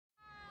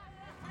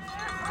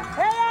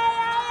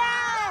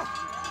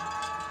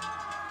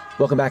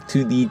Welcome back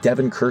to the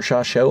Devon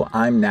Kershaw Show.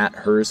 I'm Nat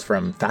Hers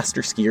from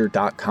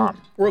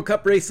fasterskier.com. World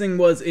Cup racing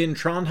was in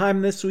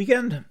Trondheim this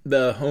weekend,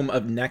 the home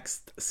of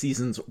next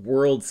season's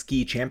World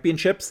Ski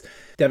Championships.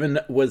 Devon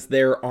was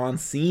there on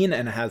scene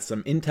and has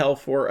some intel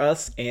for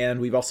us, and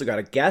we've also got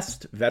a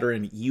guest,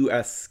 veteran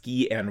U.S.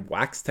 ski and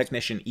wax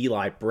technician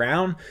Eli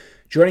Brown,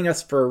 joining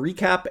us for a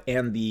recap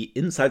and the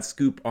inside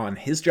scoop on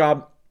his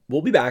job.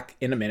 We'll be back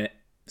in a minute.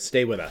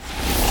 Stay with us.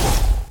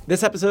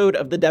 This episode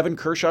of the Devon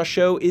Kershaw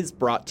Show is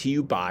brought to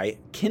you by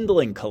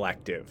Kindling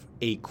Collective,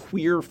 a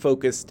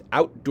queer-focused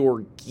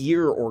outdoor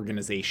gear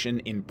organization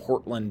in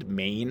Portland,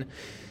 Maine.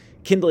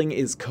 Kindling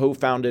is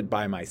co-founded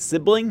by my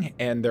sibling,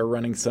 and they're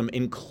running some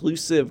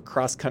inclusive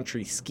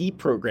cross-country ski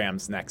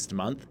programs next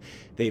month.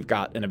 They've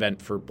got an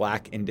event for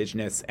Black,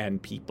 Indigenous,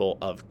 and people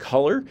of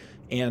color,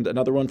 and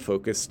another one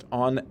focused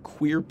on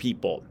queer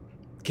people.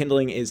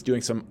 Kindling is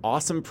doing some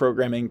awesome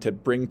programming to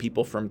bring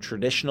people from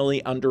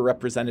traditionally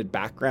underrepresented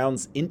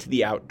backgrounds into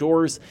the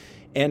outdoors,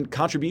 and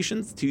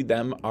contributions to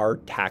them are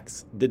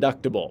tax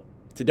deductible.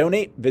 To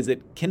donate,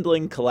 visit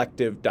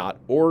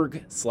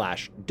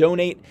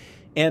kindlingcollective.org/donate.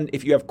 And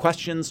if you have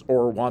questions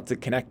or want to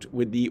connect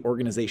with the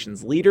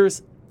organization's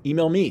leaders,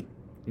 email me,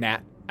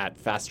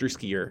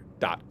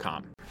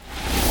 nat@fasterskier.com.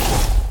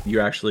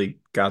 You actually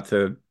got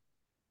to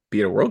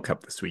be at a World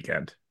Cup this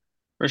weekend.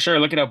 For sure.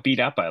 Look at how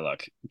beat up I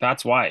look.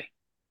 That's why.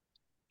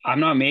 I'm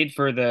not made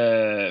for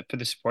the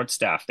support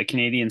staff. The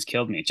Canadians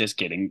killed me. Just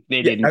kidding.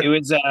 They didn't. It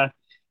was I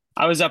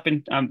was up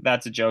in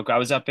that's a joke. I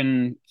was up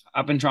in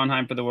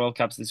Trondheim for the World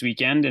Cups this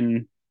weekend,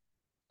 and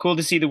cool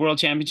to see the World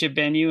Championship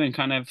venue and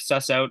kind of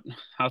suss out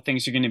how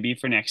things are going to be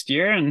for next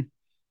year, and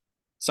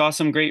saw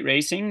some great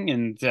racing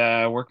and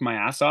worked my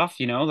ass off,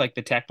 like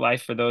the tech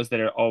life for those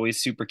that are always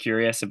super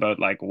curious about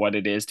like what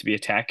it is to be a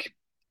tech.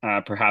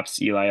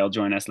 Perhaps Eli will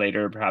join us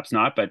later, perhaps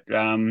not. But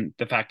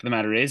the fact of the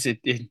matter is it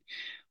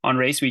on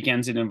race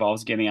weekends, it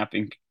involves getting up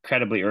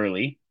incredibly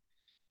early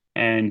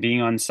and being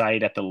on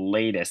site at the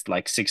latest,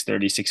 like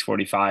 6:30,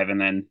 6:45,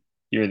 and then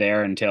you're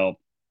there until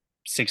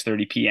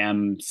 6:30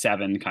 p.m.,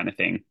 7 kind of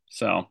thing.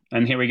 So,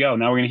 and here we go.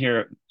 Now we're going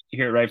to hear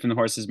it right from the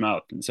horse's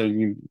mouth. And so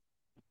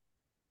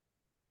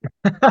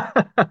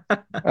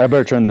I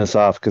better turn this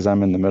off because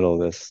I'm in the middle of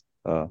this.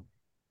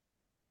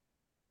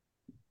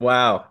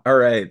 Wow. All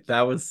right.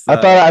 That was. I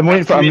thought I'm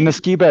waiting for. I'm in the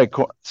ski bag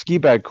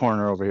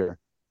corner over here.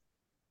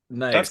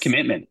 Nice. That's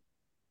commitment.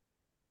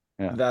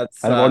 Yeah,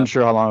 I wasn't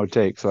sure how long it would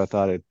take, so I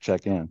thought I'd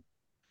check in.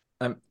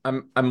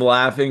 I'm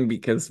laughing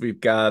because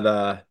we've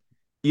got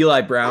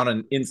Eli Brown,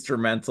 an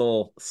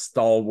instrumental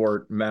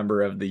stalwart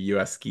member of the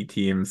U.S. ski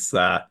team's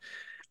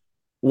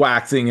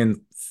waxing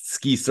and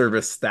ski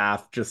service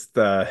staff, just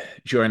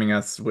joining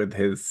us with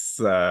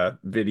his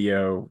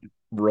video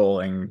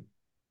rolling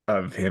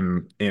of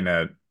him in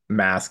a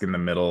mask in the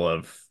middle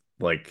of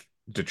like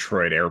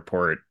Detroit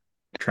airport.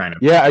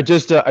 I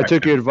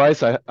took your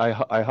advice.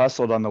 I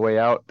hustled on the way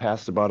out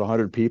past about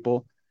 100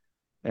 people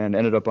and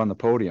ended up on the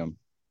podium.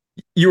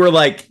 You were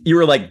like,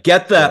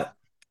 get that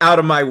out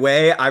of my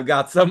way. I've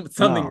got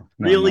something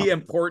really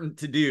important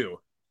to do.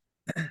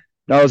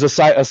 No, it was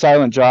a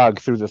silent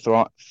jog through the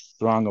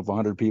throng of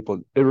 100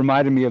 people. It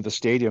reminded me of the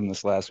stadium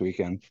this last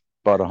weekend,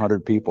 about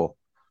 100 people.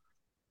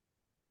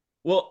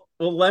 Well,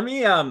 let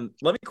me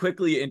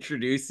quickly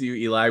introduce you,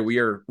 Eli. We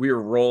are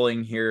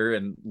rolling here,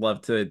 and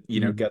love to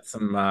get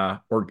some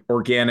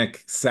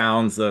organic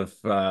sounds of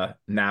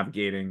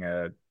navigating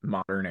a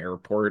modern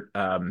airport.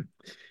 So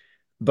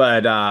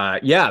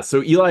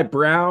Eli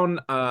Brown,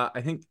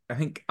 I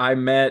think I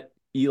met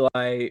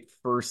Eli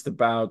first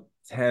about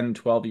 10,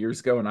 12 years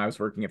ago, and I was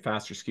working at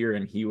Faster Skier,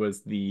 and he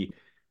was the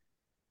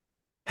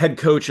head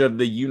coach of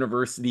the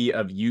University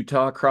of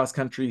Utah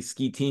cross-country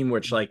ski team,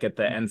 which like at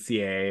the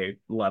NCAA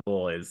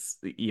level is,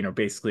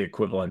 basically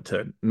equivalent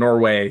to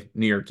Norway,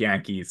 New York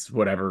Yankees,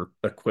 whatever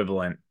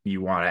equivalent you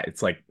want.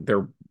 It's like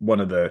they're one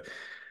of the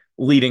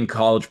leading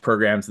college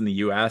programs in the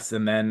US.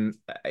 And then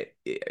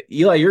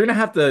Eli, you're gonna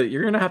have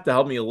to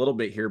help me a little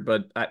bit here,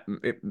 but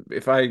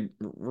if I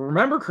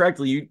remember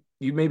correctly,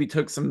 you maybe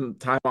took some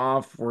time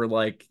off for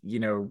like,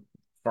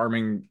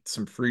 farming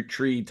some fruit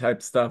tree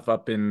type stuff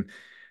up in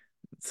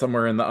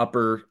somewhere in the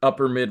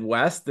upper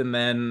Midwest, and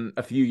then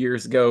a few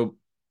years ago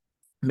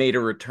made a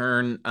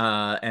return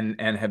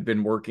and have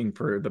been working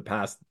for the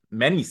past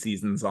many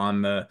seasons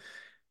on the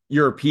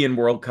European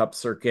World Cup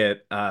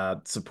circuit,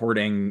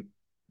 supporting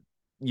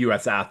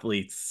U.S.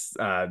 athletes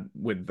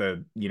with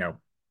the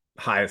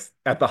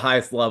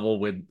highest level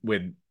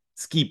with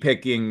ski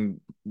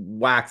picking,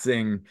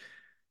 waxing,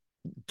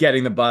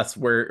 getting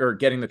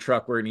the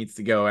truck where it needs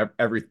to go.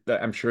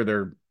 I'm sure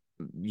there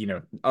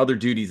other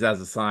duties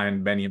as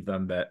assigned, many of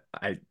them that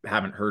I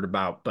haven't heard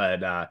about,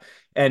 but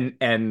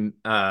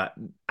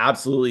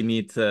absolutely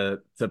need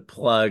to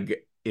plug,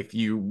 if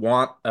you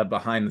want a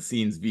behind the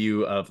scenes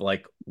view of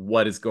like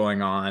what is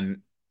going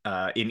on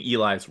in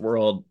Eli's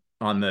world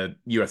on the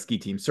US ski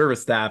team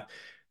service staff.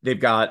 They've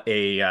got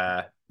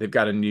a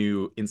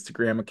new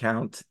Instagram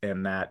account,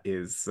 and that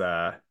is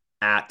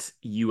at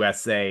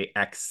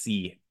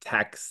USAXC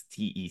Techs,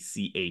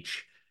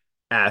 TECH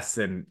S,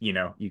 and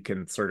you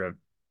can sort of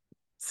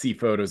see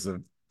photos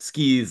of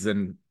skis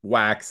and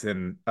wax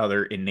and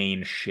other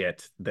inane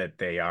shit that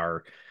they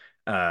are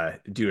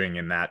doing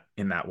in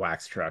that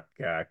wax truck.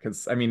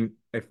 Because I mean,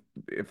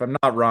 if I'm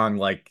not wrong,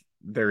 like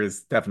there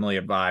is definitely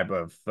a vibe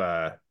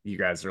of you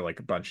guys are like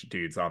a bunch of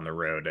dudes on the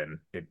road, and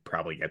it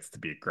probably gets to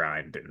be a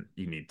grind, and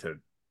you need to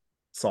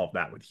solve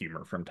that with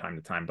humor from time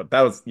to time. But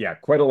that was, yeah,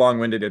 quite a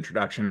long-winded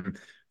introduction.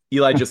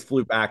 Eli just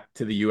flew back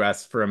to the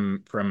US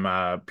from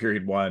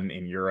period one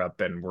in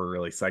Europe, and we're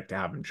really psyched to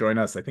have him join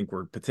us. I think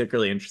we're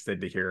particularly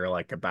interested to hear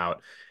like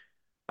about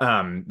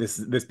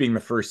this being the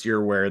first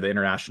year where the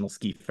International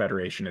Ski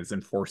Federation is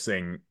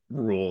enforcing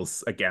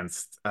rules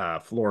against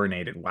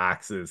fluorinated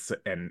waxes,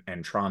 and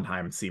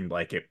Trondheim seemed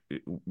like it,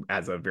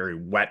 as a very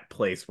wet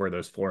place where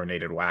those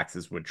fluorinated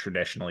waxes would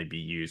traditionally be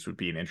used, would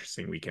be an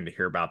interesting weekend to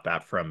hear about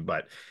that from.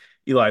 But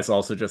Eli's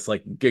also just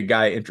like good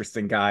guy,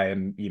 interesting guy,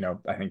 and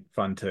I think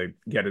fun to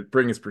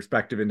bring his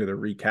perspective into the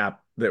recap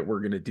that we're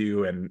gonna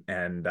do,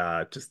 and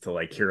just to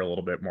like hear a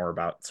little bit more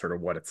about sort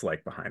of what it's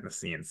like behind the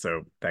scenes.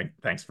 So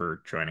thanks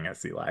for joining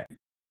us, Eli.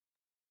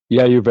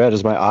 Yeah, you bet.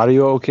 Is my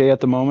audio okay at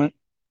the moment?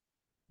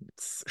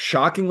 It's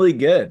shockingly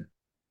good.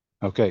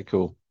 Okay,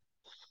 cool.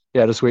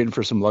 Yeah, just waiting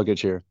for some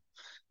luggage here.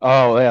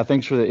 Oh yeah,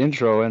 thanks for the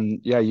intro. And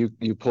yeah, you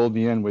pulled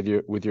me in with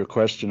your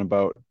question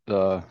about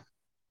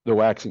the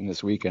waxing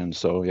this weekend.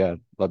 So yeah,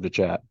 love to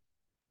chat.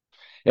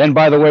 And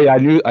by the way, I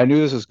knew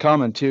this was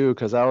coming too,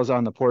 because I was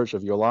on the porch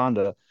of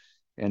Yolanda,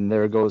 and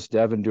there goes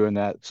Devon doing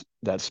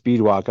that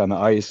speed walk on the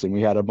ice, and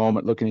we had a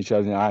moment looking each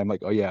other in the eye. I'm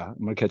like, oh yeah,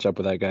 I'm gonna catch up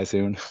with that guy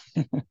soon.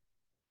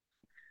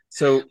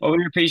 So, well,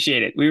 we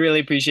appreciate it. We really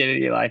appreciate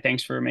it, Eli.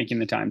 Thanks for making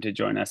the time to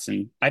join us.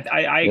 And I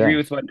agree Yeah.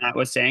 with what Matt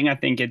was saying. I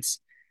think it's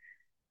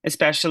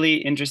especially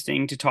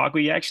interesting to talk.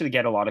 We actually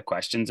get a lot of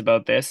questions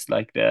about this,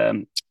 like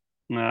the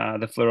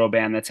fluoro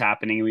ban that's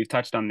happening. We've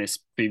touched on this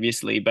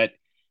previously, but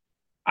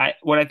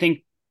what I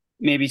think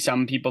maybe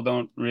some people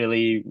don't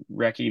really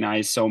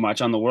recognize so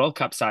much on the World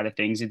Cup side of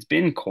things, it's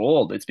been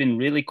cold. It's been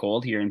really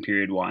cold here in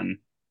period one,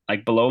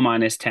 like below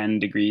minus 10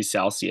 degrees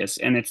Celsius.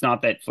 And it's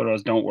not that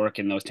fluoros don't work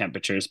in those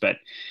temperatures, but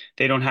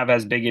they don't have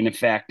as big an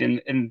effect.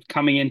 And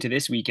coming into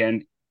this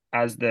weekend,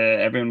 as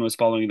everyone was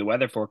following the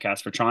weather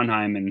forecast for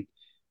Trondheim, and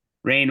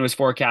rain was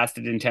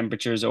forecasted in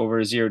temperatures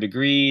over 0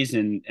 degrees,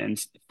 and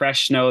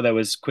fresh snow that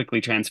was quickly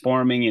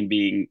transforming and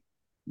being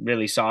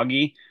really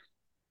soggy.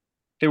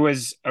 There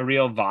was a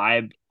real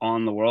vibe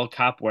on the World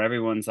Cup where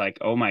everyone's like,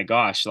 oh my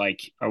gosh,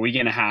 like, are we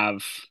going to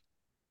have,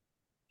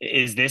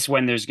 is this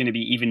when there's going to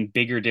be even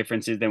bigger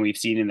differences than we've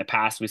seen in the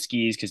past with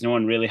skis? Because no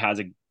one really has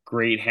a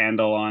great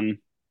handle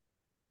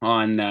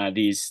on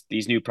these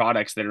new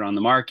products that are on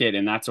the market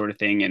and that sort of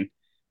thing. And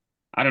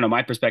I don't know,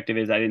 my perspective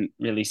is I didn't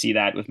really see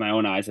that with my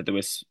own eyes, that there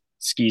was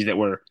skis that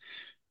were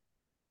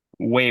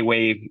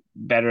way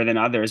better than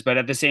others. But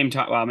at the same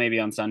time, well, maybe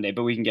on Sunday,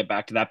 but we can get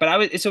back to that. But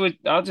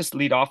I'll just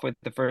lead off with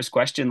the first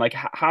question. Like,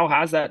 how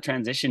has that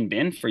transition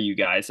been for you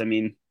guys? I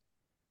mean,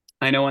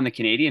 I know on the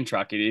Canadian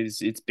truck,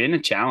 it's been a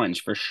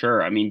challenge for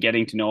sure. I mean,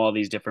 getting to know all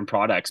these different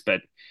products,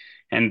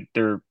 and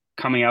they're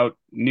coming out,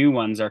 new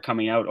ones are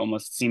coming out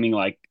almost seeming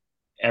like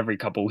every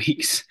couple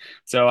weeks.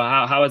 So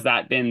how has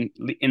that been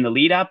in the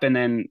lead up, and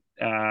then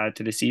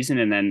to the season,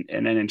 and then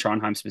in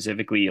Trondheim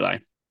specifically, Eli?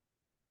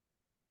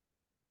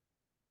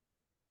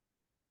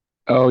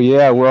 Oh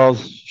yeah, well,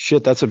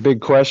 shit, that's a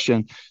big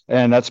question,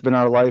 and that's been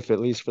our life at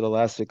least for the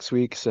last 6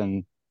 weeks,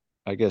 and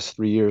I guess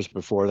 3 years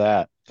before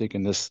that,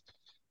 thinking this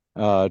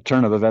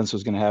turn of events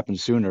was going to happen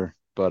sooner.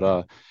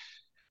 But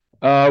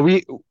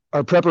we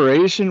our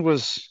preparation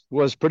was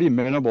pretty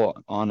minimal,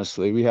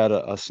 honestly. We had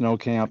a snow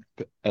camp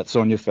at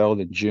Soniafeld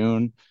in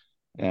June,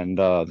 and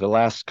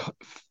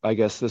I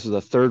guess this is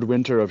the third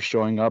winter of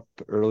showing up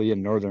early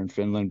in northern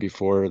Finland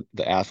before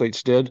the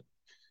athletes did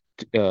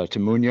to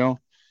Munio,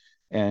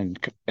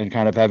 and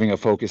kind of having a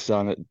focus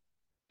on it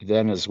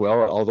then as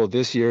well. Although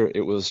this year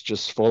it was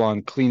just full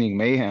on cleaning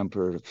mayhem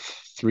for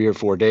 3 or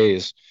 4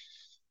 days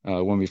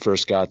when we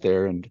first got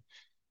there, and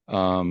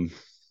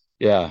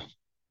yeah,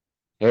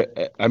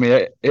 I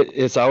mean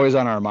it's always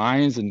on our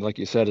minds, and like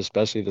you said,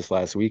 especially this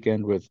last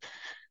weekend with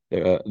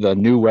the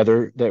new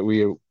weather that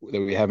we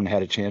haven't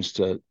had a chance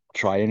to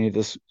try any of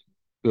this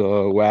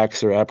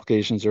wax or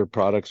applications or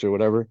products or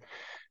whatever.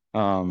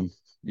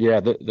 Yeah,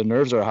 the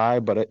nerves are high,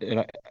 but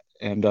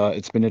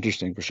it's been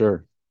interesting for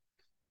sure.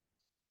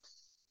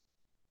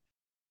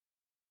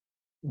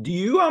 do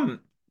you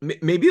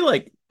maybe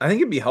like I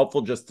think it'd be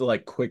helpful just to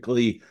like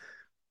quickly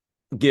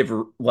give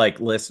like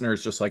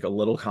listeners just like a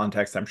little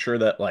context. I'm sure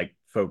that like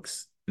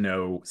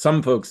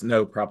some folks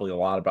know probably a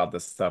lot about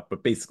this stuff,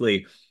 but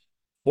basically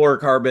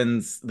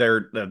fluorocarbons,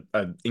 they're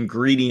a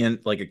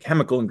ingredient, like a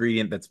chemical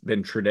ingredient that's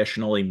been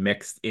traditionally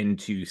mixed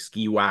into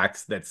ski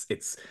wax.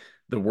 It's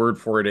the word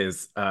for it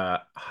is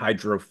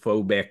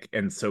hydrophobic,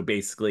 and so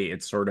basically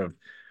it sort of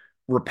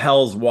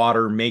repels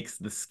water, makes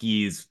the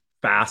skis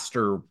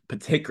faster,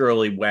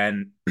 particularly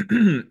when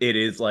it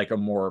is like a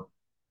more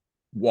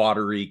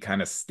watery,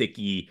 kind of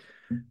sticky,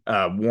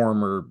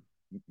 warmer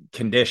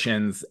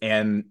conditions.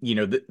 And,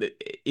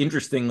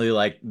 interestingly,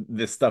 like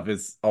this stuff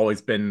has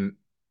always been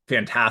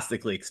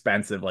fantastically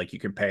expensive. Like you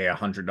can pay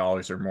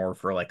 $100 or more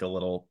for like a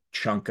little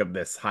chunk of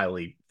this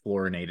highly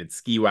fluorinated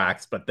ski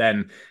wax. But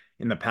then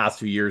in the past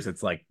few years,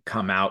 it's like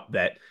come out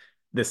that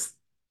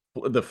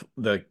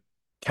the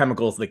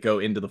chemicals that go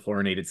into the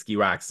fluorinated ski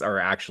wax are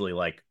actually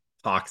like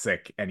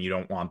toxic and you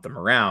don't want them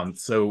around.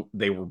 So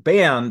they were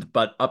banned,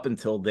 but up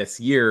until this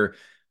year,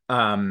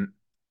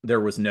 there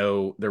was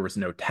no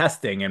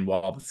testing. And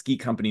while the ski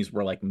companies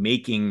were like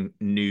making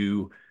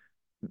new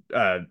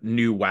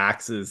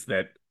waxes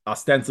that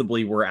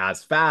ostensibly were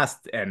as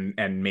fast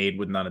and made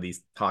with none of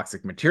these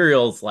toxic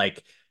materials,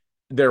 like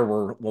there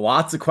were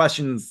lots of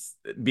questions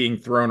being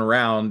thrown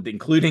around,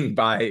 including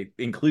by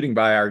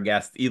our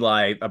guest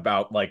Eli,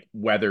 about like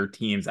whether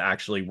teams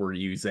actually were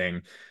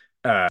using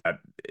uh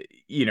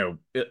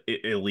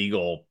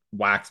illegal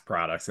wax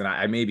products. And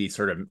I may be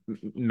sort of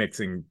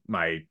mixing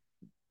my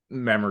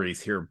memories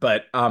here,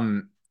 but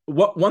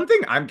what one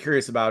thing I'm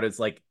curious about is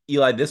like,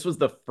 Eli, this is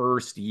the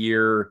first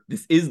year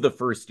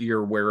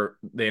where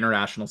the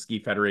International Ski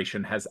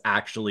Federation has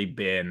actually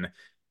been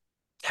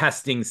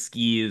testing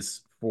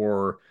skis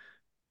for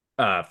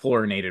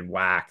fluorinated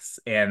wax.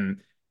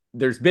 And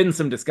there's been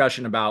some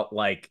discussion about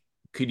like,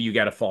 could you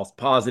get a false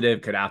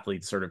positive? Could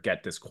athletes sort of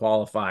get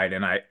disqualified?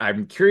 And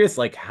I'm curious,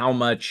 like how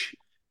much,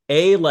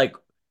 like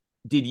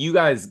did you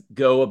guys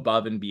go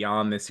above and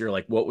beyond this year?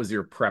 Like, what was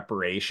your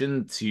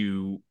preparation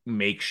to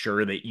make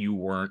sure that you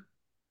weren't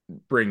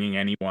bringing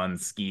anyone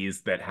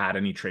skis that had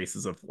any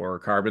traces of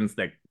fluorocarbons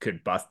that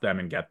could bust them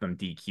and get them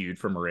DQ'd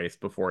from a race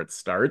before it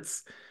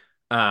starts?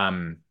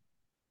 Um,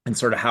 and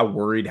sort of how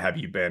worried have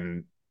you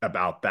been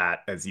about that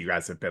as you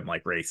guys have been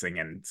like racing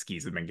and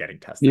skis have been getting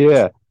tested?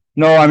 Yeah,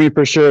 no, I mean,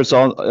 for sure, it's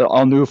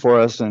all new for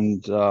us,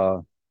 and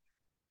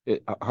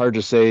hard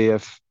to say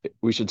if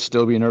we should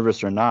still be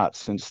nervous or not,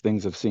 since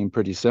things have seemed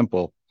pretty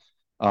simple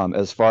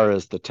as far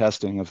as the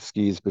testing of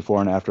skis before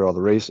and after all the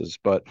races.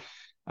 But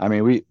I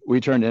mean, we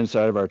turned the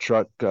inside of our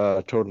truck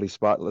totally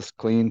spotless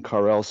clean.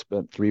 Carell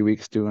spent 3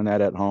 weeks doing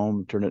that at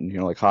home, turned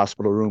it, like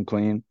hospital room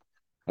clean,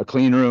 a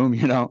clean room,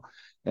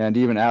 and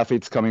even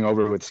athletes coming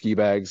over with ski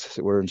bags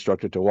were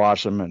instructed to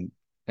wash them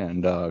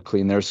and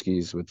clean their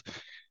skis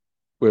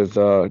with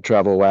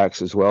travel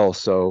wax as well.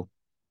 So,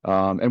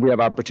 and we have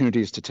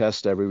opportunities to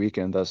test every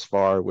weekend thus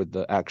far with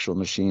the actual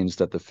machines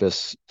that the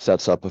FIS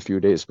sets up a few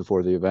days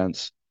before the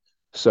events.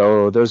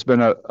 So there's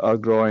been a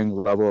growing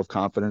level of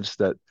confidence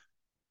that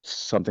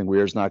something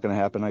weird's not going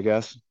to happen, I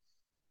guess.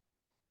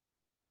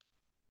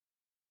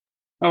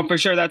 Oh, for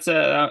sure.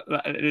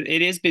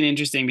 It has been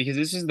interesting because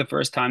this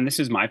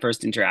is my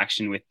first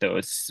interaction with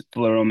those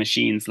fluoro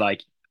machines,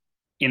 like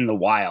in the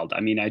wild.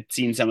 I mean, I'd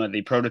seen some of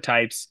the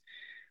prototypes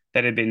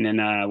that had been in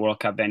World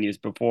Cup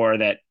venues before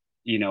that,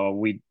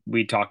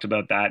 we talked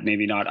about that,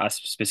 maybe not us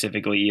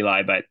specifically,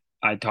 Eli, but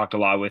I talked a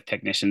lot with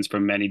technicians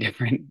from many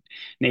different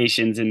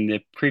nations, and the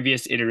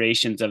previous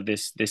iterations of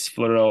this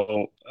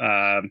fluoro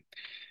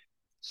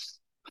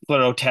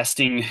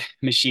testing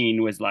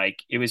machine was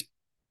like, it was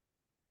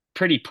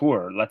pretty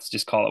poor. Let's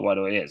just call it what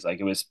it is. Like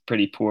it was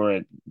pretty poor.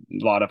 A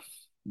lot of,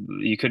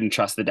 you couldn't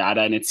trust the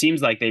data, and it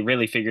seems like they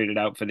really figured it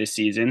out for this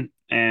season.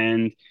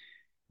 And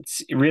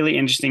it's really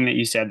interesting that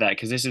you said that,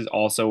 because this is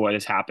also what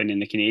has happened in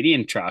the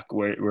Canadian truck,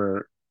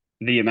 where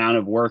the amount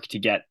of work to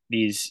get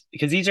these,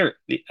 because these are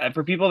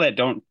for people that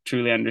don't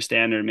truly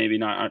understand or maybe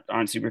not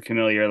aren't super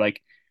familiar.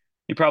 Like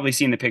you've probably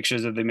seen the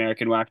pictures of the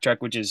American whack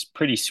truck, which is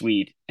pretty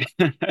sweet,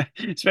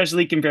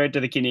 especially compared to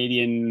the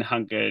Canadian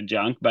hunk of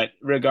junk. But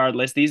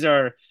regardless, these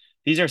are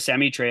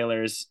semi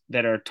trailers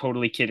that are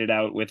totally kitted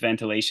out with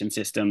ventilation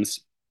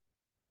systems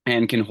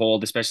and can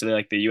hold, especially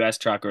like the US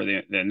truck or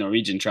the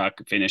Norwegian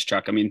truck, Finnish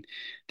truck. I mean,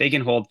 they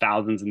can hold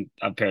thousands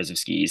of pairs of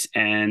skis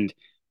and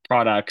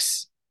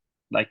products,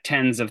 like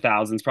tens of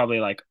thousands, probably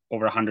like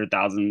over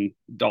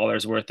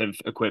 $100,000 worth of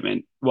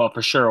equipment. Well,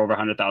 for sure, over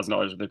 $100,000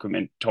 worth of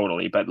equipment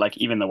totally. But like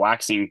even the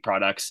waxing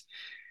products,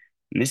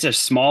 and these are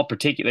small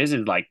particulates. This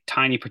is like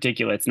tiny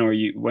particulates. Nor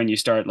when you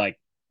start like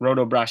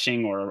roto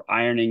brushing or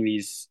ironing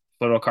these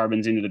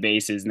fluorocarbons into the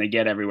bases, and they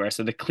get everywhere.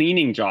 So the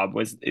cleaning job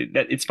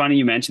it's funny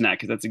you mentioned that,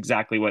 because that's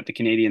exactly what the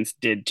Canadians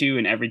did too,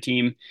 in every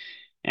team.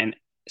 And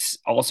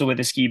also with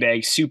the ski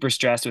bag, super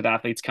stressed with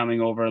athletes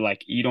coming over,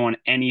 like you don't want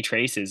any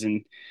traces.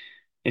 And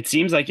it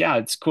seems like, yeah,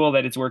 it's cool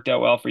that it's worked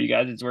out well for you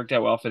guys. It's worked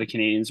out well for the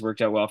Canadians,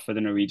 worked out well for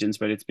the Norwegians,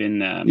 but it's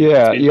been a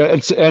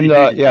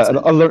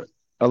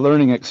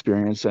learning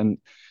experience, and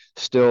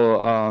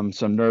still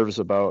some nerves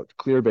about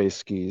clear base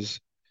skis.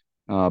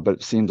 But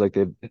it seems like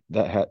they've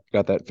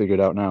got that figured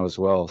out now as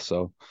well.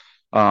 So,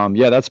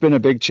 that's been a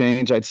big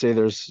change. I'd say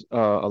there's a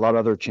lot of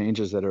other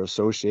changes that are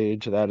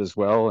associated to that as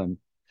well. And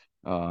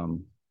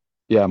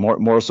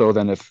more so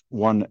than if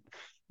one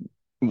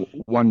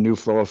new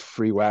flow of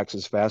free wax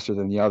is faster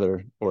than the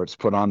other, or it's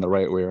put on the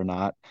right way or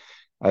not.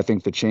 I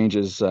think the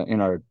changes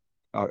in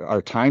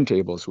our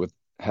timetables with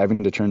having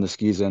to turn the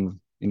skis in,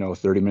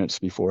 30 minutes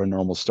before a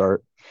normal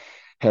start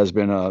has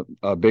been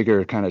a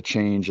bigger kind of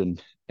change,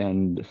 and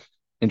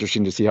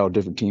interesting to see how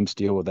different teams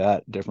deal with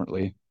that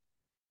differently.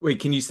 Wait,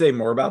 can you say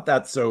more about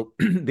that? So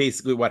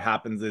basically what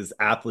happens is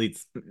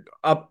athletes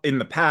up in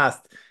the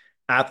past,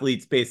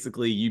 athletes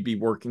basically you'd be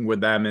working with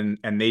them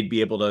and they'd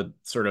be able to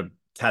sort of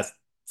test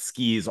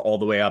skis all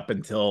the way up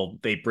until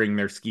they bring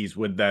their skis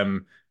with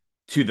them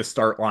to the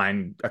start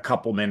line a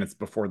couple minutes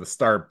before the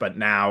start. But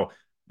now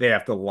they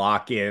have to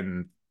lock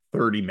in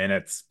 30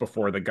 minutes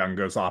before the gun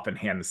goes off and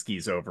hand the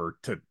skis over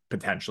to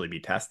potentially be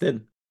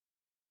tested.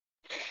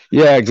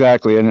 Yeah,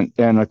 exactly.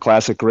 And a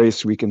classic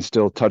race, we can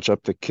still touch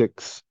up the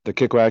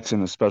kick wax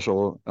in a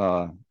special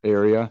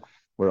area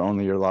where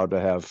only you're allowed to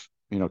have,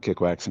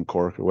 kick wax and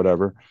cork or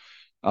whatever.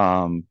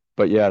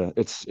 But yeah,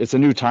 it's a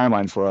new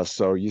timeline for us.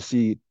 So you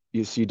see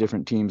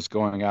different teams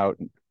going out,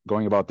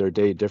 going about their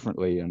day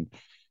differently, and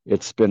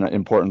it's been an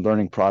important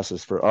learning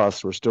process for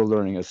us. We're still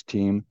learning as a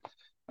team.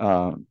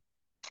 Uh,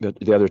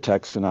 the other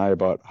techs and I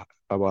about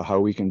how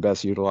we can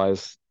best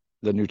utilize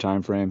the new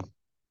time frame.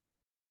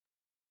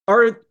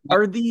 Are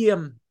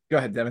the go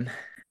ahead, Devin.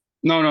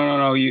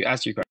 No. You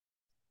asked your question.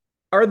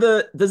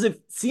 Does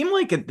it seem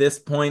like at this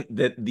point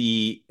that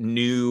the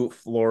new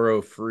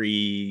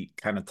fluoro-free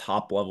kind of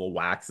top level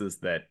waxes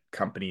that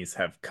companies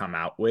have come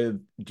out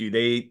with,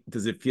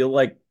 does it feel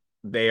like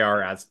they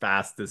are as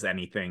fast as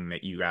anything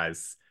that you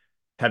guys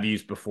have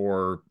used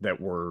before that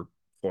were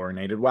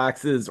fluorinated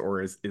waxes,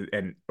 or is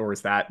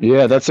that?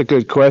 Yeah, that's a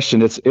good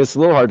question. It's a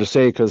little hard to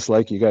say because,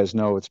 like you guys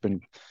know, it's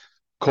been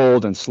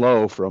cold and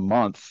slow for a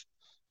month,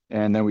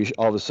 and then we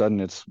all of a sudden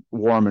it's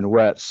warm and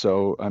wet.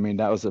 So I mean,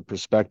 that was a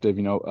perspective.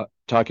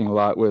 Talking a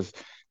lot with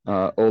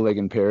Oleg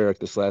and Per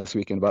this last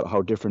weekend about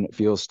how different it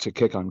feels to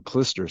kick on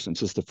Klister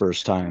since it's the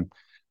first time.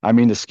 I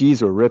mean, the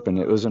skis were ripping.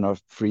 It was in a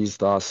freeze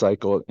thaw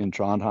cycle in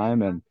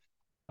Trondheim,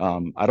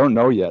 and I don't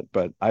know yet,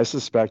 but I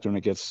suspect when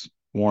it gets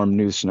warm,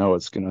 new snow,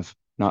 it's gonna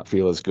not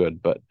feel as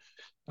good. But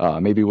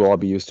maybe we'll all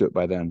be used to it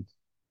by then.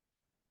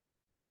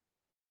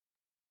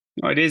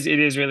 No, it is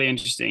really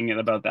interesting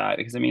about that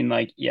because I mean,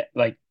 like, yeah,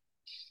 like,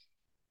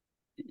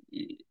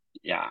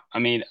 yeah, I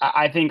mean,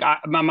 I think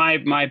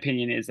my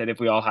opinion is that if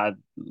we all had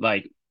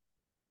like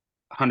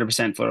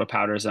 100% fluoro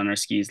powders on our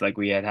skis like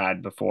we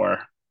had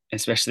before,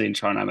 especially in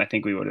Trondheim, I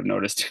think we would have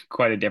noticed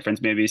quite a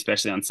difference, maybe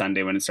especially on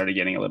Sunday when it started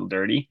getting a little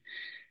dirty,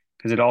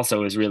 because it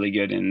also is really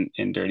good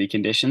in dirty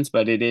conditions.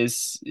 But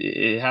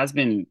it has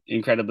been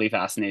incredibly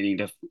fascinating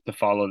to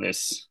follow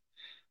this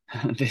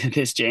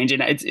this change,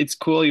 and it's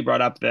cool you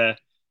brought up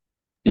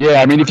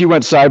Yeah, the I mean, time. if you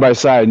went side by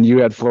side and you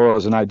had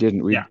fluoros and I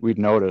didn't, we'd Yeah, we'd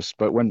notice.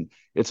 But when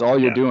it's all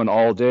you're yeah, doing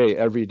all day,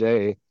 every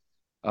day,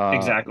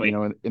 exactly.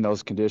 in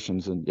those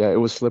conditions, and yeah, it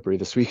was slippery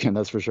this weekend,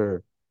 that's for sure.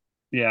 At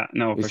Yeah,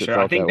 no, for least it sure.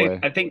 I felt think that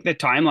way. I think the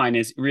timeline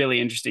is really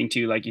interesting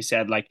too, like you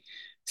said, like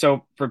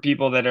so for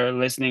people that are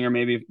listening or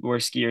maybe were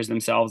skiers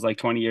themselves like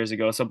 20 years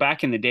ago. So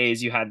back in the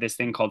days you had this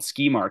thing called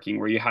ski marking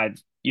where you had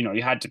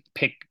to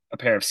pick a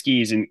pair of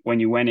skis and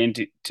when you went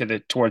into the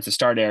towards the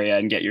start area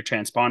and get your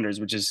transponders,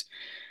 which is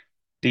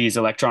these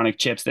electronic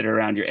chips that are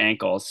around your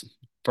ankles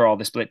for all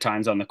the split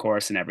times on the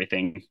course and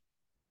everything.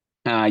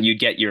 You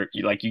get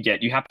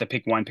you have to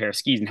pick one pair of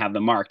skis and have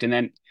them marked. And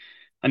then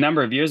a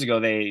number of years ago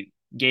they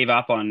gave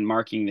up on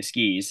marking the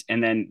skis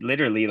and then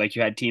literally like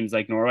you had teams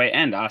like Norway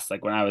and us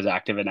like when I was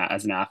active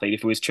as an athlete,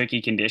 if it was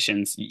tricky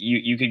conditions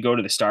you could go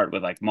to the start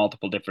with like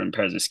multiple different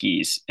pairs of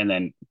skis and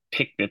then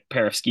pick the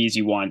pair of skis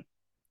you want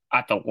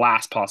at the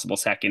last possible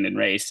second in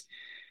race.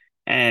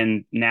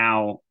 And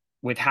now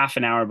with half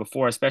an hour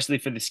before, especially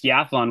for the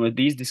skiathlon, with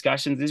these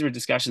were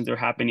discussions that were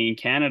happening in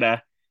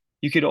Canada.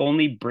 You could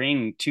only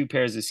bring two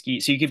pairs of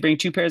skis. So you could bring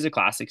two pairs of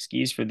classic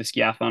skis for the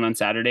skiathlon on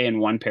Saturday and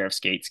one pair of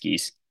skate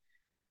skis.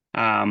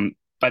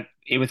 But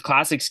with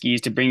classic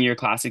skis, to bring your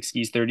classic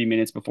skis 30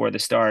 minutes before the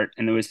start,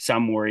 and there was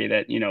some worry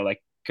that,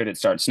 like, could it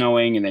start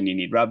snowing and then you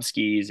need rub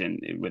skis and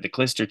with the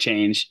Klister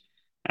change.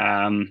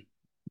 Um,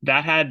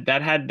 that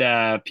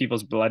had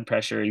people's blood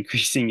pressure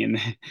increasing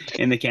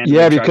in the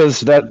Canada Yeah, truck.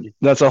 because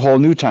that's a whole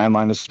new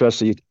timeline,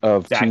 especially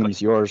of Exactly.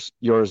 teams yours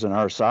and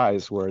our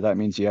size, where that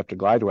means you have to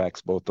glide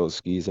wax both those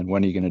skis. And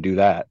when are you going to do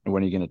that? And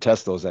when are you going to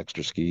test those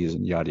extra skis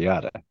and yada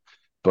yada?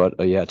 But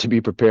yeah, to be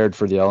prepared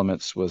for the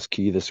elements was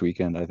key this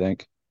weekend, I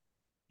think.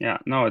 Yeah,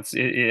 no, it's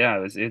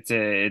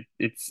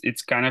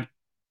kind of,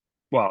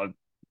 well,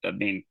 I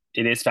mean,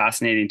 it is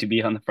fascinating to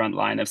be on the front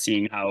line of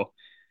seeing how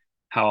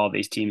all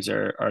these teams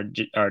are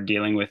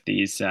dealing with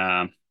these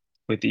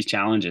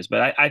challenges.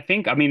 But I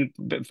think, I mean,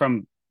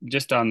 from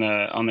just on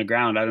the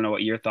ground, I don't know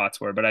what your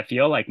thoughts were, but I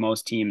feel like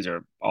most teams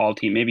or all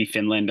team, maybe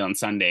Finland on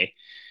Sunday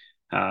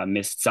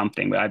missed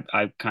something, but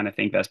I kind of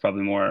think that's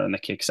probably more on the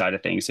kick side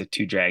of things, so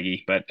too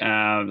draggy, but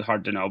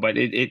hard to know. But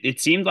it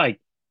seemed like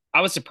I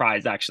was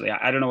surprised actually.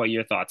 I don't know what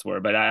your thoughts were,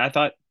 but I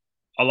thought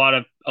a lot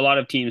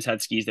of teams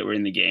had skis that were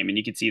in the game, and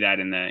you could see that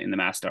in the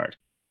mass start.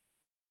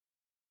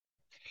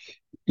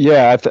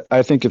 Yeah,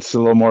 I think it's a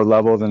little more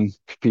level than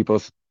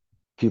people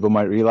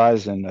might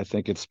realize, and I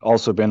think it's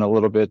also been a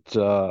little bit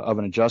of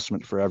an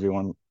adjustment for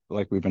everyone,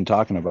 like we've been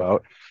talking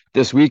about.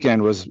 This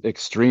weekend was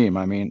extreme.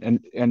 I mean,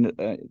 and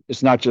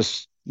it's not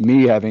just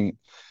me having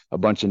a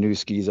bunch of new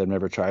skis I've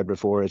never tried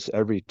before. It's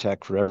every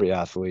tech for every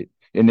athlete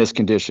in this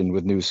condition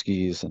with new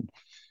skis. And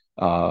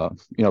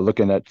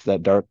looking at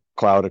that dark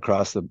cloud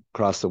across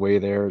the way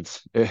there,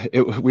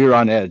 we were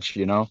on edge,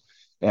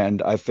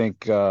 and I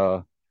think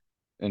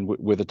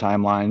with the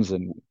timelines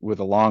and with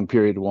a long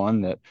period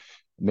one, that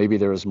maybe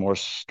there was more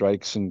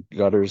strikes and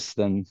gutters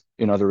than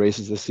in other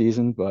races this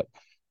season, but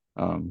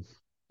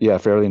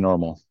fairly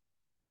normal.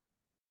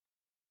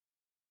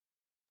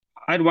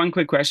 I had one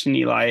quick question,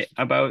 Eli,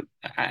 about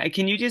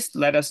can you just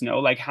let us know,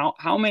 like,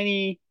 how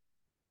many,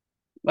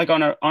 like,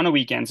 on a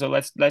weekend, so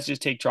let's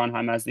just take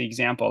Trondheim as the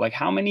example, like,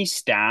 how many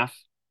staff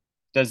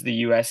does the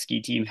US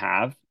ski team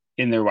have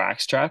in their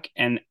wax truck,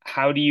 and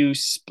how do you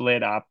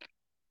split up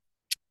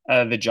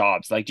the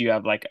jobs? Like, do you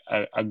have like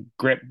a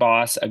grip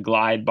boss, a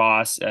glide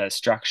boss, a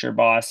structure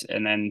boss,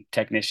 and then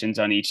technicians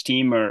on each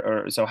team,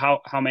 or so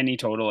how many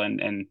total,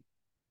 and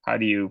how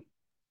do you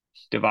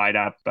divide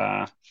up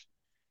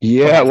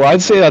well,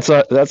 I'd say that's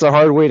a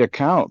hard way to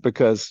count,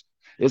 because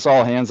it's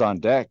all hands on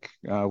deck.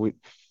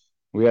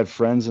 We had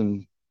friends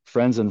and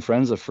friends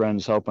of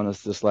friends helping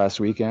us this last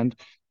weekend,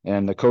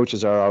 and the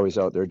coaches are always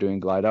out there doing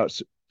glide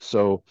outs.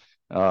 So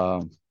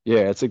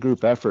it's a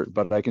group effort,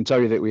 but I can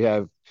tell you that we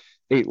have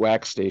 8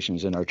 wax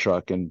stations in our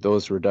truck, and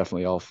those were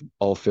definitely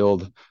all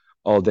filled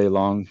all day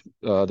long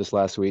this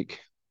last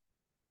week.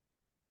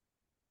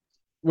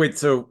 Wait,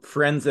 so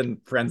friends and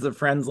friends of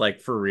friends,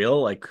 like, for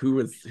real? Like,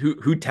 who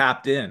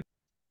tapped in?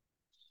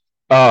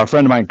 A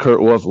friend of mine, Kurt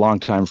Wolf,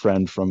 longtime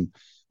friend from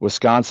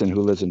Wisconsin,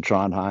 who lives in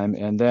Trondheim,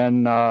 and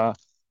then a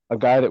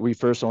guy that we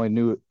first only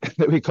knew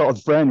that we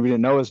called friend. We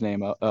didn't know his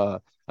name. A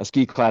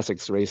ski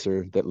classics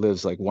racer that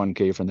lives like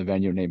 1K from the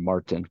venue, named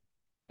Martin,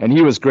 and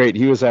he was great.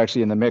 He was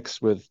actually in the mix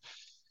with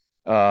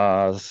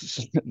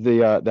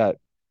that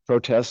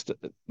protest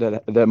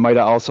that might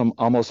have also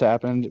almost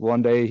happened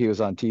one day. He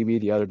was on TV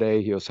the other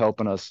day. He was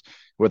helping us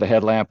with a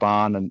headlamp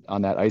on, and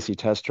on that icy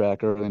test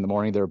track early in the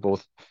morning. They're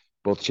both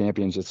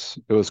champions.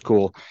 It was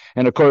cool.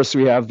 And of course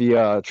we have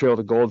the Trail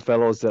to Gold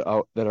fellows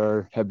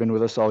that have been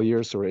with us all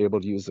year, so we're able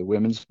to use the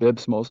women's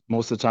bibs most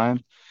of the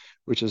time,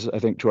 which is, I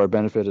think, to our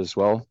benefit as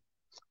well.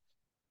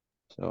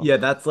 So yeah,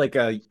 that's like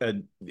a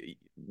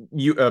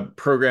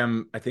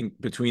program, I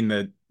think, between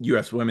the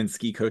U.S. Women's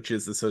Ski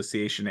Coaches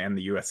Association and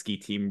the U.S. Ski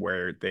Team,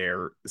 where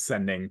they're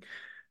sending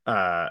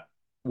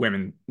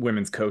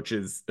women's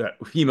coaches,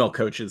 female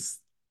coaches,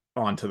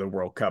 onto the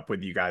World Cup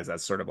with you guys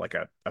as sort of like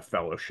a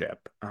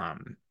fellowship.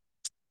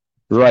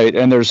 Right,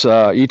 and there's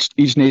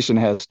each nation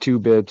has 2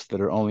 bibs that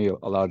are only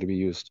allowed to be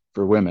used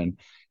for women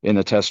in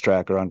the test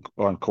track or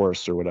on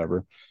course or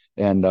whatever,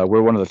 and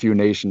we're one of the few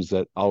nations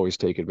that always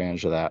take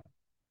advantage of that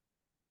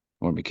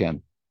when we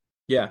can.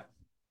 Yeah,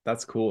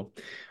 that's cool.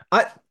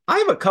 I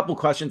have a couple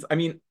questions. I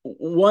mean,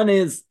 one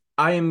is,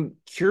 I am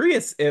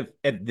curious if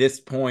at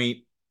this point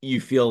you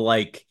feel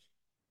like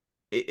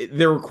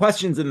there were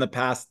questions in the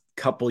past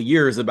couple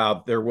years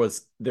about there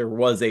was a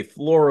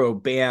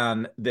fluoro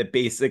ban that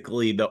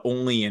basically the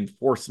only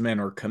enforcement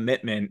or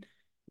commitment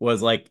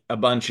was like a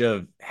bunch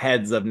of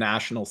heads of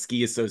national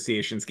ski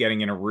associations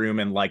getting in a room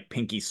and like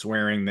pinky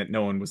swearing that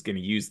no one was going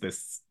to use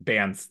this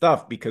banned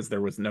stuff because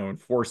there was no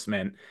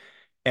enforcement.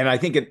 And I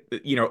think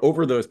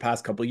over those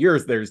past couple of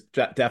years, there's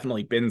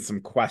definitely been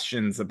some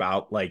questions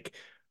about, like,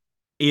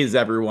 is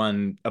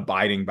everyone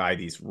abiding by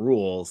these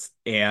rules?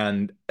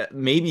 And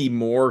maybe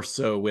more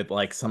so with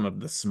like some of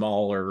the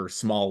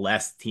small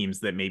less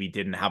teams that maybe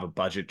didn't have a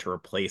budget to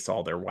replace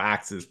all their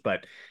waxes.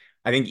 But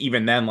I think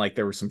even then, like,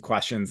 there were some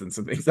questions and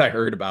some things I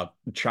heard about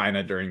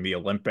China during the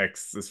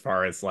Olympics, as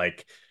far as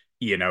like,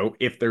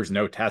 if there's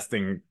no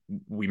testing,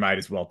 we might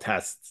as well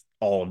test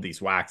all of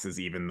these waxes,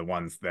 even the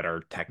ones that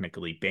are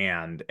technically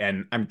banned.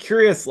 And I'm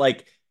curious,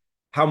 like,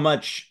 how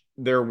much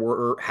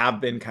there have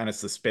been kind of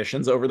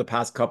suspicions over the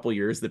past couple of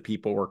years that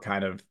people were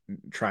kind of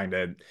trying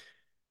to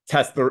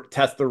test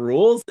the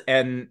rules,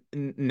 and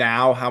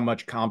now how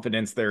much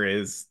confidence there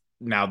is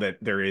now that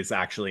there is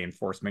actually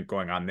enforcement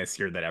going on this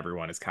year, that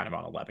everyone is kind of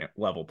on a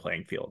level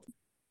playing field.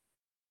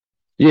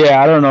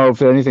 Yeah, I don't know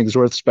if anything's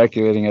worth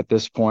speculating at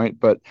this point,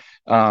 but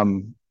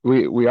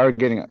we are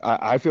getting,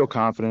 I feel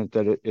confident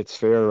that it's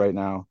fair right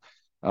now.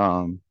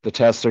 The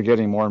tests are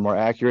getting more and more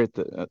accurate.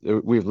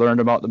 We've learned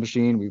about the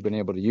machine. We've been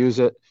able to use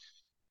it,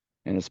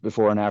 and it's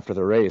before and after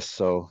the race.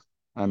 So,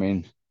 I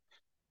mean,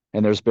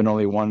 and there's been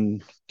only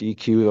one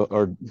DQ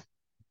or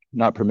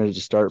not permitted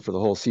to start for the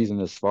whole season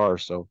this far.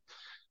 So,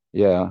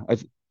 yeah,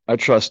 I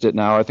trust it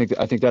now. I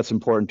think that's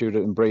important too, to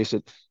embrace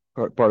it,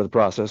 part of the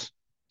process.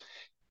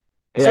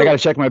 Hey, I got to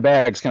check my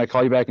bags. Can I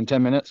call you back in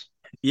 10 minutes?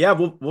 Yeah,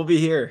 we'll be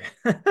here.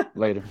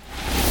 Later.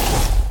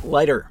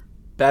 Lighter,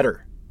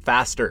 better,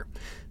 faster.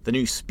 The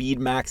new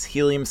SpeedMax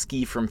helium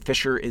ski from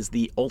Fischer is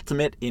the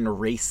ultimate in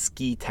race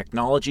ski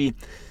technology.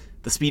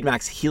 The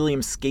SpeedMax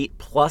Helium Skate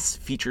Plus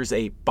features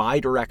a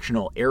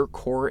bi-directional air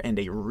core and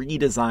a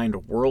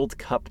redesigned World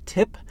Cup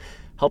tip,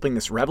 helping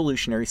this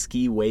revolutionary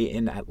ski weigh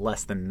in at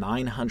less than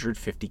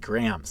 950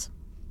 grams.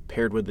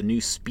 Paired with the new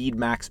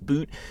SpeedMax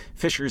boot,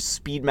 Fischer's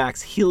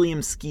SpeedMax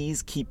Helium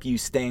skis keep you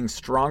staying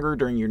stronger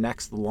during your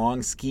next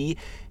long ski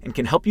and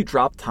can help you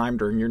drop time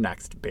during your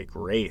next big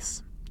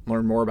race.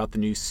 Learn more about the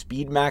new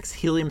SpeedMax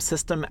Helium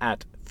system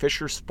at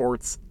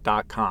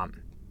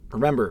fischersports.com.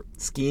 Remember,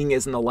 skiing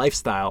isn't a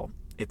lifestyle,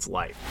 it's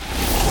life.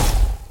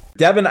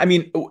 Devon, I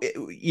mean,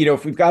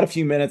 if we've got a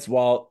few minutes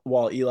while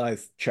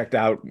Eli's checked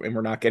out and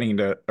we're not getting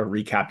into a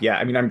recap yet,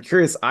 I mean, I'm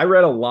curious. I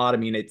read a lot. I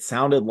mean, it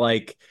sounded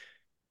like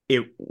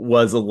it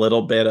was a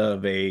little bit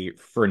of a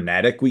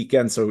frenetic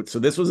weekend. So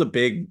this was a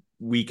big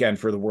weekend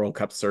for the World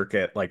Cup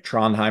circuit. Like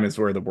Trondheim is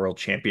where the World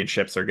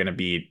Championships are going to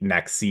be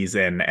next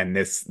season, and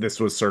this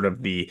was sort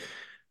of the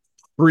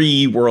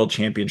pre-World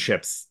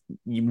Championships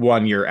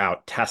 1 year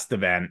out test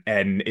event.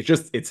 And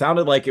it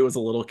sounded like it was a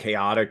little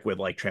chaotic with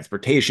like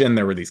transportation.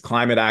 There were these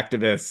climate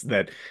activists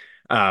that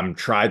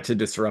tried to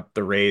disrupt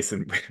the race,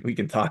 and we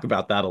can talk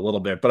about that a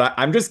little bit. But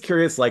I'm just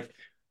curious, like,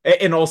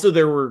 and also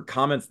there were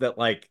comments that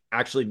like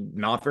actually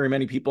not very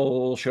many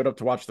people showed up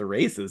to watch the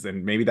races,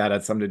 and maybe that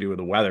had something to do with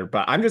the weather.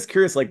 But I'm just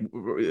curious, like,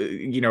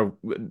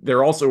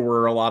 there also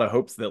were a lot of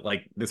hopes that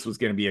like this was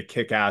going to be a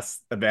kick-ass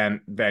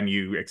event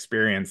venue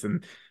experience.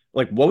 And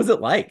like, what was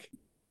it like?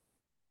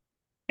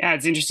 Yeah,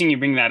 it's interesting you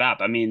bring that up.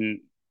 I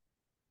mean,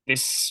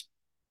 this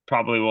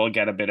probably will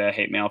get a bit of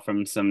hate mail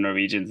from some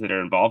Norwegians that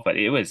are involved, but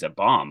it was a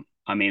bomb.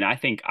 I mean, I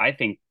think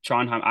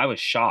Trondheim, I was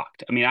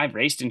shocked. I mean, I've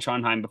raced in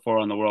Trondheim before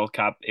on the World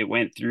Cup. It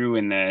went through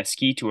in the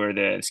ski tour,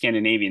 the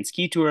Scandinavian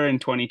ski tour in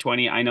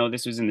 2020. I know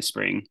this was in the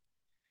spring.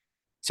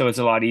 So it's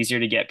a lot easier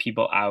to get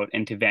people out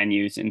into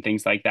venues and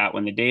things like that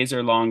when the days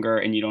are longer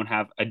and you don't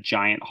have a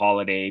giant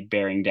holiday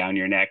bearing down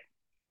your neck,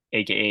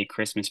 aka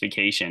Christmas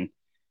vacation.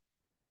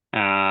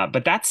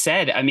 But that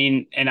said, I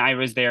mean, and I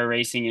was there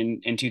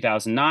racing in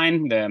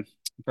 2009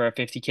 for a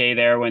 50K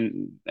there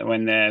when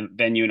the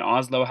venue in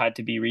Oslo had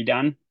to be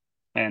redone.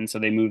 And so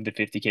they moved the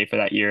 50K for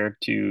that year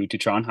to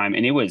Trondheim,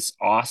 and it was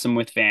awesome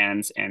with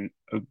fans and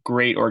a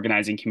great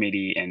organizing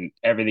committee, and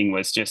everything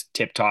was just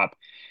tip top.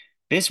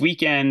 This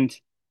weekend,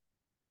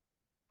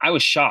 I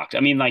was shocked.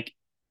 I mean, like,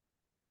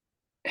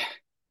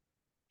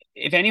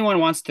 if anyone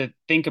wants to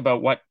think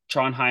about what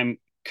Trondheim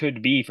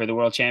could be for the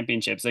World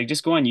Championships, like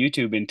just go on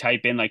YouTube and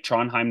type in like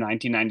Trondheim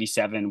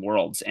 1997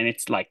 Worlds, and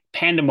it's like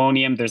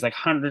pandemonium. There's like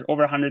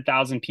over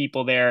 100,000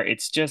 people there.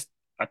 It's just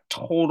a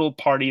total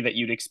party that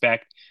you'd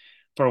expect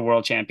for a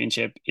World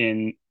Championship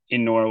in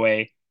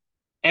Norway.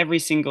 Every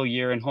single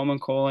year in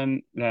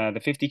Holmenkollen, the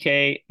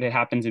 50K that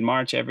happens in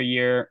March every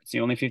year. It's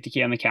the only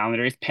 50K on the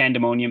calendar. It's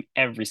pandemonium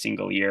every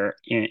single year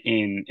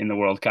in the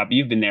World Cup.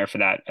 You've been there for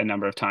that a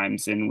number of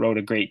times and wrote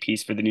a great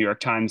piece for the New York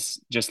Times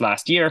just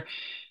last year.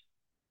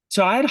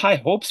 So I had high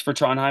hopes for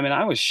Trondheim, and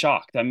I was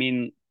shocked. I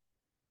mean,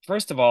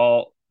 first of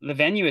all, the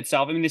venue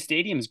itself, I mean, the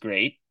stadium's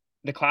great.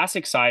 The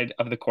classic side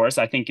of the course,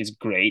 I think, is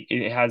great.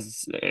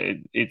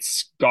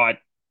 It's got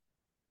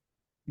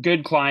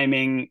good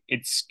climbing.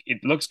 It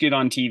looks good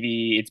on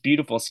TV. It's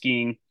beautiful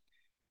skiing.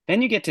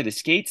 Then you get to the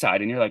skate side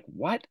and you're like,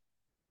 what?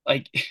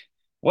 Like,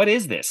 what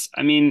is this?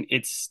 I mean,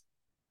 it's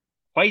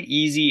quite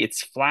easy.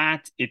 It's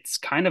flat. It's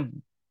kind of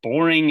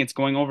boring. It's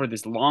going over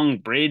this long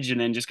bridge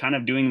and then just kind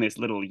of doing this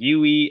little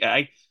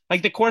U-ey.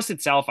 Like the course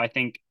itself, I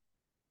think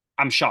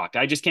I'm shocked.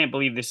 I just can't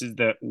believe this is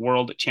the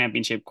World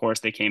Championship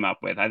course they came up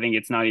with. I think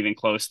it's not even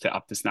close to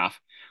up to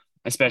snuff,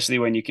 especially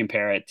when you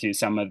compare it to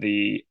some of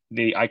the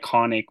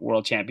iconic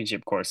World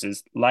Championship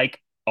courses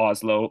like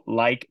Oslo,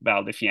 like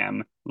Val di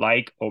Fiemme,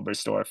 like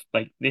Oberstdorf.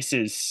 Like, this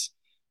is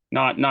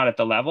not at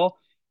the level.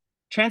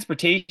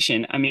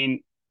 Transportation, I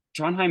mean,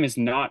 Trondheim is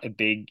not a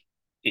big,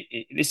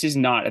 this is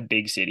not a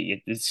big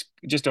city. It's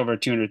just over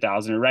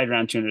 200,000 or right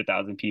around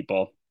 200,000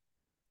 people.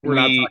 We're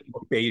not talking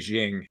about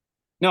Beijing.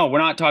 No, we're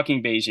not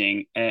talking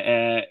Beijing.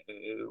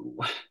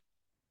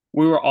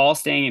 We were all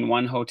staying in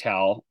one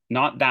hotel,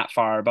 not that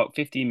far, about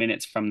 15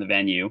 minutes from the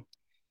venue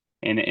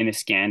in a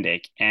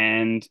Scandic.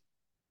 And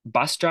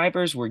bus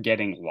drivers were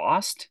getting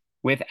lost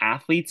with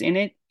athletes in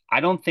it.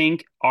 I don't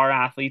think our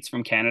athletes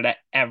from Canada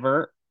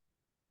ever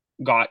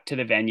got to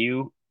the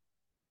venue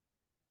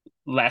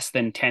less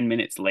than 10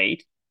 minutes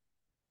late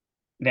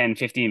than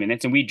 15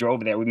 minutes. And we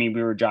drove there. I mean,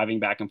 we were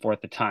driving back and forth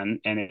a ton,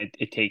 and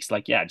it takes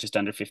like, yeah, just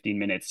under 15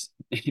 minutes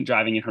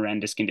driving in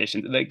horrendous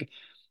conditions. Like,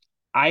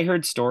 I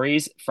heard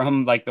stories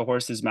from like the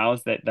horses'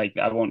 mouths that, like,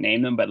 I won't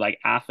name them, but like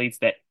athletes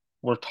that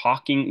were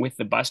talking with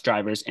the bus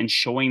drivers and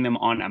showing them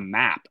on a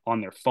map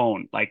on their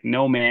phone. Like,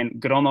 no, man,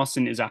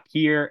 Gronåsen is up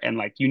here, and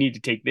like, you need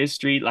to take this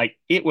street. Like,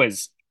 it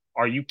was,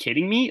 are you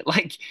kidding me?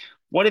 Like,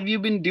 what have you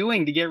been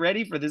doing to get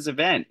ready for this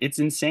event? It's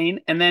insane.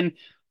 And then,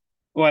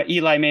 well,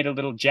 Eli made a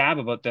little jab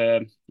about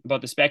the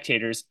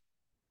spectators.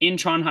 In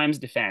Trondheim's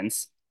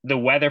defense, the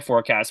weather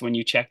forecast, when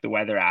you check the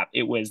weather app,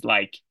 it was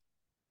like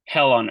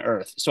hell on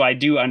earth. So I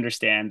do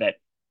understand that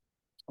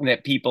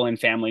people and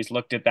families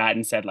looked at that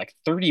and said, like,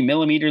 30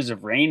 millimeters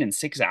of rain in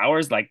 6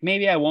 hours. Like,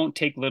 maybe I won't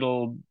take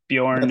little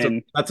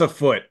Bjorn. That's a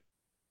foot.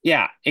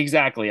 Yeah,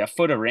 exactly. A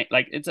foot of rain,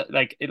 like it's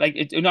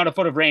not a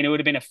foot of rain. It would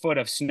have been a foot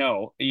of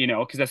snow,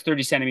 because that's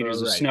 30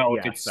 centimeters of Right. snow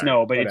if Yeah. it's Sorry.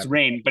 snow, but it's Whatever.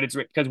 rain. But it's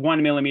because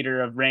 1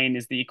 millimeter of rain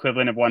is the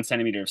equivalent of 1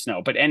 centimeter of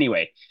snow. But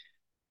anyway,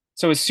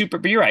 so it's super.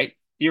 But you're right.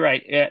 You're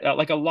right.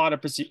 Like a lot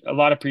of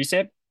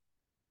precip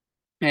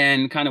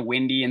and kind of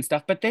windy and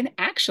stuff. But then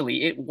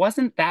actually, it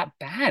wasn't that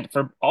bad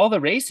for all the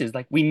races.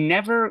 Like we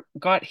never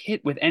got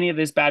hit with any of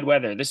this bad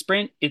weather. The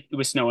sprint, it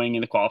was snowing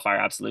in the qualifier,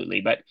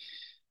 absolutely, but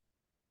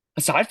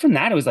aside from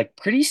that, it was like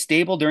pretty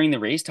stable during the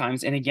race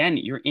times. And again,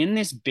 you're in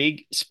this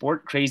big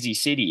sport crazy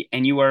city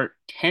and you are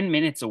 10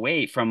 minutes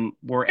away from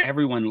where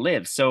everyone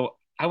lives. So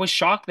I was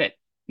shocked that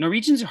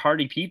Norwegians are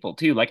hardy people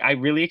too. Like I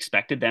really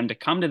expected them to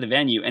come to the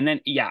venue. And then,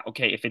 yeah,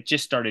 okay, if it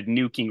just started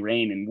nuking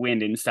rain and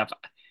wind and stuff,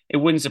 it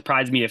wouldn't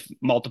surprise me if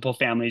multiple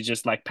families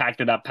just like packed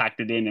it up,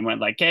 packed it in, and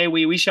went like, hey,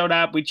 we showed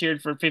up, we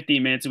cheered for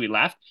 15 minutes and we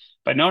left.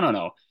 But no, no,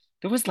 no.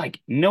 There was like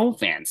no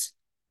fans.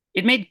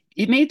 It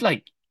made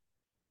like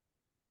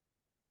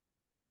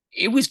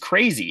it was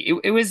crazy.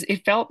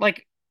 It felt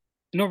like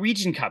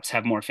Norwegian Cups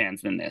have more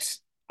fans than this.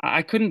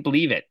 I couldn't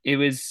believe it. It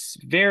was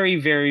very,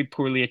 very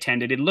poorly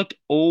attended. It looked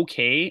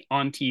okay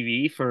on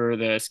TV for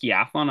the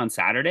skiathlon on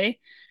Saturday.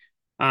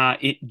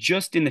 It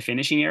just in the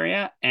finishing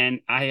area,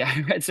 and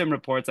I read some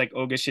reports like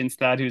Oga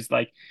Shinstad, who's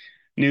like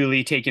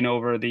newly taken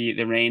over the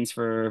reins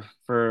for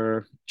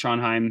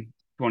Trondheim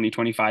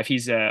 2025.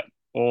 He's a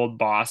old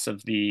boss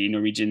of the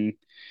Norwegian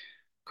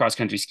cross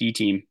country ski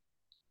team,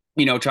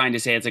 trying to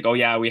say it's like, oh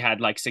yeah, we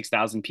had like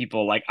 6,000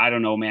 people. Like, I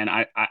don't know, man.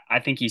 I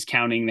think he's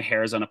counting the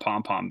hairs on a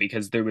pom pom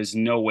because there was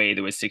no way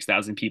there was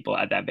 6,000 people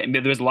at that.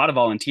 There was a lot of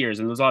volunteers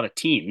and there was a lot of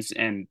teams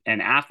and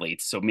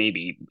athletes. So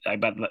maybe,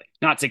 but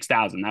not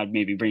 6,000. That would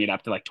maybe bring it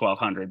up to like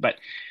 1,200. But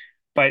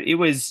it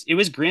was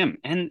grim.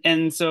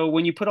 And so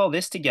when you put all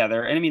this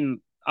together, and I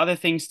mean other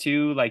things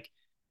too, like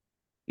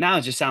now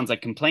it just sounds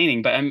like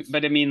complaining, but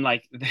I mean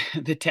like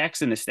the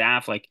techs and the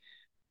staff, like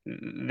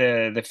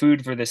the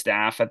food for the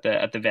staff at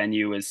the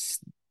venue is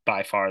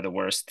by far the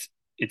worst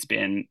it's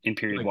been in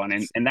period Like, one,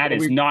 and that what do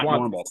is we not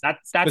want normal.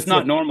 That's not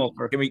specific? normal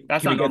for that's Can we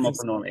not get normal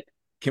some for Norway.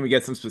 can we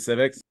get some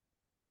specifics?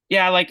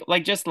 Yeah,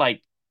 like just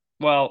like,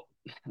 well,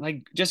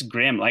 like just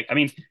grim. Like I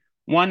mean,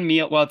 one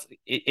meal. Well,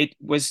 it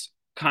was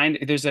kind.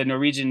 There's a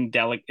Norwegian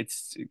delic.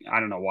 It's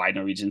I don't know why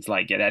Norwegians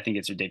like it. I think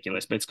it's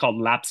ridiculous, but it's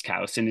called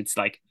lapskaus, and it's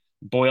like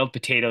boiled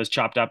potatoes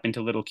chopped up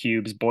into little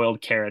cubes,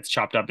 boiled carrots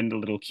chopped up into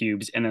little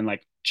cubes, and then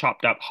like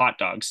chopped up hot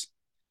dogs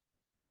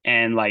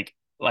and like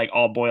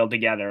all boiled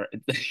together.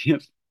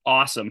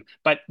 Awesome.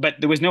 But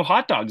there was no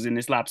hot dogs in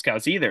this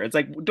lapskaus either. It's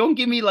like don't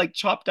give me like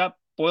chopped up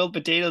boiled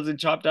potatoes and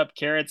chopped up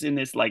carrots in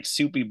this like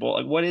soupy bowl.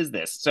 Like what is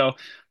this? So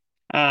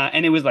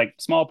and it was like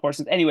small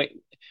portions. Anyway,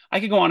 I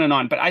could go on and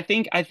on, but I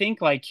think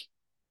like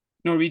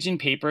Norwegian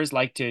papers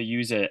like to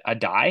use a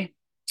die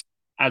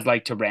as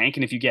like to rank.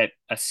 And if you get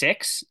a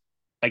six,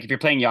 like if you're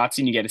playing Yahtzee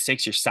and you get a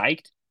six, you're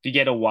psyched. If you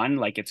get a one,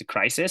 like it's a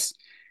crisis.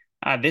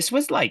 This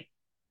was like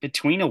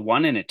between a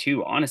one and a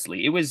two,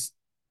 honestly. It was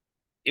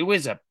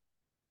a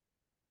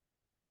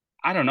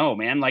I don't know,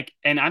 man. Like,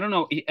 and I don't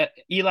know.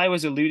 Eli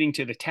was alluding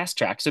to the test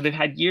track, so they've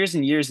had years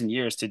and years and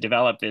years to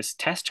develop this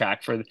test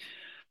track for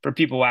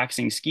people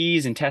waxing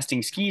skis and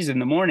testing skis in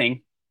the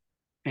morning.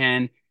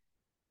 And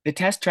the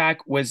test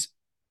track was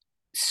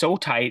so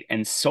tight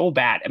and so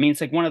bad. I mean,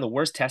 it's like one of the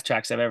worst test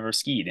tracks I've ever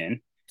skied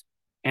in.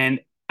 And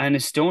an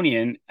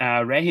Estonian,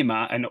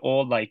 Rehima, an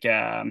old like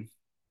uh,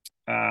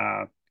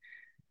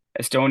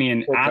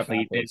 Estonian World Cup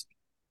athlete athlete. is,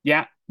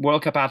 yeah,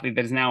 World Cup athlete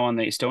that is now on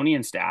the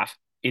Estonian staff.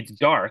 It's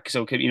dark,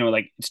 so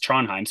like it's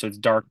Trondheim, so it's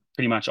dark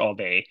pretty much all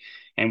day.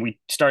 And we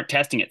start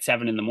testing at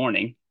 7 in the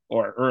morning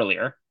or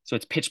earlier, so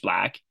it's pitch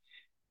black.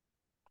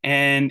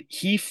 And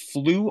he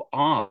flew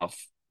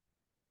off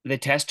the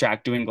test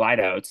track doing glide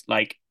outs,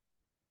 like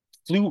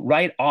flew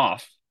right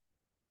off,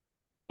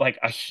 like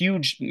a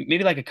huge,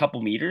 maybe like a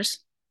couple meters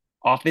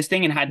off this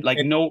thing, and had like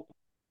And, no, and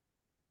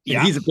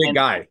yeah, he's a big and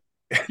guy.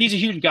 he's a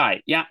huge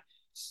guy, yeah.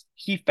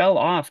 He fell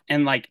off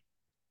and like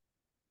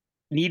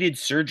needed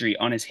surgery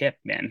on his hip,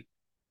 man.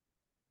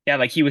 Yeah,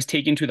 like he was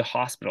taken to the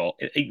hospital.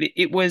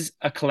 It was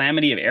a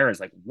calamity of errors.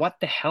 Like, what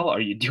the hell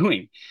are you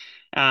doing?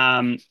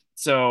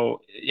 So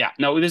yeah,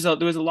 no, there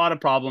was a lot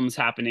of problems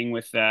happening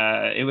with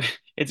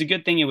it's a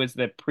good thing it was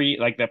the pre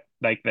like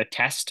the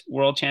test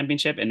world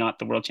championship and not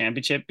the world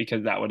championship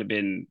because that would have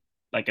been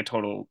like a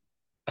total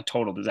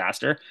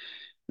disaster.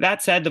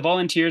 That said, the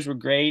volunteers were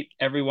great.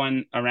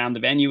 Everyone around the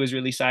venue was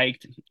really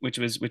psyched, which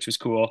was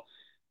cool.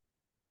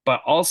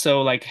 But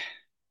also like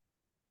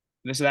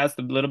this that's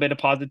the little bit of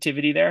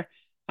positivity there.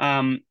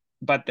 Um,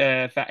 but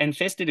and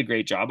Fist did a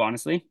great job,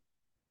 honestly.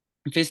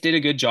 Fist did a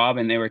good job,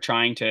 and they were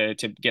trying to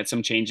get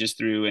some changes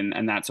through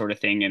and that sort of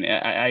thing. And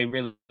I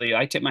really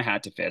I tip my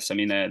hat to Fist. I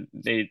mean,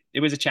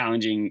 it was a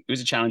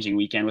challenging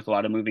weekend with a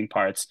lot of moving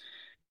parts,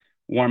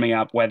 warming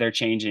up, weather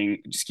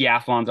changing.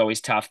 Skiathlon's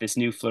always tough. This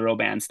new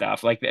fluoroband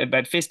stuff, like,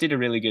 but Fist did a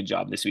really good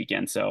job this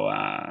weekend. So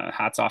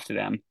hats off to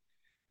them.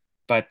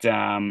 But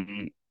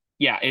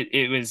yeah,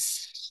 it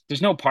was.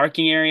 There's no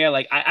parking area.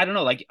 Like I don't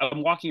know. Like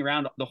I'm walking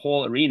around the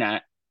whole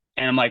arena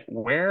And I'm like,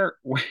 where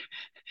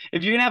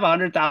if you're gonna have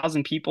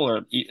 100,000 people,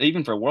 or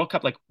even for a World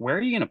Cup, like where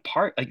are you gonna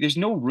park? Like, there's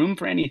no room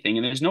for anything,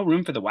 and there's no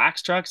room for the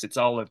wax trucks. It's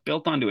all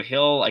built onto a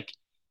hill. Like,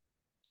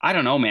 I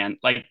don't know, man.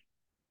 Like,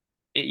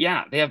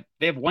 yeah, they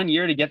have 1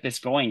 year to get this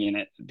going in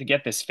it, to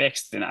get this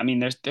fixed. And I mean,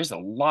 there's a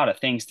lot of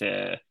things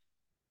to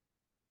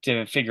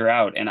figure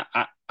out, and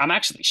I'm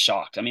actually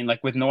shocked. I mean,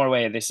 like with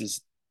Norway, this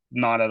is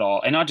not at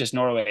all, and not just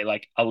Norway,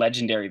 like a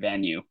legendary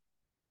venue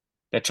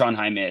that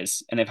Trondheim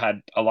is, and they've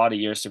had a lot of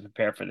years to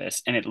prepare for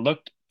this, and it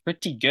looked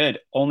pretty good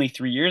only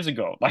 3 years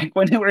ago. Like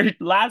when they were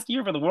last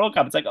year for the World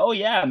Cup, it's like, oh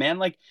yeah, man,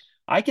 like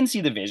I can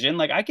see the vision,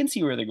 like I can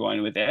see where they're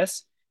going with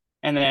this,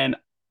 and then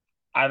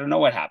I don't know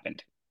what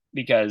happened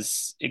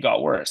because it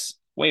got worse,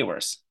 way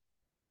worse.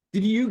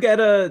 Did you get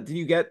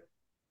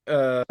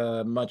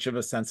much of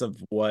a sense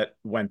of what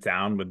went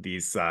down with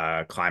these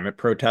climate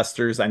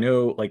protesters? I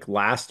know like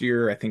last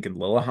year, I think in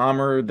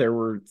Lillehammer, there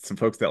were some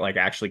folks that like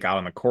actually got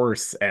on the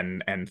course,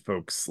 and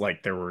folks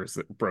like there was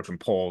broken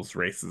poles,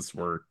 races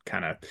were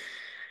kind of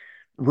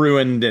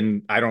ruined,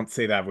 and I don't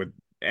say that with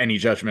any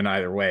judgment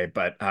either way,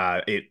 but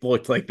it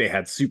looked like they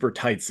had super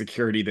tight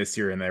security this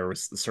year, and there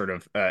was sort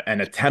of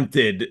an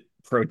attempted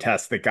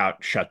protest that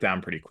got shut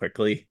down pretty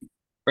quickly.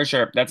 For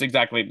sure. That's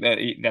exactly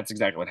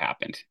what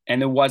happened.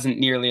 And there wasn't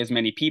nearly as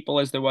many people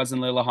as there was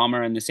in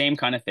Lillehammer, and the same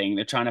kind of thing.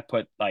 They're trying to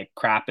put like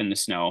crap in the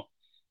snow,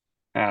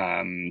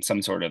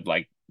 some sort of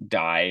like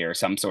dye or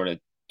some sort of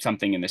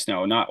something in the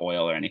snow, not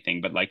oil or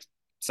anything, but like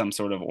some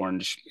sort of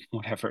orange,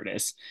 whatever it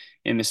is,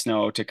 in the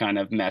snow to kind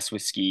of mess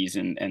with skis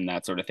and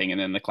that sort of thing. And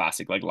then the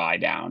classic like lie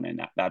down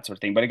and that sort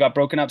of thing. But it got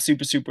broken up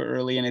super, super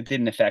early, and it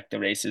didn't affect the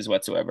races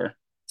whatsoever.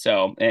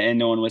 So, and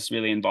no one was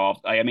really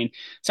involved. I mean,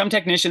 some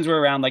technicians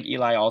were around, like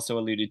Eli also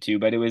alluded to,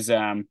 but it was,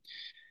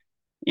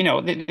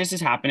 this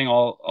is happening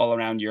all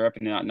around Europe,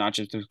 and not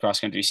just with cross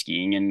country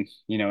skiing and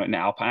in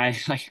alpine.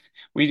 Like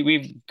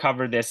we've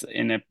covered this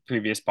in a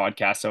previous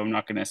podcast, so I'm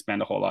not going to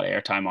spend a whole lot of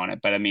airtime on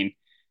it. But I mean,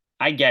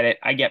 I get it.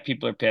 I get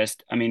people are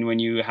pissed. I mean, when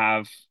you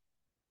have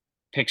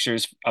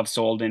pictures of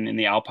Solden in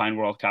the Alpine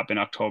World Cup in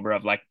October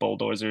of like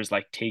bulldozers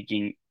like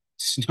taking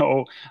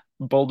snow,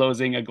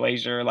 bulldozing a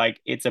glacier, like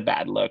it's a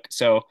bad look.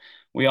 So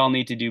we all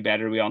need to do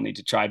better. We all need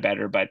to try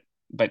better. But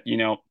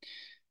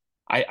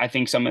I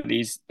think some of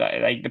these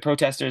like the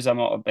protesters,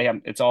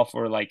 it's all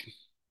for like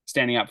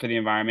standing up for the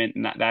environment,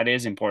 and that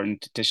is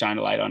important to shine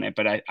a light on it.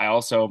 But I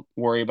also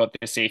worry about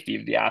the safety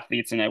of the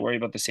athletes, and I worry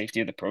about the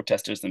safety of the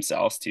protesters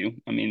themselves too.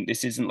 I mean,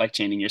 this isn't like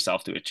chaining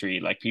yourself to a tree.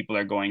 Like people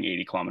are going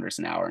 80 kilometers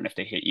an hour, and if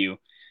they hit you,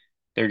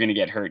 they're going to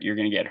get hurt. You're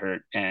going to get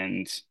hurt,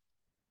 and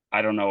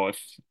I don't know if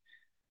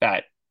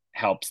that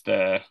helps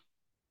the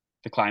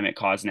climate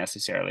cause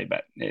necessarily.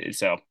 But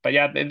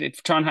yeah,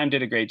 Trondheim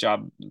did a great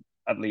job,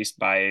 at least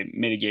by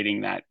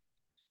mitigating that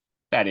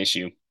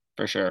issue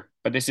for sure.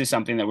 But this is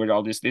something that we're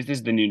all just this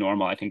is the new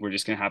normal. I think we're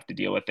just gonna have to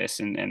deal with this,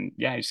 and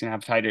yeah, you're gonna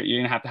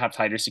have to have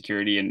tighter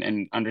security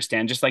and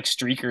understand, just like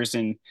streakers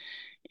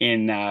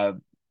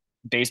in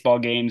baseball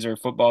games or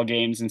football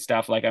games and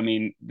stuff. Like, I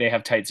mean, they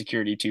have tight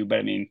security too, but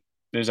I mean,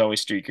 there's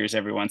always streakers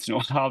every once in a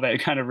while that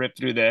kind of rip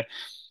through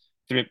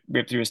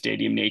a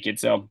stadium naked.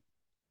 So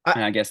I,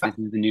 and I guess I this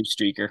is the new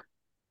streaker.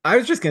 I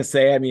was just gonna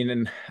say, I mean,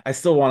 and I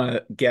still want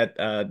to get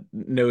a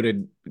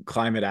noted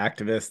climate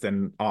activist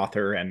and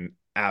author and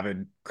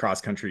avid cross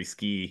country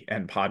ski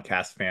and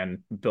podcast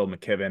fan Bill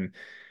McKibben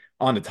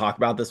on to talk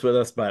about this with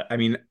us. But I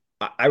mean,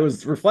 I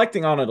was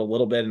reflecting on it a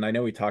little bit, and I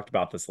know we talked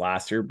about this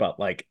last year,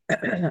 but like,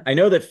 I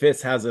know that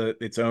FIS has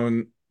its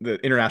own, the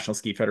International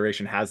Ski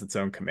Federation has its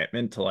own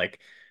commitment to like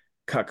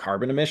cut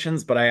carbon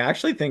emissions, but I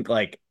actually think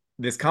like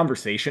this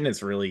conversation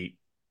is really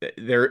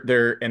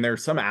and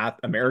there's some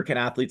American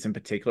athletes in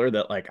particular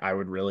that like I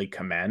would really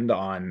commend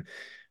on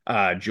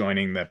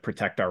joining the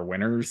Protect Our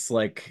Winners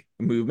like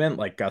movement.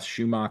 Like Gus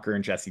Schumacher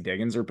and Jesse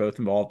Diggins are both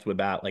involved with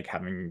that, like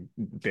having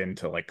been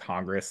to like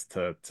Congress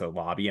to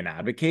lobby and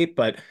advocate.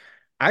 But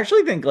I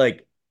actually think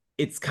like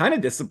it's kind of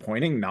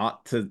disappointing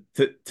not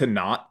to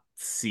not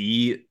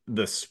see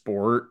the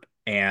sport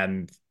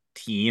and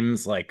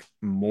teams like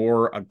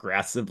more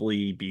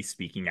aggressively be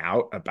speaking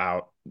out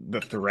about the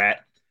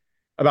threat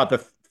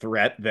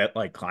that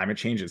like climate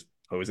change is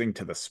posing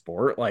to the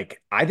sport.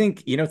 Like, I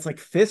think, it's like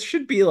FIS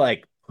should be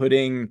like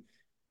putting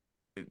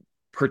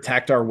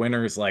Protect Our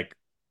Winners like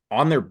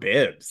on their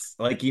bibs.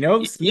 Like,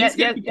 Yeah, skiing's gonna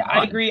yeah, be yeah, I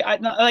gone. agree.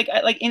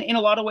 Like in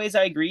a lot of ways,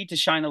 I agree to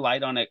shine a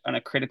light on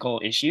a critical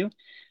issue.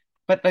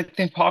 But like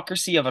the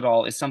hypocrisy of it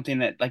all is something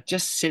that like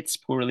just sits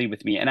poorly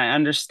with me. And I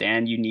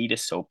understand you need a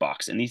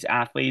soapbox, and these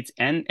athletes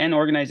and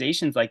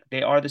organizations, like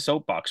they are the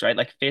soapbox, right?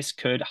 Like FIS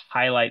could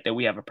highlight that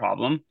we have a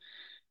problem,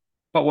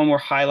 but when we're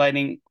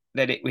highlighting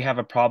that we have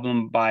a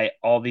problem by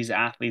all these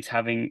athletes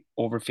having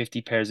over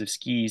 50 pairs of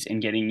skis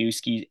and getting new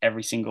skis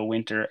every single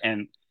winter,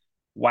 and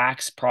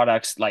wax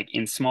products like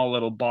in small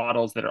little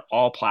bottles that are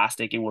all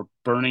plastic, and we're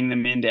burning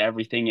them into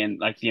everything, and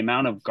like the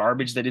amount of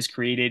garbage that is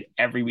created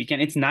every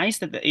weekend. It's nice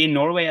that in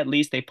Norway at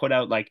least they put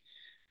out like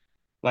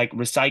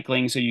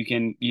recycling, so you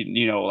can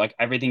like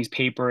everything's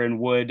paper and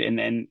wood,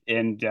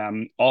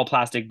 and all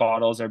plastic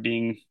bottles are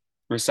being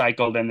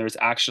recycled and there's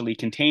actually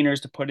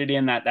containers to put it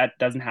in. That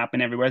doesn't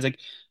happen everywhere. It's like,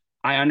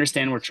 I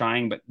understand we're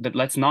trying, but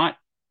let's not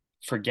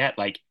forget,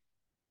 like,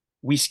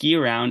 we ski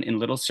around in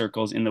little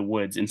circles in the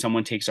woods and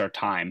someone takes our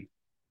time,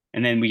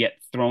 and then we get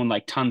thrown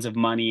like tons of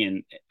money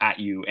and at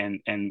you,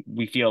 and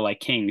we feel like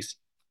kings.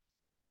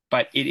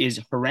 But it is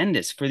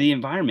horrendous for the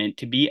environment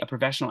to be a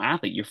professional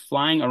athlete. You're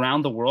flying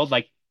around the world.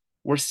 Like,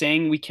 we're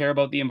saying we care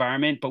about the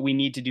environment, but we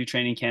need to do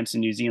training camps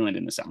in New Zealand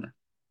in the summer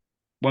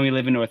when we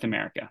live in North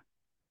America.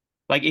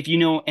 Like, if you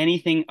know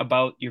anything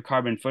about your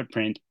carbon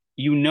footprint,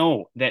 you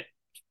know that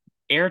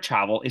air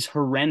travel is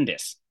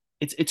horrendous.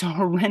 It's a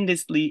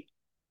horrendously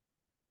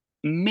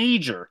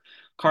major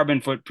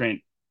carbon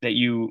footprint that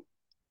you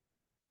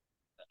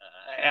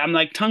I'm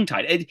like tongue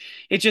tied.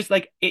 It's just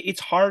like it's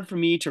hard for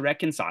me to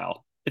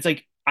reconcile. It's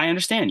like, I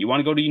understand you want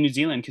to go to New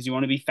Zealand because you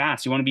want to be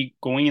fast. You want to be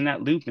going in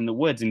that loop in the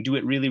woods and do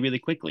it really, really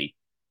quickly.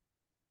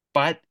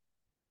 But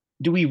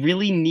do we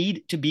really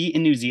need to be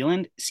in New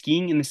Zealand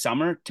skiing in the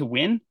summer to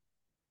win?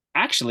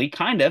 Actually,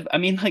 kind of. I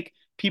mean, like,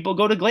 people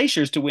go to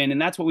glaciers to win,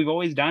 and that's what we've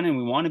always done. And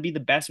we want to be the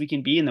best we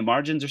can be, and the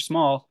margins are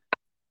small,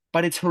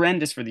 but it's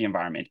horrendous for the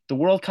environment. The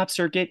World Cup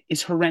circuit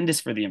is horrendous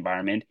for the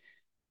environment.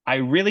 I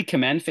really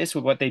commend FIS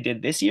with what they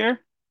did this year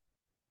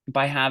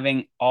by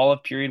having all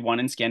of period one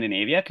in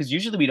Scandinavia, because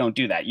usually we don't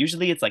do that.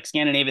 Usually it's like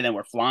Scandinavia, then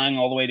we're flying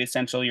all the way to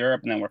Central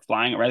Europe, and then we're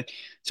flying around.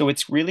 So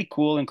it's really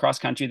cool in cross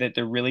country that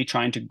they're really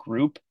trying to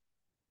group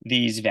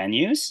these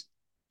venues,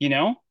 you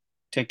know,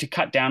 to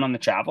cut down on the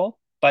travel.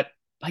 But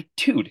like,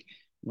 dude,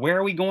 where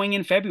are we going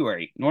in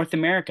February? North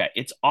America.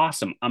 It's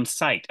awesome. I'm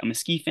psyched. I'm a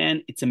ski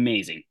fan. It's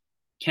amazing.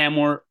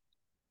 Canmore,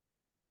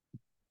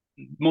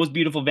 most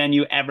beautiful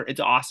venue ever. It's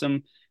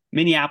awesome.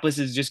 Minneapolis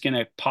is just going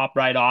to pop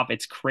right off.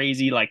 It's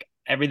crazy. Like,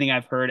 everything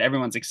I've heard,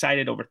 everyone's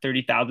excited. Over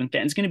 30,000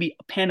 fans. It's going to be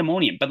a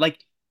pandemonium. But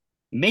like,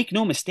 make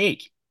no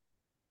mistake,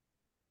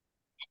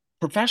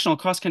 professional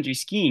cross country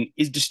skiing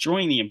is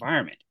destroying the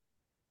environment.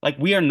 Like,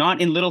 we are not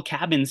in little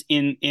cabins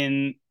in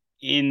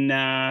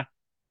the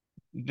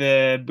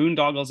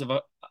boondoggles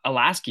of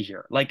Alaska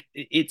here. Like,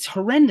 it's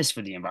horrendous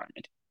for the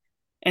environment.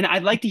 And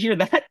I'd like to hear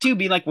that too,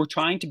 be like, we're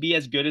trying to be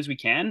as good as we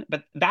can,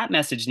 but that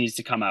message needs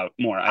to come out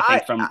more, I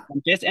think, from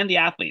FIS and the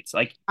athletes.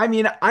 Like, I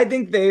mean, I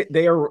think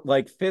they are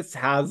like, FIS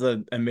has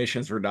a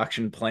emissions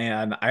reduction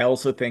plan. I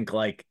also think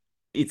like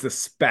it's a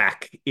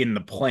speck in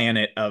the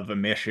planet of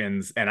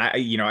emissions. And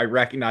I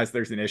recognize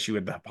there's an issue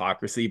with the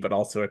hypocrisy, but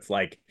also it's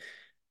like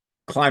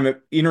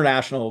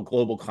international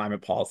global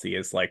climate policy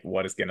is like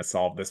what is going to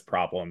solve this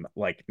problem,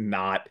 like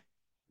not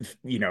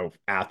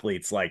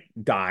athletes like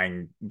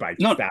dying by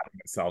no, stabbing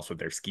themselves with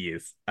their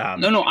skis.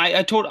 no,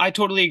 I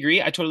totally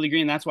agree. I totally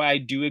agree. And that's why I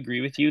do agree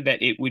with you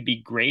that it would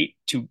be great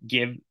to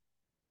give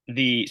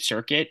the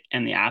circuit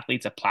and the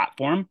athletes a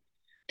platform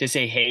to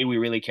say, hey, we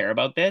really care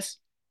about this.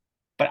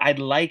 But I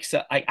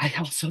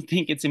also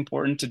think it's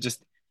important to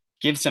just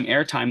give some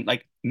airtime.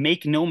 Like,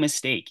 make no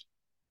mistake,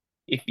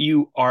 if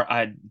you are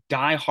a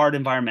die-hard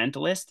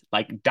environmentalist,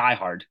 like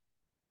die-hard,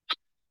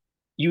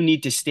 you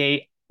need to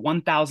stay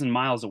 1,000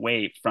 miles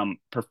away from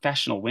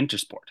professional winter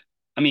sport.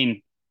 I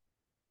mean,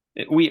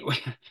 we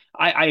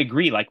I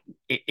agree. Like,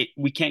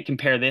 we can't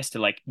compare this to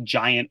like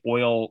giant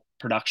oil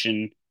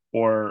production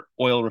or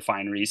oil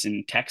refineries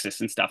in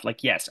Texas and stuff.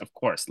 Like, yes, of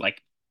course,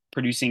 like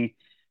producing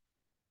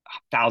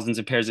thousands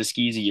of pairs of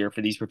skis a year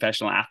for these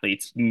professional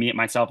athletes, me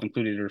myself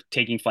included, or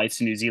taking flights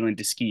to New Zealand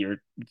to ski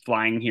or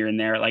flying here and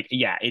there. Like,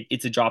 yeah,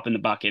 it's a drop in the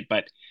bucket,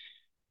 but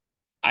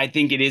I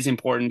think it is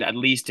important, at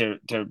least to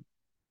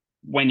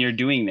when you're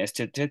doing this,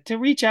 to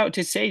reach out,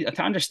 to say,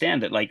 to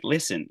understand that, like,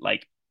 listen,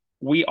 like,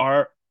 we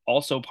are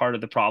also part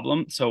of the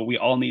problem, so we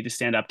all need to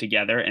stand up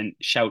together and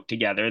shout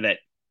together that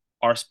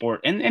our sport,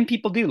 and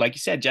people do, like you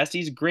said,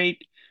 Jesse's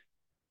great,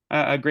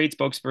 a great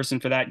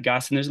spokesperson for that,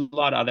 Gus, and there's a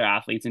lot of other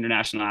athletes,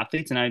 international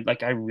athletes, and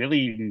I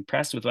really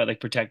impressed with what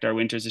like Protect Our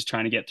Winters is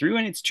trying to get through.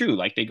 And it's true,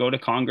 like, they go to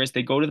Congress,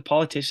 they go to the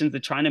politicians, they're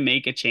trying to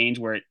make a change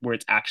where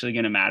it's actually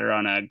going to matter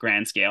on a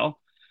grand scale.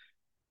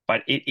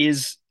 But it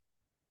is,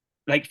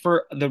 like,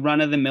 for the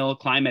run-of-the-mill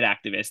climate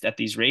activist at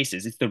these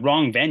races, it's the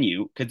wrong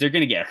venue because they're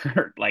going to get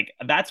hurt. Like,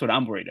 that's what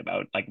I'm worried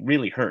about, like,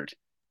 really hurt,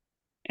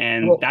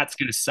 and that's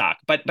going to suck.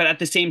 But at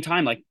the same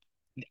time, like,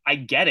 I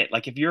get it.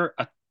 Like, if you're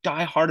a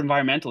die-hard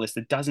environmentalist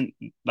that doesn't,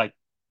 like,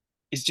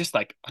 is just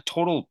like a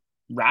total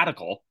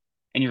radical,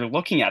 and you're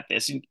looking at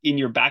this in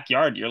your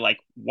backyard, you're like,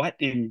 what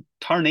in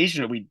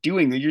tarnation are we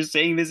doing? You're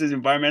saying this is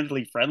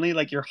environmentally friendly?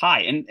 Like, you're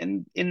high.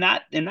 And in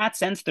that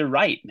sense, they're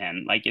right,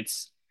 man. Like,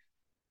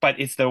 but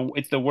it's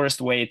the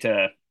worst way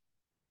to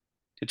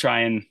try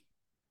and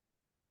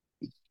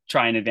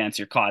advance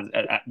your cause,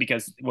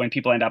 because when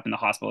people end up in the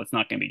hospital, it's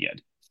not going to be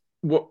good.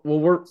 Well,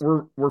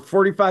 we're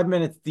 45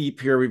 minutes deep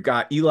here. We've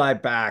got Eli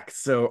back.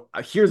 So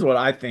here's what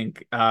I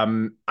think.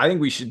 I think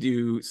we should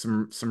do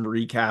some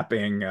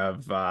recapping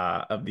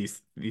of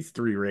these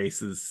three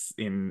races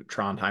in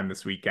Trondheim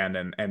this weekend,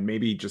 and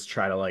maybe just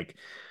try to like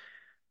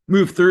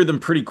move through them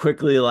pretty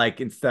quickly. Like,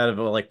 instead of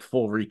a like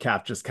full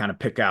recap, just kind of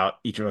pick out,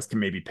 each of us can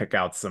maybe pick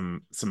out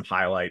some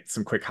highlights,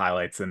 some quick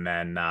highlights, and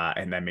then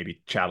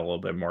maybe chat a little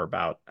bit more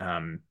about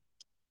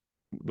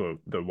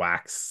the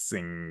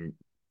waxing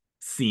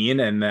scene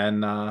and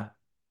then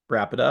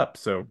wrap it up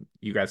so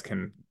you guys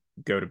can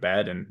go to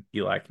bed and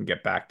Eli can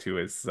get back to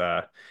his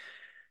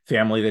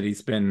family that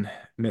he's been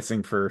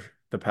missing for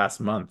the past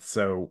month.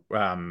 So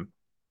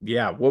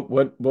yeah, what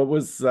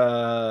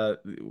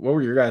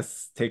were your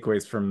guys'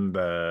 takeaways from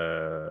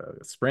the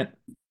sprint?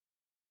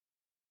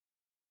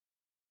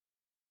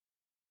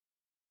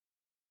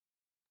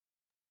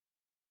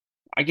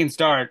 I can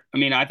start. I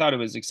mean, I thought it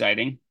was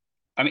exciting.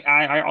 I mean,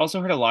 I also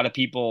heard a lot of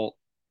people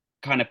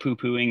kind of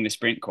poo-pooing the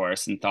sprint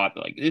course and thought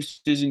like this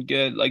isn't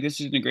good, like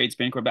this isn't a great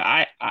sprint course.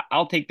 But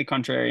I'll take the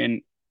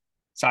contrarian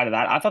side of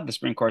that. I thought the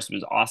sprint course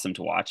was awesome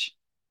to watch.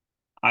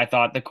 I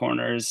thought the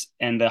corners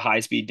and the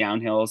high speed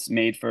downhills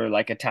made for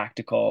like a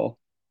tactical,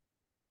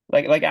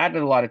 like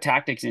added a lot of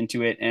tactics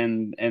into it,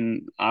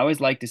 and I always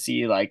like to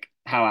see like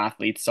how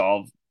athletes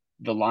solve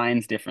the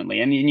lines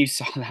differently, and you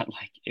saw that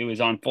like it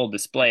was on full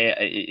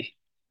display.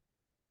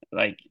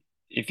 Like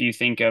if you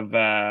think of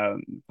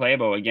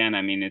Playbo again,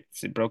 I mean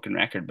it's a broken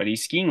record, but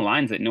he's skiing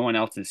lines that no one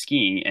else is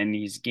skiing, and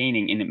he's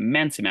gaining an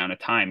immense amount of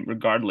time,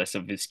 regardless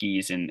of his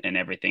skis and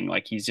everything.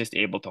 Like he's just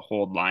able to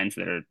hold lines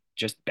that are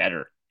just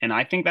better, and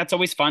I think that's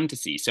always fun to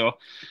see. So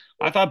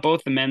I thought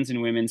both the men's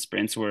and women's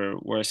sprints were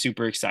a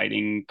super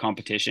exciting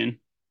competition,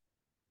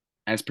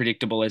 as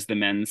predictable as the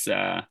men's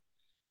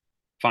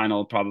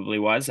final probably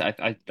was.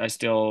 I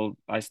still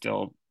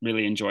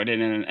really enjoyed it,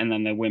 and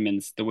then the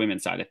women's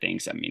side of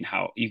things. I mean,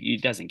 how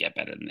it doesn't get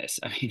better than this.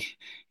 I mean,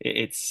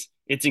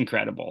 it's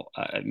incredible.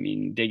 I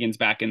mean, Diggins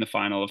back in the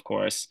final, of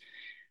course,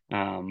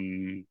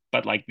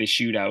 but like the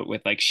shootout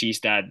with like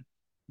Skistad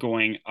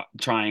going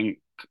trying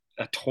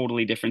a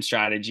totally different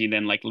strategy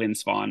than like Lynn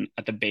Svan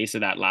at the base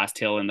of that last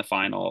hill in the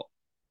final,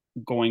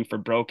 going for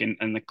broke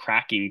and the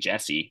cracking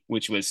Jesse,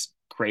 which was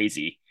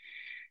crazy.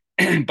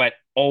 But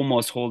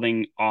almost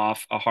holding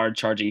off a hard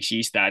charging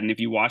Skistad. And if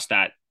you watch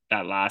that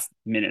last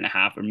minute and a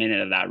half or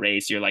minute of that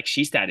race, you're like,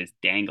 Skistad is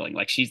dangling.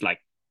 Like she's like,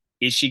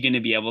 is she going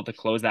to be able to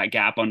close that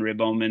gap on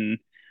Ribbohm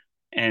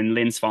and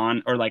Lynn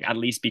Svan, or like at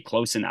least be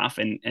close enough?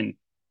 And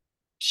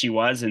she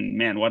was, and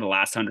man, what a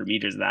last 100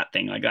 meters of that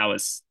thing. Like that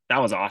was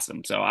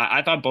awesome. So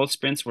I thought both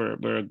sprints were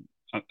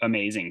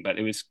amazing, but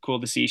it was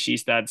cool to see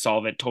Skistad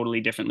solve it totally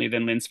differently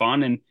than Lynn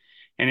Svan, and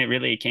it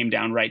really came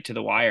down right to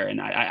the wire. And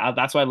I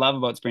that's what I love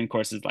about sprint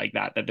courses like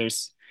that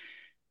there's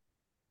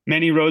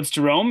many roads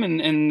to Rome,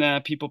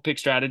 and people pick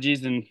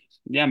strategies, and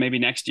yeah, maybe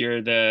next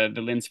year the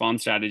Lynn Svan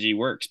strategy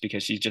works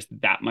because she's just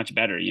that much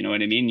better. You know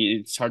what I mean?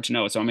 It's hard to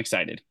know, so I'm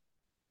excited.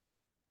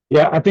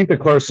 Yeah, I think the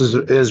course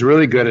is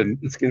really good, and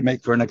it's going to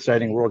make for an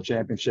exciting World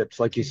Championships.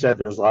 Like you said,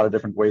 there's a lot of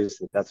different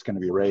ways that's going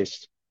to be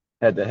raced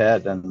head to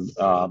head, and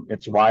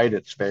it's wide,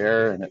 it's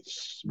fair, and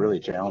it's really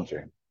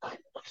challenging.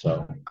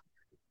 So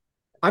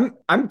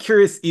I'm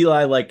curious,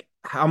 Eli, like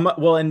how much,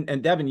 well,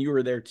 and Devin, you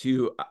were there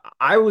too.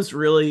 I was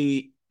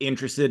really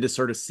interested to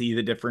sort of see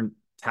the different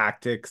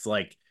tactics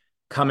like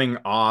coming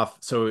off.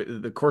 So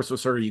the course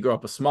was sort of you go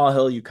up a small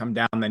hill, you come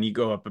down, then you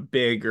go up a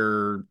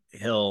bigger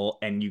hill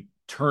and you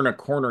turn a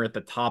corner at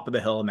the top of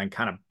the hill and then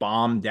kind of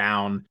bomb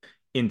down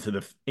into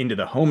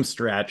the home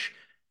stretch.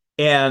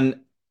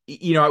 And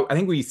I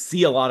think we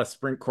see a lot of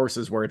sprint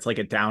courses where it's like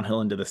a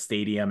downhill into the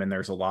stadium, and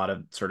there's a lot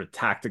of sort of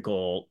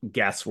tactical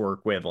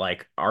guesswork with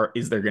like,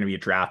 is there going to be a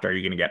draft? Are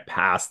you going to get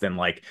passed? And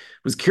like,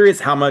 was curious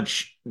how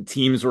much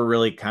teams were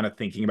really kind of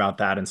thinking about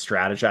that and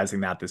strategizing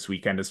that this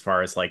weekend as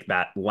far as like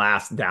that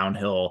last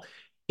downhill.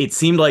 It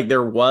seemed like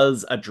there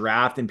was a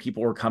draft and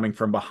people were coming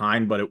from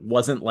behind, but it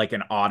wasn't like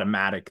an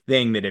automatic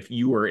thing that if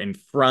you were in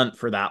front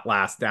for that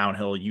last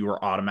downhill, you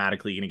were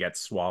automatically going to get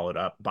swallowed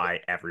up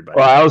by everybody.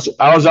 Well,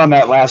 I was on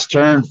that last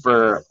turn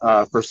for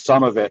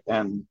some of it,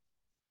 and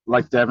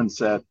like Devin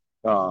said,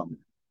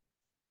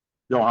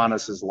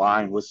 Johannes's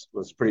line was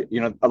pretty.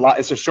 A lot.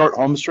 It's a short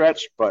home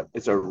stretch, but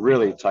it's a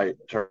really tight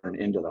turn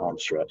into the home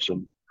stretch,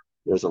 and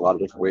there's a lot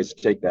of different ways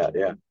to take that.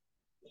 Yeah.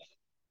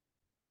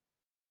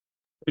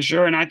 For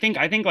sure. And I think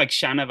like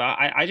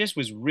Shanava, I just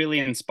was really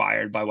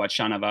inspired by what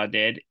Shanava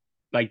did,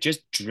 like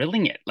just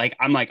drilling it. Like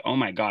I'm like, oh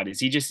my God, is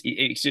he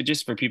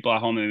just for people at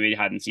home that maybe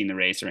hadn't seen the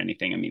race or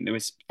anything? I mean, there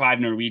was 5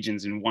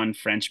 Norwegians and 1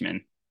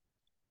 Frenchman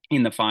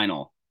in the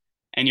final.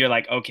 And you're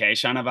like, okay,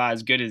 Shanava,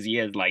 as good as he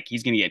is, like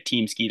he's gonna get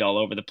team skied all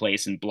over the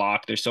place and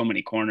blocked. There's so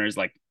many corners,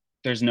 like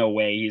there's no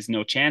way, he's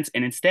no chance.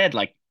 And instead,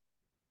 like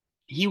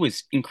he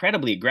was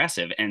incredibly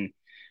aggressive, and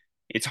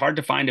it's hard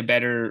to find a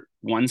better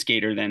one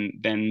skater than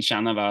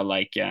Shanava.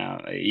 Like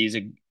he's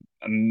a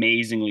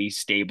amazingly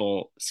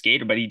stable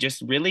skater, but he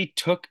just really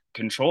took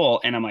control.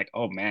 And I'm like,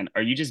 oh man,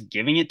 are you just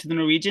giving it to the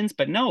Norwegians?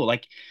 But no,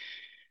 like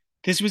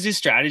this was his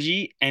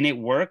strategy and it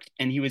worked.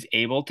 And he was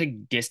able to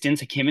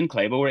distance, like him and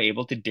Klæbo were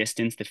able to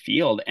distance the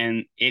field,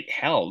 and it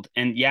held.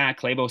 And yeah,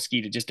 Klæbo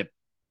skied just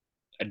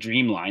a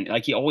dream line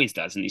like he always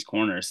does in these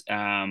corners.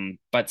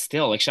 But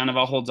still, like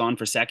Shanava holds on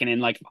for second,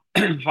 and like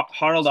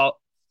Harald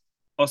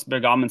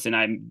Osberg Amundsen,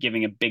 I'm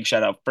giving a big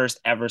shout out, first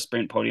ever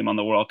sprint podium on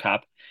the World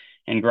Cup.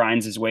 and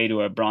grinds his way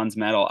to a bronze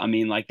medal. I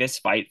mean, like this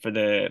fight for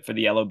the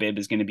yellow bib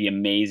is going to be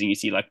amazing. You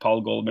see, like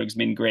Paul Goldberg's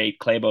been great.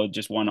 Klæbo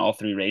just won all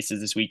 3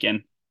 races this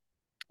weekend.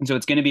 And so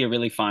it's going to be a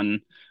really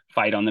fun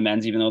fight on the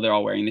men's, even though they're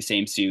all wearing the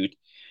same suit.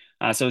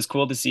 So it's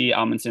cool to see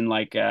Amundsen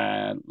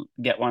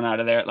get one out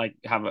of there, like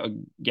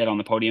get on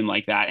the podium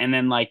like that. And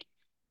then like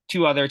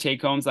 2 other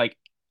take homes, like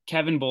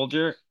Kevin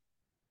Bolger,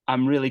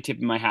 I'm really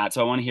tipping my hat.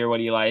 So I want to hear what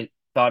Eli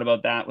thought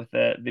about that with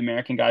the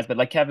American guys. But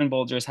like Kevin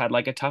Bolger's had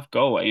like a tough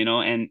go,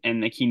 and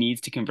like he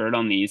needs to convert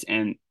on these.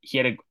 And he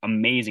had an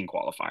amazing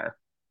qualifier.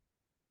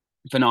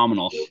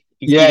 Phenomenal.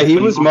 He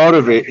was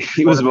motivated.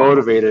 He was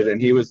motivated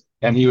and he was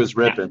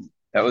ripping.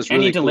 That was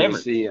really cool to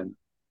see. And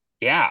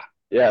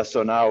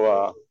so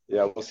now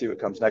we'll see what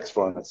comes next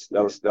for him.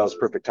 That was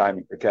perfect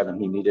timing for Kevin.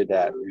 He needed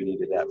that.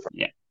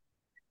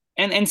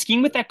 And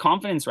skiing with that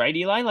confidence, right,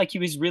 Eli? Like he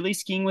was really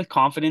skiing with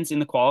confidence in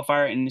the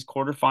qualifier in his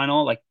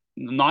quarterfinal, like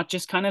not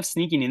just kind of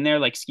sneaking in there,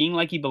 like skiing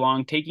like he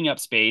belonged, taking up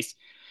space.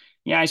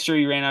 Yeah, sure,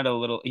 he ran out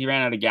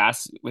of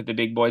gas with the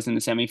big boys in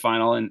the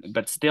semifinal,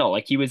 but still,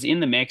 like he was in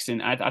the mix,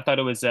 and I thought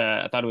it was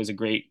a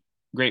great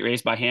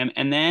race by him.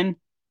 And then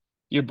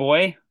your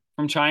boy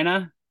from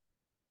China,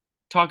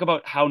 talk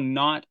about how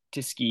not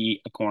to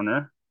ski a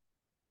corner,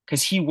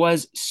 because he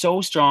was so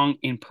strong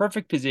in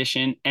perfect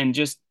position and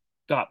just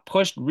got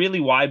pushed really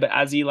wide. But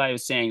as Eli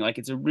was saying, like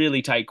it's a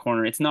really tight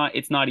corner. It's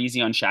not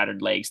easy on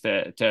shattered legs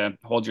to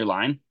hold your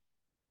line.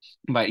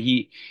 But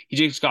he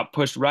just got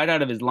pushed right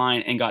out of his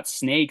line and got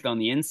snaked on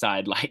the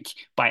inside, like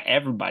by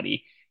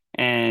everybody.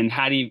 And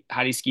had he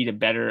skied a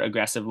better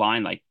aggressive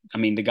line, like I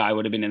mean, the guy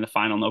would have been in the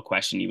final, no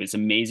question. He was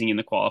amazing in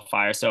the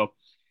qualifier. So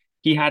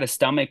he had a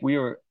stomach.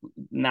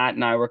 Nat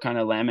and I were kind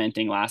of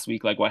lamenting last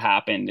week, like what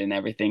happened and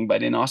everything.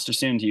 But in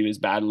Östersund, he was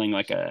battling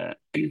like a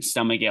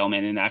stomach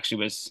ailment and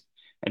actually was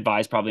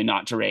advised probably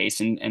not to race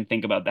and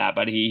think about that.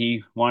 But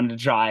he wanted to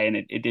try and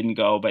it didn't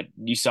go. But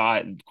you saw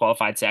it,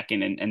 qualified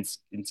second and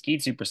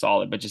skied super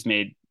solid, but just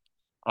made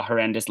a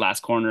horrendous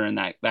last corner, and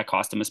that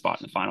cost him a spot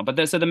in the final.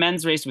 But so the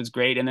men's race was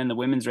great, and then the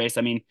women's race,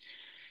 I mean,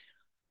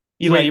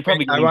 Eli, you're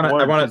probably getting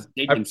bored. I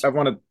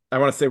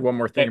want to say one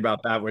more thing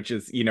about that, which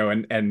is,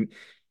 and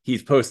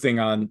he's posting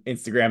on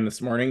Instagram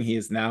this morning. He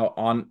is now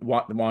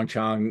Wang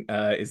Chang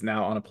is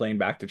now on a plane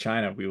back to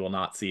China. We will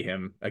not see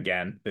him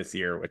again this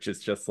year, which is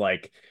just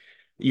like,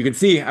 you can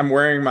see I'm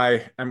wearing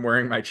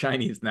my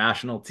Chinese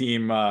national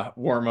team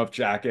warm-up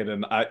jacket.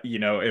 And I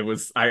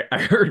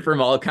heard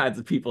from all kinds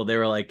of people, they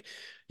were like,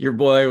 your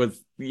boy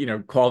was,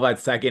 qualified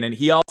second. And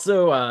he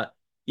also, I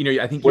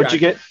think where'd you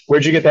get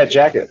that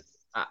jacket?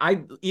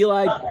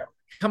 Eli,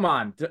 come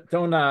on,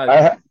 don't.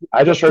 I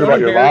just heard about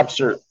your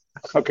lobster.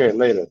 Okay,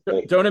 later.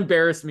 Don't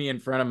embarrass me in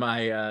front of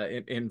my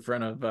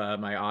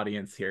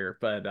audience here.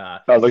 But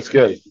looks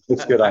good.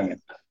 Looks good on you.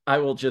 I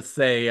will just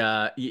say,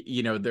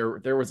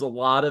 there was a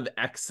lot of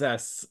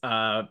excess,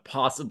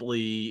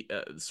 possibly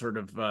sort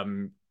of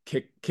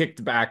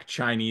kicked back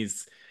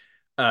Chinese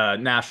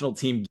national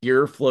team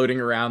gear floating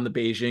around the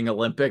Beijing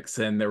Olympics,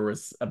 and there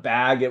was a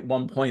bag at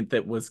one point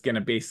that was going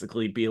to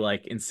basically be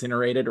like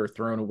incinerated or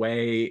thrown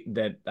away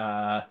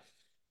that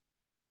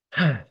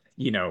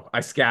I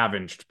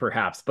scavenged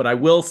perhaps. But I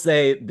will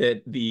say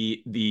that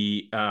the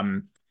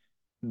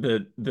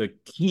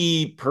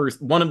key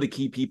person, one of the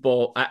key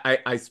people,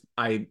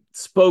 I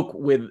spoke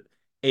with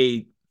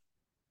a,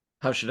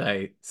 how should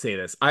I say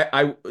this?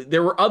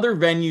 There were other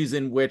venues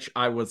in which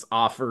I was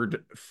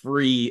offered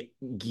free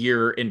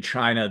gear in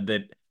China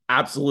that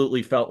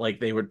absolutely felt like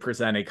they would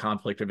present a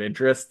conflict of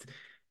interest.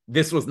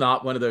 This was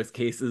not one of those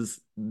cases.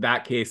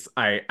 That case,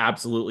 I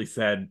absolutely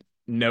said,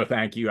 no,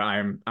 thank you. I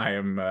am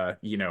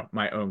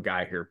my own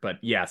guy here. But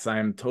yes, I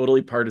am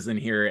totally partisan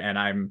here, and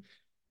I'm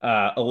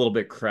a little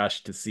bit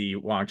crushed to see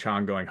Wang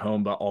Chang going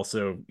home, but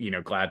also,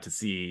 glad to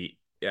see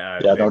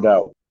no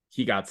doubt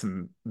he got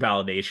some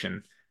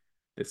validation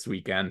this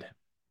weekend.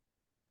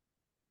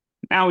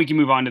 Now we can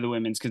move on to the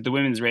women's, because the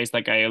women's race,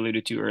 like I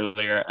alluded to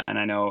earlier, and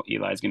I know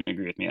Eli's going to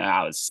agree with me,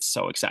 that was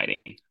so exciting.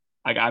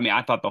 Like, I mean,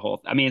 I thought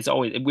it's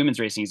always, women's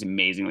racing is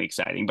amazingly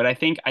exciting, but I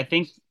think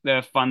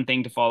the fun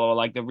thing to follow,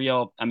 like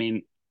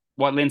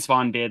what Lynn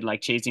Swan did,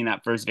 like chasing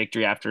that first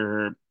victory after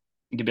her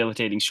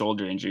debilitating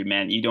shoulder injury,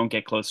 man, you don't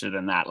get closer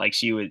than that. Like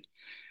she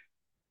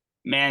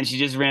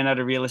just ran out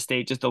of real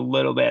estate just a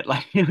little bit.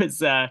 Like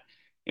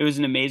it was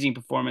an amazing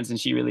performance, and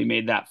she really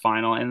made that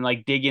final. And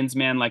like Diggins,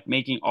 man, like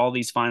making all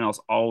these finals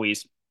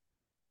always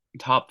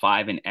top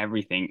 5 and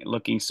everything,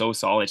 looking so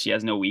solid. She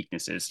has no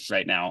weaknesses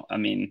right now. I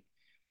mean,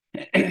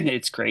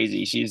 it's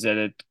crazy. She's at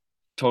a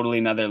totally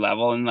another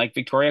level. And like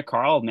Victoria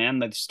Carl, man,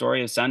 the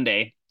story of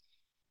Sunday,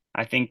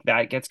 I think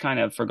that gets kind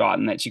of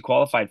forgotten, that she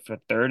qualified for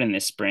 3rd in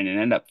this sprint and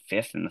ended up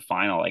 5th in the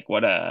final. Like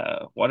what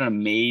an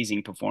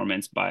amazing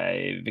performance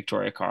by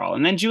Victoria Carl.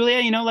 And then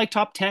Julia, like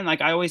top 10,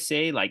 like I always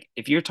say, like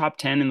if you're top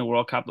 10 in the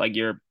World Cup, like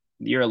you're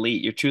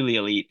elite, you're truly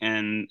elite.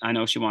 And I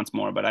know she wants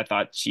more, but I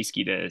thought she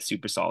skied a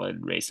super solid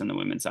race on the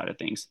women's side of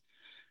things.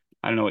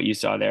 I don't know what you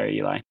saw there,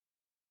 Eli.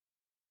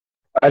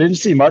 I didn't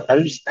see much.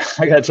 I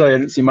gotta tell you, I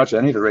didn't see much of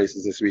any of the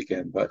races this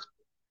weekend, but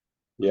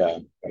yeah,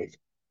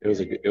 it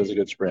was a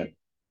good sprint.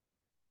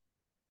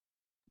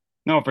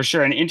 No, for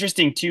sure. And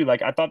interesting too.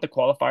 Like I thought the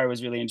qualifier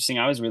was really interesting.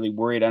 I was really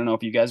worried. I don't know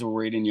if you guys were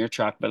worried in your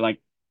truck, but like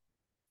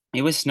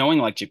it was snowing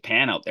like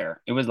Japan out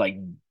there. It was like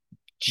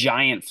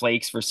giant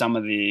flakes for some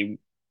of the,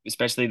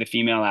 especially the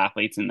female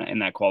athletes in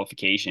that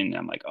qualification.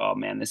 I'm like, oh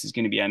man, this is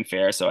going to be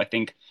unfair. So I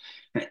think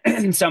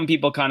some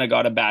people kind of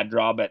got a bad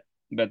draw, but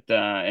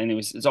and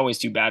it's always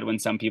too bad when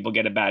some people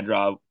get a bad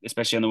draw,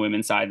 especially on the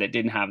women's side that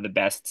didn't have the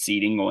best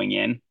seating going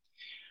in.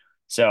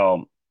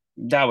 So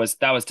that was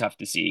tough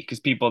to see because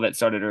people that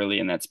started early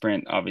in that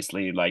sprint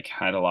obviously like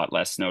had a lot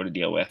less snow to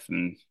deal with,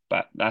 and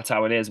but that's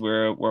how it is.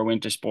 We're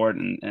winter sport,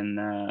 and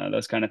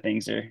those kind of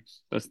things are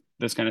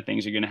those kind of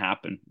things are going to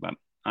happen. But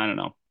I don't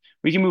know.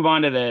 We can move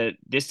on to the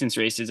distance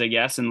races, I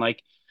guess, and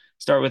like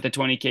start with the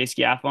 20K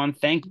skiathlon.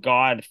 Thank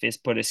God FIS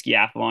put a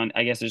skiathlon.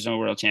 I guess there's no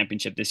world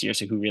championship this year,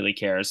 so who really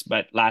cares?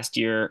 But last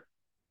year,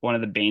 one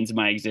of the banes of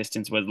my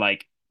existence was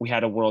like we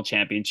had a world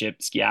championship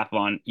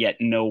skiathlon, yet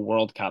no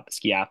World Cup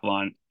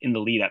skiathlon in the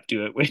lead up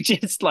to it, which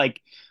is like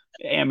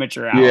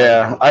amateur hour.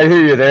 Yeah, I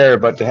hear you there,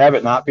 but to have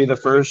it not be the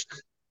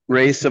first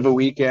race of a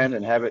weekend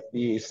and have it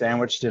be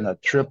sandwiched in a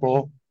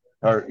triple,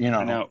 or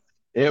I know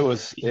it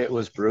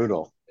was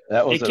brutal.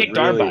 That was it a kicked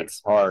our really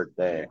butts. hard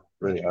day,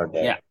 really hard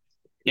day. Yeah,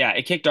 yeah,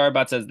 it kicked our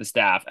butts as the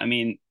staff. I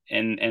mean,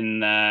 and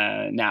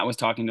Nat was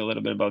talking a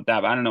little bit about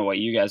that, but I don't know what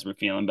you guys were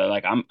feeling, but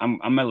like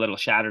I'm a little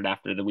shattered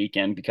after the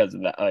weekend because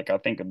of that. Like I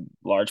think a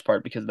large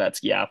part because of that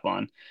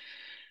skiathlon.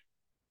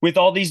 With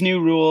all these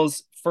new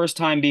rules, first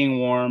time being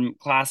warm,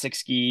 classic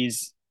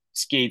skis,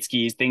 skate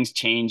skis, things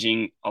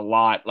changing a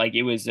lot. Like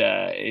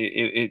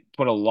it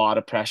put a lot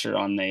of pressure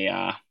on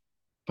the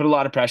put a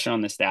lot of pressure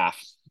on the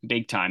staff,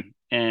 big time.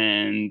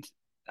 And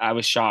I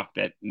was shocked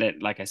that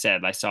like I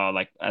said, I saw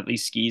like at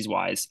least skis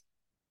wise,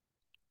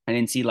 I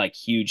didn't see like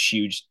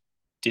huge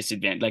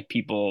disadvantage, like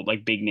people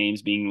like big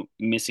names being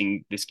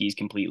missing the skis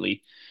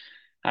completely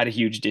had a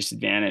huge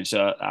disadvantage. So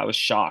I was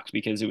shocked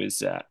because it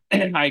was,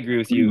 I agree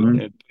with you, Mm-hmm.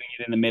 putting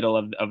it in the middle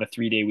of a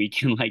 3 day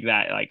weekend like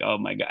that. Like, oh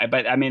my God.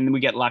 But I mean, we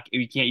get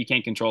lucky. You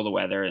can't control the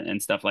weather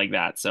and stuff like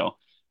that. So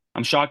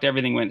I'm shocked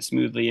everything went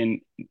smoothly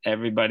and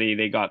everybody,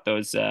 they got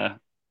those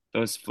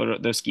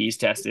skis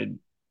tested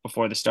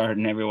before the start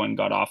and everyone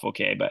got off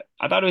okay. But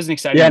I thought it was an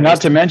Yeah, exciting not race.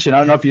 to mention, I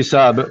don't know if you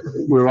saw, but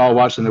we were all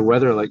watching the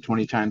weather like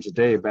 20 times a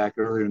day back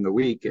earlier in the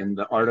week, and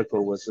the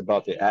article was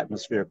about the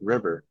atmospheric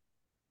river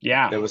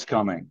Yeah. that was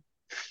coming,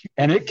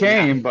 and it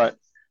Yeah. came, but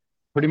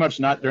pretty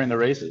much not during the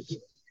races.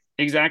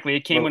 Exactly.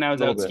 It came when I was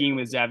Little out bit. skiing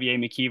with Xavier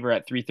McKeever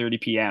at 3:30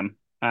 p.m.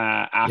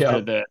 Yeah.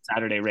 After the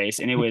Saturday race,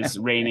 and it was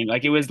raining.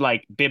 Like it was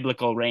like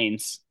biblical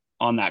rains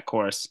on that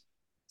course.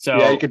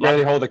 Yeah, you So could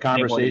barely luckily hold a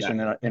they avoided conversation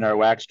that. in our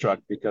wax truck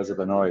because of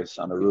the noise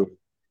on the roof.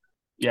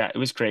 Yeah, it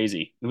was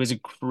crazy. It was a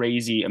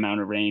crazy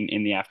amount of rain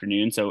in the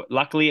afternoon. So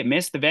luckily it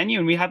missed the venue,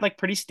 and we had like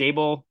pretty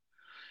stable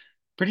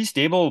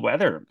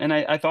weather. And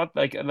I thought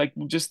like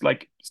just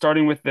like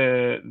starting with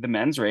the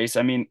men's race.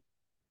 I mean,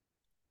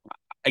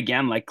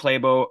 again, like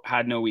Claybo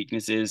had no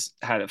weaknesses,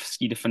 had a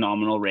skied a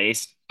phenomenal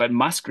race, but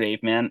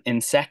Musgrave, man,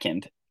 in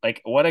second,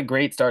 like what a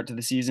great start to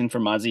the season for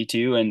Muzzy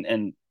too,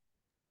 and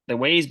the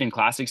way he's been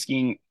classic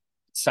skiing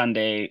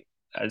Sunday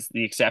as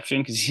the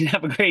exception because he didn't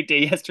have a great day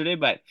yesterday,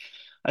 but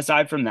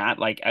aside from that,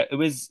 like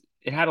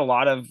it had a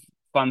lot of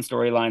fun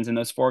storylines and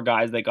those four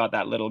guys that got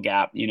that little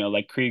gap,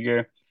 like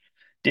Krieger,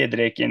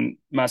 Didrik and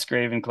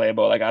Musgrave and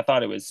Claybo. Like I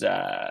thought it was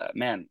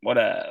man, what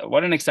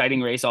an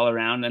exciting race all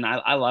around. And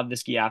I love the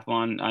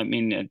skiathlon. I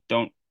mean,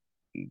 don't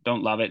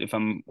love it if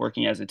I'm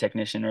working as a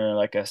technician or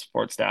like a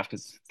support staff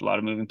because it's a lot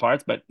of moving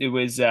parts. But it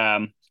was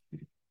a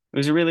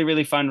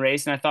really fun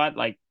race. And I thought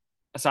like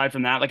aside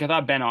from that, like I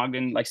thought Ben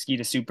Ogden like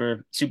skied a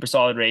super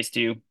solid race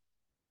too.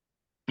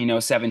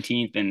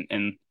 17th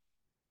and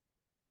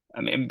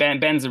I mean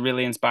Ben's a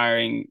really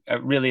inspiring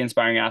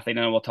athlete.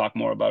 And we'll talk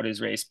more about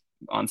his race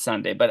on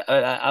Sunday. But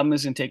I'm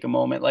just gonna take a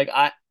moment. Like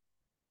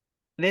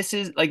this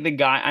is like the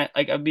guy.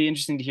 I'd be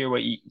interesting to hear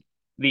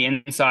the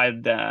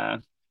inside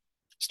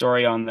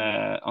story on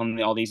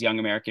all these young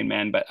American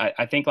men. But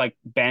I think like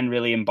Ben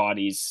really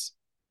embodies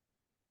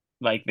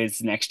like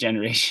this next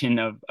generation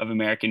of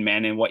American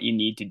men and what you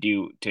need to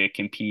do to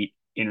compete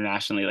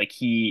internationally. Like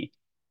he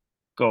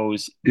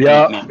goes deep,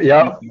 Yeah, man. He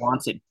yeah,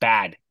 wants it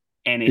bad,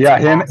 and it's yeah.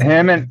 Him, awesome.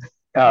 him,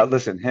 and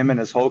listen, him and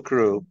his whole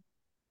crew.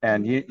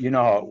 And you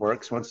know how it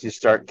works. Once you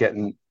start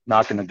getting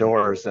knocking the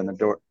doors, and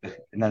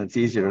then it's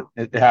easier.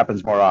 It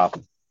happens more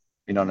often.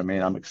 You know what I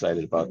mean? I'm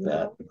excited about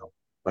that.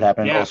 What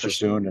happened in Yeah, for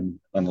sure. Ostersund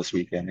and this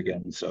weekend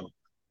again. So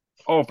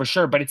Oh, for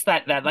sure. But it's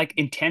that like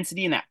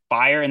intensity and that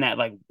fire and that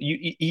like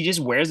he just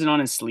wears it on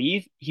his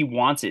sleeve. He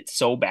wants it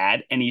so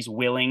bad, and he's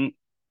willing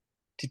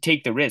to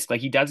take the risk.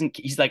 Like he doesn't.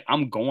 He's like,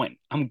 I'm going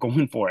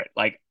for it.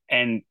 Like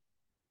and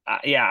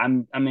yeah,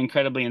 I'm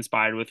incredibly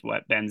inspired with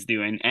what Ben's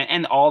doing,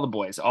 and all the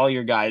boys, all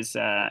your guys,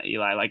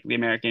 Eli. Like the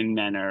American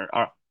men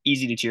are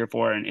easy to cheer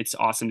for, and it's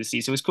awesome to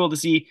see. So it's cool to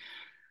see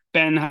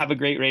Ben have a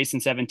great race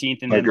in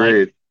 17th, and then like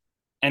agreed.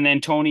 and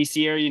then Tony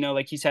Sear,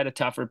 like he's had a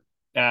tougher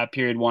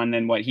period one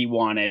than what he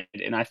wanted,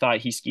 and I thought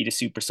he skied a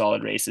super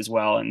solid race as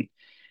well, and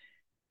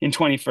in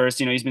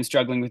 21st. He's been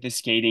struggling with his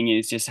skating.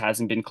 It just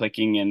hasn't been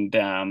clicking. And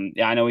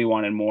yeah, I know he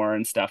wanted more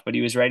and stuff, but he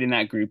was right in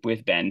that group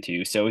with Ben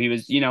too. So he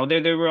was,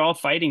 they were all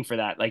fighting for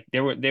that. Like they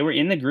were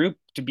in the group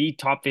to be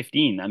top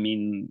 15. I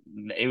mean,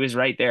 it was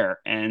right there.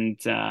 And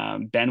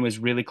Ben was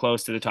really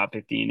close to the top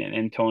 15,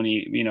 and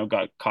Tony,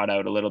 got caught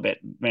out a little bit,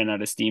 ran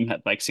out of steam,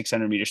 had like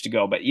 600 meters to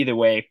go. But either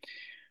way,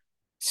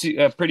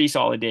 a pretty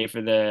solid day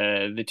for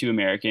the two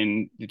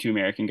American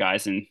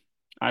guys. And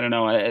I don't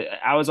know.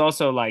 I was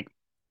also like,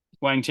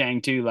 Wang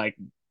Chang too, like,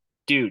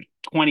 dude,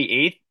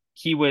 28th,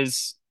 he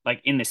was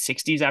like in the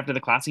 60s after the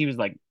classic. He was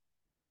like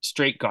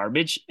straight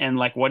garbage. And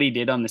like what he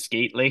did on the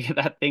skate, like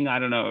that thing, I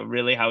don't know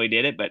really how he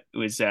did it, but it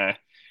was a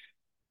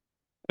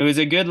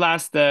good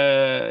last.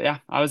 Yeah,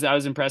 I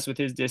was impressed with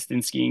his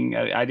distance skiing.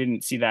 I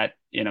didn't see that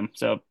in him,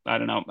 so I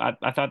don't know.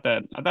 I thought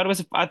it was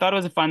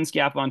a fun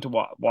skiathlon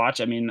to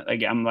watch. I mean,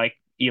 again, I'm like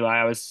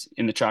Eli. I was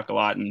in the truck a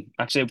lot, and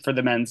actually for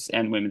the men's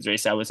and women's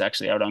race, I was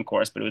actually out on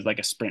course, but it was like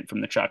a sprint from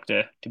the truck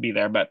to be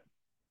there. But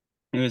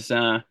it was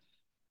a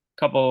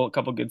couple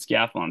good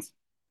skiathlons.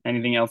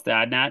 Anything else to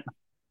add, Nat?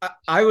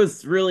 I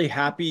was really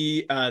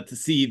happy to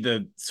see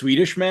the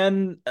Swedish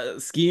men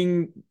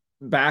skiing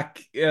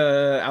back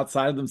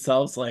outside of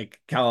themselves. Like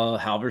Kalle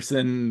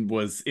Halvorsen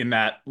was in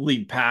that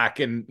lead pack,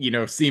 and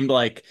seemed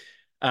like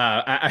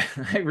I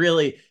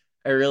really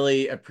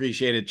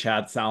appreciated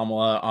Chad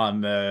Salmela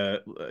on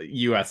the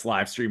US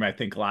live stream, I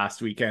think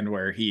last weekend,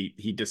 where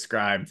he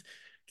described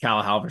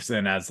Kalle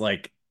Halvorsen as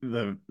like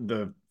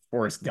the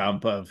Forrest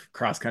Gump of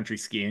cross country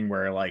skiing,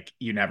 where like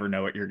you never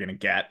know what you're going to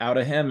get out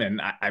of him. And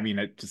I mean,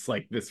 it just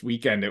like this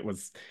weekend,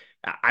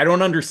 I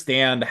don't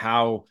understand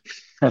how,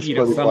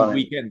 some funny.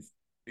 Weekends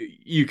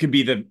you can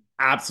be the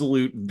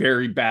absolute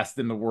very best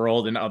in the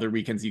world, and other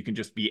weekends you can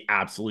just be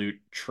absolute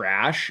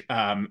trash.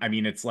 I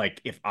mean, it's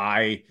like it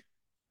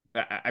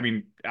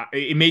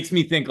makes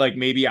me think like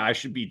maybe I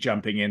should be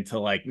jumping into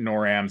like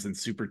NORAMs and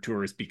super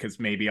tours,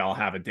 because maybe I'll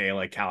have a day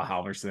like Kalle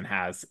Halvorsen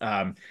has.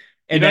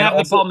 You don't have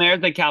the Paul Mares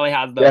that Callie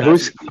has, though. Yeah,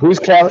 who's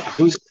Callie?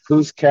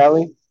 Who's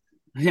Callie?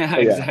 Yeah,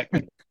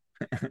 exactly.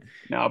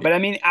 No, but I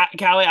mean,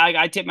 Callie,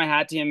 I tip my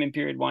hat to him in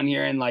period one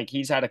here, and like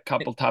he's had a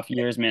couple tough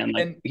years, man.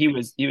 Like he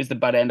was the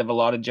butt end of a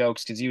lot of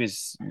jokes because he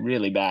was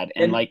really bad,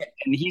 and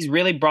he's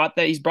really brought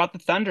the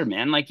thunder,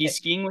 man. Like he's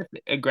skiing with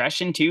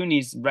aggression too, and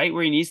he's right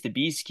where he needs to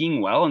be,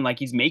 skiing well, and like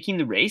he's making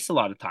the race a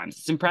lot of times.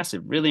 It's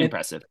impressive, really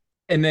impressive.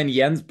 And then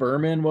Jens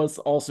Berman was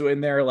also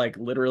in there, like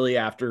literally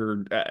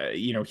after,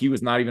 he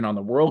was not even on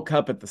the World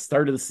Cup at the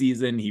start of the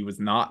season. He was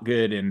not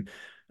good in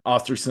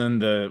Ostersund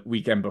the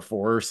weekend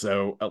before.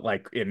 So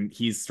and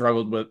he's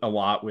struggled with a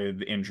lot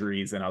with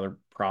injuries and other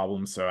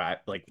problems. So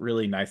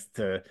really nice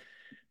to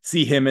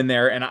see him in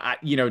there. And I,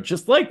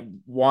 just like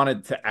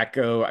wanted to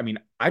echo, I mean,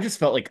 I just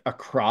felt like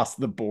across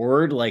the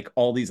board, like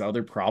all these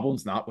other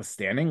problems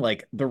notwithstanding,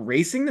 like the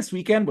racing this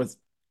weekend was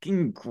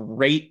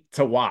great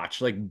to watch,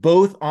 like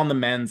both on the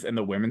men's and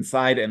the women's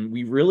side. And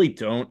we really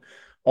don't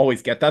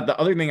always get that. The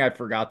other thing I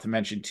forgot to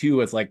mention too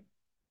is like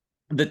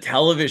the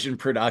television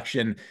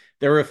production.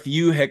 There were a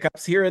few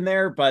hiccups here and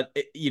there, but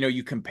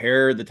you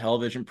compare the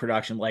television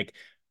production, like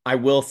I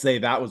will say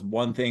that was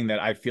one thing that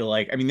I feel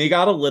like, I mean, they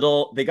got a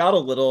little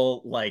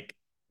like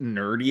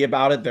nerdy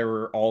about it. There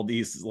were all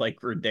these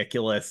like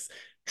ridiculous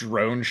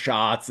drone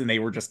shots, and they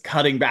were just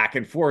cutting back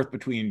and forth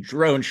between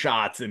drone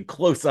shots and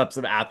close-ups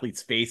of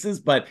athletes' faces.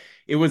 But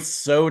it was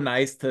so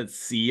nice to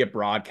see a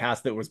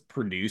broadcast that was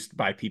produced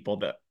by people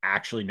that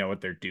actually know what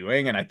they're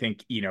doing. And I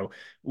think,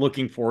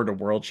 looking forward to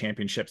World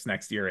Championships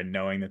next year and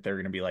knowing that they're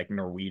going to be like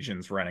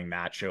Norwegians running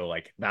that show,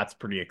 like that's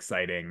pretty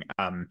exciting.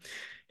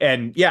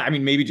 And yeah, I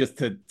mean, maybe just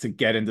to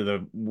get into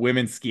the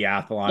women's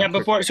skiathlon. Yeah,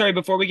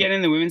 before we get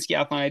into the women's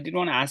skiathlon, I did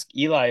want to ask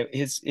Eli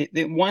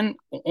the one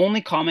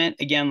only comment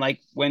again, like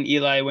when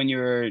you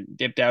were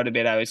dipped out a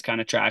bit, I was kind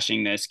of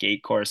trashing the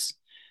skate course.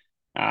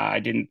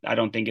 I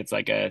don't think it's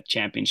like a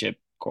championship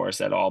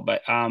course at all,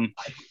 but a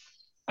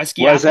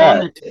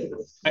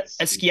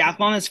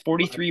skiathlon is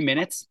 43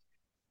 minutes.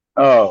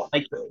 Oh,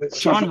 like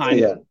Trondheim.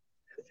 Yeah.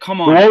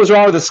 Come on. What was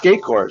wrong with the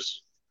skate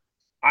course?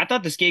 I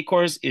thought the skate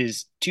course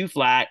is too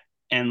flat.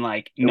 And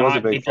like it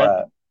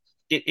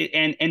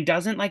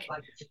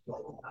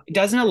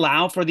doesn't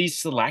allow for these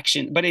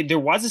selection, but there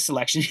was a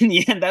selection in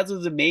the end. That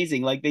was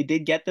amazing. Like they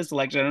did get the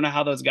selection. I don't know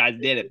how those guys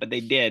did it, but they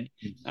did.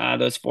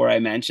 Those four I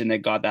mentioned that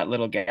got that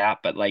little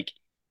gap. But like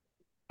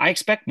I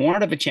expect more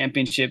out of a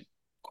championship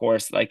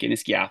course, like in a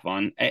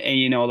skiathlon.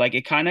 And like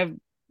it kind of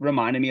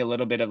reminded me a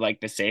little bit of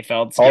like the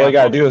Seefeld. All they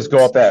got to do is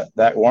go up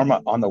that warm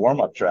up on the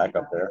warm up track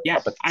up there. Yeah,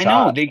 I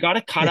know they got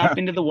to cut up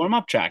into the warm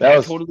up track.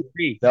 I totally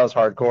agree. That was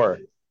hardcore.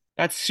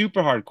 That's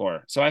super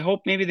hardcore. So I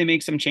hope maybe they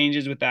make some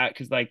changes with that,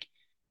 because like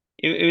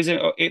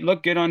it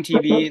looked good on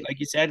TV, like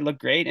you said, it looked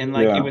great, and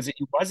like it was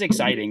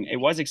exciting. It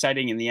was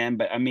exciting in the end,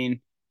 but I mean,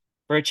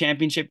 for a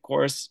championship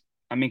course,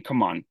 I mean,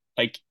 come on,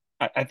 like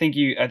I think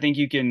you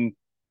can.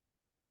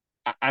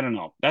 I don't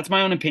know. That's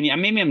my own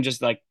opinion. Maybe I'm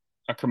just like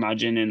a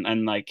curmudgeon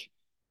and like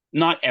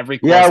not every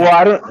course. Yeah, well,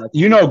 I don't.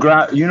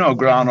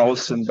 Ground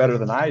Olsen better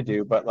than I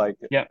do, but like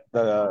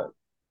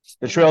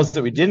the trails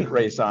that we didn't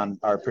race on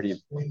are pretty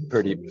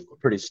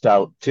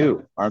stout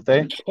too, aren't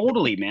they?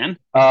 Totally, man.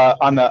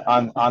 On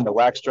the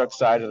wax truck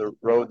side of the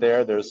road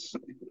there's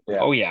yeah.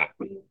 Oh yeah.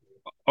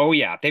 Oh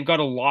yeah. They've got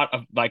a lot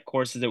of like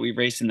courses that we've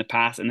raced in the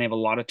past, and they have a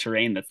lot of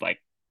terrain that's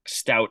like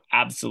stout.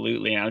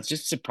 Absolutely. And I was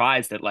just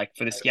surprised that like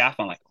for the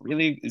skiathlon, like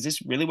really, is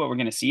this really what we're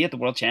gonna see at the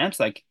World Champs?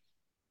 Like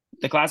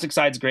the classic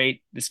side's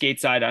great. The skate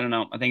side, I don't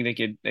know. I think they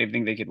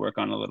could work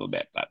on a little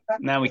bit, but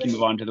now we can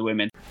move on to the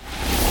women.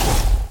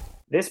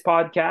 This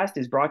podcast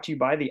is brought to you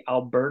by the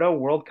Alberta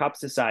World Cup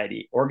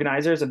Society,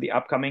 organizers of the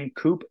upcoming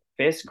Coupe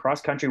FIS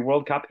Cross Country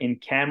World Cup in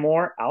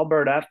Canmore,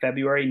 Alberta,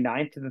 February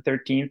 9th to the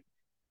 13th,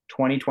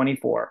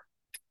 2024.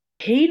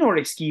 Hey,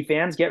 Nordic ski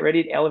fans, get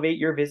ready to elevate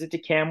your visit to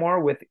Canmore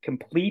with a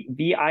complete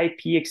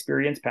VIP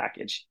experience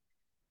package.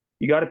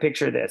 You got to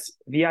picture this: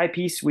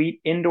 VIP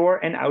suite, indoor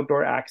and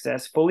outdoor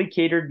access, fully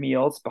catered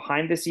meals,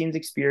 behind the scenes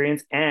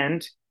experience,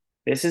 and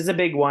this is a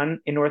big one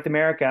in North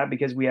America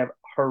because we have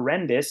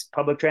horrendous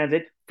public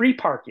transit, free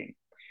parking.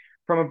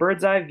 From a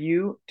bird's eye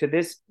view to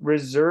this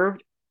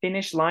reserved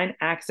finish line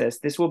access,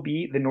 this will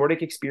be the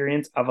Nordic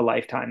experience of a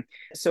lifetime.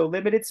 So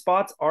limited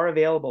spots are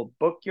available.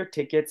 Book your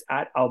tickets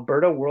at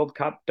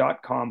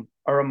albertaworldcup.com.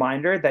 A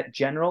reminder that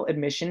general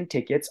admission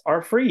tickets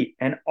are free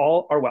and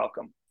all are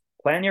welcome.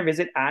 Plan your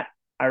visit at,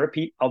 I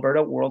repeat,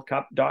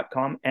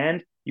 albertaworldcup.com,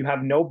 and you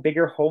have no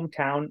bigger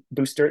hometown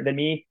booster than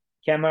me.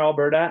 Canmore,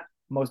 Alberta,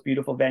 most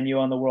beautiful venue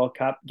on the World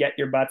Cup. Get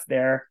your butts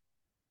there,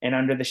 and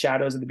under the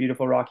shadows of the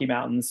beautiful Rocky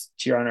Mountains,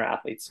 cheer on our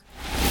athletes.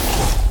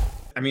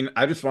 I mean,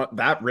 I just want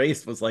that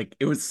race was like,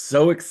 it was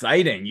so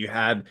exciting. You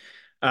had,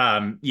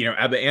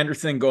 Ebba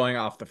Anderson going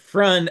off the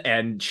front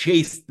and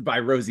chased by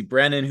Rosie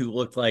Brennan, who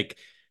looked like,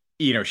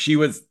 she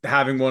was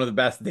having one of the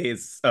best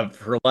days of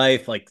her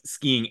life, like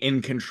skiing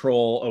in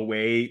control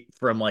away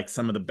from like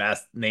some of the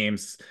best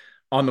names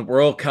on the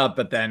World Cup,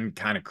 but then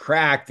kind of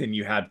cracked, and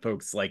you had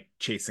folks like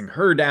chasing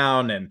her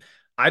down. And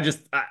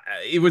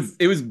it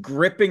was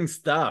gripping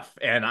stuff.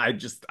 And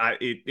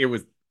it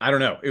was, I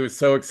don't know. It was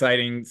so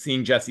exciting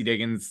seeing Jessie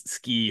Diggins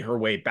ski her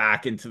way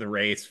back into the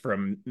race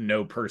from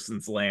no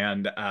person's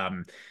land.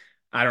 I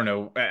don't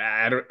know.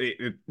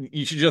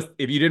 You should just,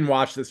 if you didn't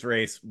watch this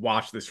race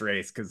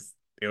because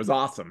it was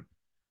awesome.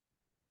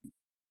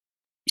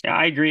 Yeah,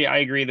 I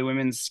agree. The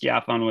women's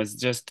skiathlon was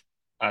just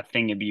a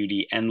thing of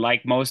beauty. And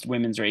like most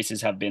women's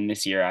races have been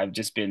this year, I've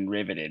just been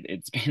riveted.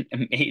 It's been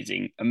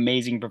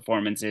amazing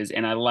performances.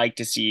 And I like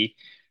to see,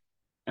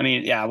 I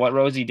mean, yeah, what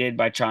Rosie did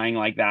by trying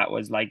like that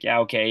was like, yeah,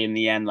 okay. In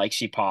the end, like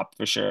she popped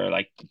for sure.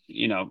 Like,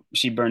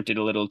 she burnt it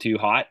a little too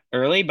hot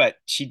early, but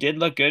she did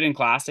look good in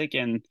classic.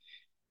 And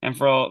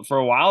for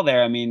a while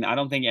there, I mean, I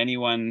don't think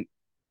anyone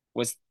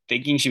was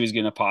thinking she was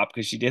going to pop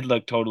because she did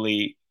look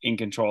totally in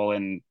control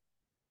and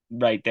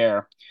right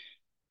there.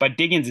 But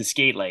Diggins'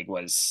 skate leg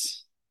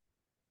was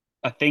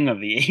a thing of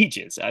the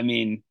ages. I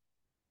mean,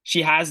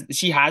 she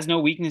has no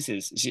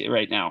weaknesses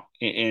right now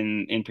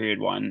in period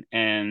one,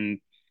 and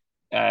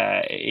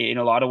in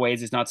a lot of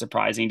ways, it's not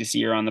surprising to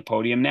see her on the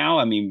podium now.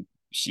 I mean,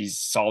 she's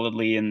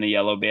solidly in the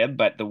yellow bib,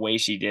 but the way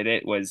she did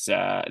it was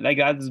like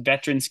that was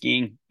veteran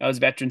skiing. That was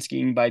veteran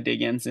skiing by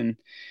Diggins, and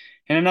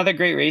another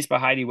great race by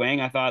Heidi Wang.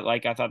 I thought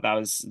that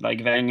was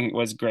like Wang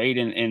was great,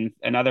 and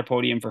another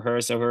podium for her.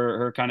 So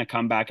her kind of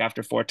comeback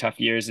after 4 tough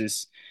years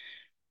is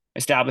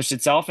established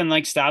itself. And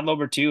like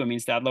Stadlober too. I mean,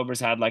 Stadlober's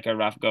had like a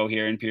rough go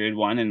here in period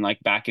one and like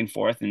back and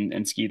forth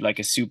and skied like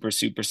a super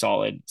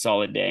solid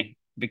day.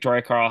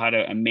 Victoria Carl had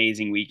an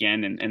amazing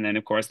weekend, and then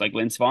of course like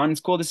Lynn Svan. It's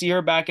cool to see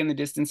her back in the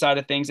distance side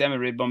of things. Emma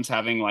Rydbom's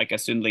having like a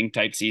Sundling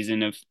type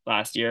season of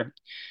last year.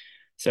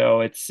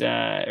 So it's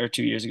or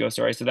 2 years ago,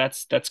 sorry. So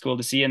that's cool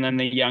to see. And then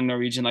the young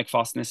Norwegian like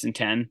Fosnes in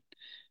 10,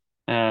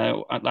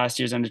 last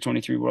year's under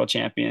 23 world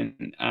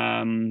champion.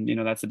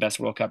 That's the best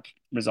World Cup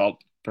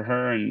result for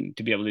her, and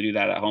to be able to do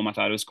that at home, I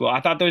thought it was cool.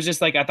 I thought there was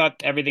just like I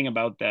thought everything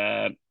about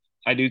the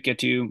Aduka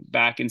too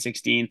back in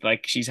 16th.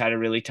 Like she's had a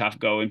really tough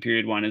go in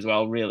period one as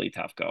well, really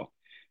tough go.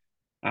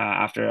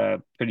 After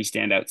a pretty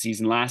standout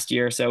season last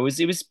year. So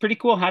it was pretty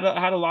cool. Had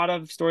a lot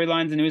of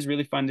storylines, and it was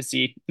really fun to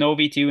see.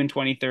 Novi too in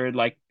 23rd,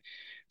 like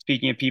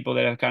speaking of people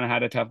that have kind of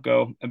had a tough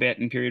go a bit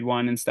in period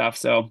one and stuff.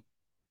 So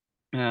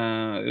it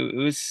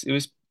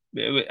was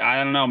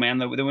I don't know, man.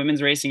 The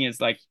women's racing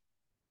is like,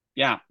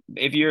 yeah,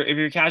 if you're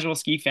a casual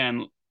ski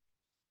fan,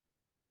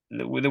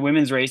 the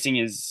women's racing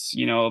is,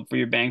 for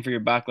your bang for your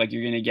buck, like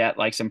you're going to get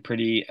like some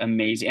pretty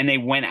amazing, and they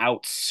went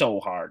out so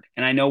hard.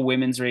 And I know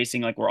women's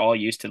racing, like we're all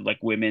used to like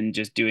women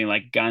just doing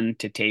like gun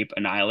to tape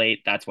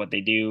annihilate. That's what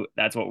they do.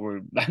 That's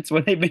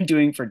what they've been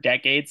doing for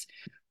decades.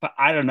 But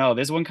I don't know,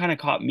 this one kind of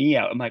caught me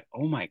out. I'm like,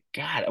 oh my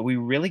God, are we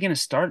really going to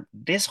start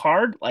this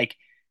hard? Like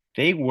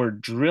they were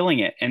drilling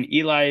it. And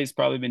Eli has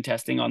probably been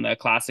testing on the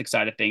classic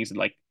side of things. And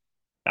like,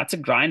 that's a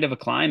grind of a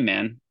climb,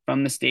 man,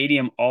 from the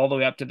stadium all the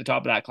way up to the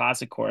top of that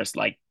classic course.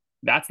 Like,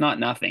 that's not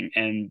nothing.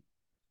 And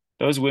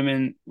those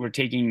women were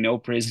taking no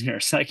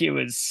prisoners. Like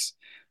there's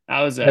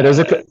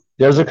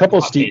a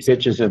couple steep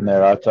pitches in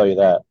there. I'll tell you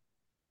that.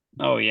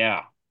 Oh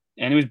yeah.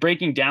 And it was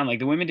breaking down. Like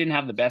the women didn't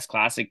have the best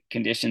classic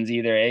conditions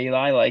either,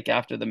 Eli, like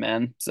after the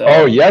men.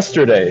 Oh, So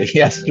yesterday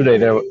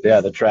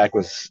the track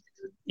was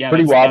yeah,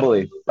 pretty that's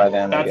wobbly by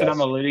then, I that's what I'm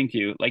guess. alluding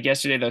to. Like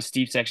yesterday, those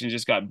steep sections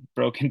just got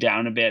broken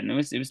down a bit, and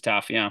it was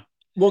tough. Yeah.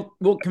 Well,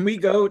 can we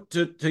go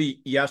to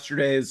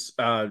yesterday's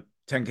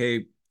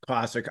 10K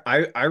Classic?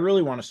 I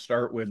really want to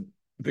start with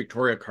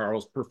Victoria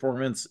Carl's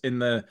performance in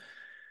the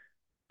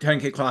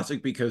 10K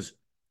Classic because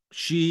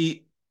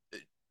she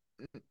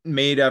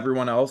made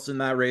everyone else in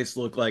that race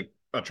look like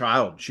a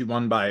child. She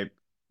won by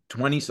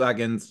 20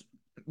 seconds.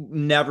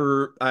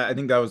 Never, I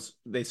think that was,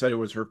 they said it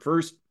was her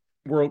first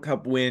World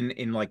Cup win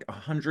in like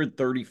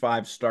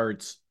 135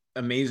 starts.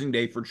 Amazing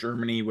day for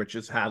Germany, which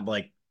has had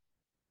like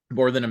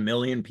more than 1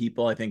 million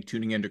people, I think,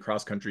 tuning into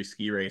cross country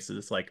ski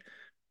races. Like,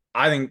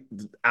 I think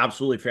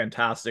absolutely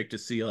fantastic to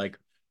see like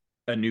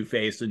a new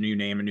face, a new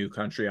name, a new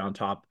country on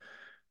top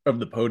of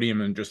the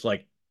podium and just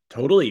like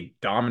totally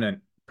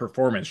dominant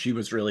performance. She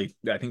was really,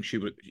 I think she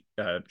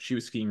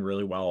was skiing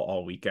really well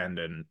all weekend.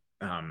 And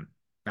I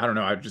don't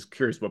know. I'm just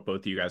curious what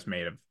both of you guys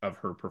made of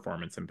her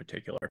performance in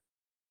particular.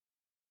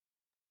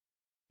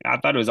 I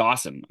thought it was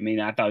awesome. I mean,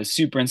 I thought it was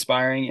super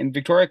inspiring. And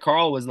Victoria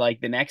Carl was like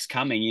the next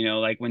coming,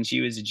 like when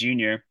she was a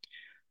junior,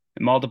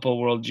 multiple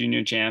world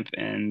junior champ,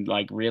 and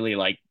like really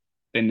like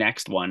the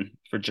next one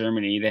for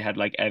Germany. They had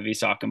like Evie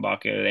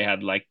Sockenbacher, they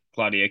had like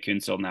Claudia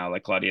Kunzel now,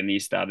 like Claudia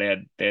Nista.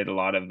 They had a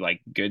lot of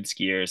like good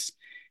skiers.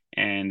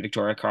 And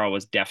Victoria Carl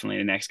was definitely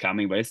the next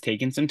coming, but it's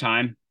taken some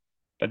time.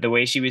 But the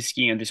way she was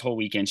skiing this whole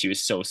weekend, she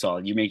was so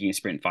solid. You're making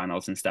sprint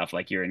finals and stuff,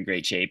 like you're in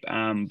great shape.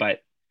 But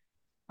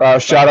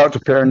Shout out to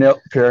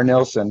Per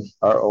Nilsson,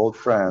 our old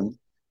friend,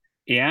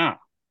 yeah,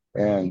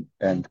 and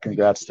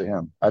congrats to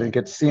him. I didn't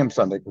get to see him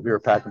Sunday because we were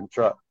packing the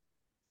truck.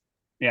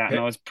 yeah,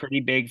 no, it's pretty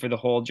big for the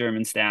whole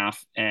German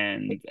staff.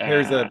 And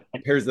Here's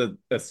a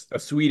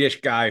Swedish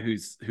guy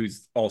who's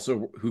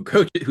also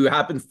who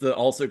happens to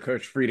also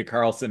coach Frida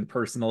Karlsson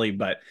personally,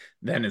 but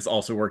then is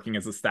also working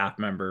as a staff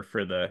member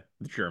for the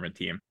German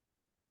team.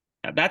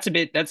 that's a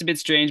bit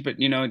strange, but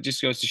it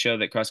just goes to show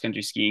that cross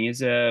country skiing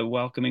is a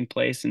welcoming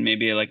place and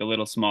maybe like a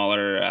little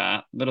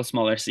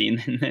smaller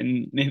scene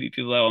than maybe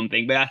people at home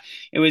think. But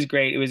it was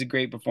great. It was a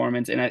great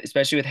performance, and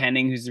especially with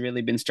Henning, who's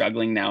really been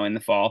struggling now in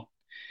the fall.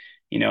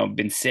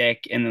 Been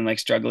sick and then like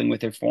struggling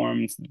with her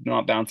forms,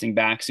 not bouncing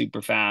back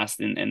super fast,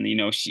 and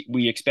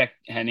we expect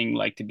Henning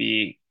like to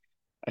be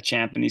a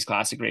champ in these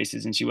classic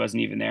races, and she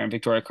wasn't even there. And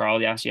Victoria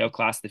Carl, yeah, she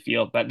outclassed the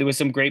field, but there was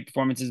some great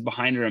performances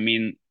behind her. I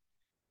mean,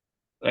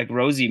 like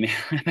Rosie,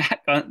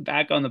 man,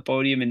 back on the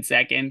podium in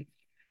second.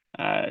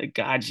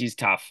 God, she's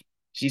tough.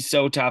 She's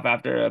so tough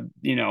after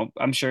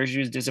I'm sure she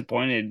was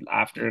disappointed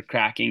after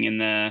cracking in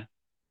the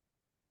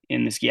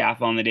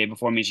skiathlon the day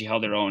before. I mean, she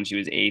held her own. She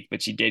was eighth,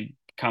 but she did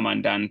come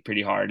undone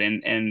pretty hard.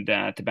 And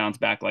to bounce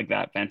back like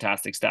that,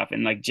 fantastic stuff.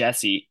 And like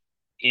Jessie,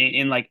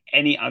 in like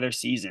any other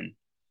season,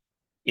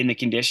 in the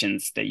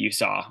conditions that you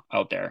saw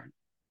out there,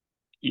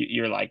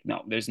 you're like,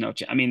 no, there's no.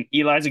 I mean,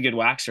 Eli's a good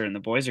waxer, and the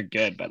boys are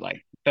good, but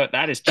like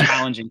that is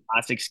challenging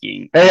classic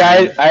skiing. Hey,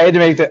 I had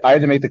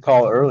to make the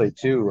call early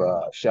too.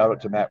 Shout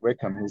out to Matt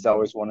Wickham. He's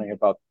always wondering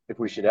about if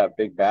we should have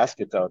big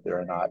baskets out there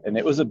or not. And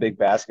it was a big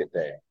basket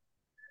day.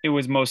 It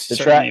was most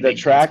certainly a The big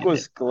track basket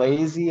was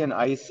glazy and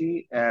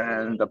icy,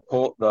 and the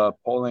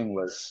polling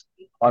was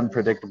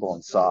unpredictable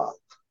and soft.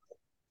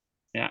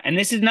 Yeah, and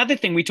this is another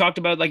thing we talked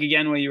about, like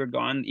again when you were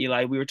gone,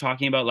 Eli. We were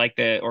talking about like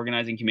the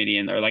organizing committee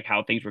and or like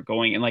how things were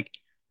going, and like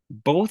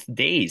both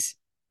days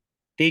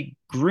they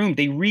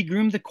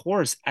re-groomed the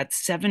course at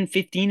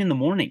 7:15 in the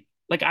morning.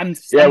 Like I'm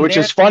which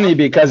there. is funny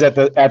because at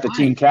the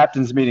team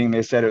captains meeting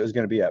they said it was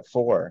going to be at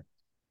 4,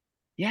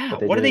 Yeah, but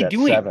they what are did they it at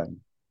doing?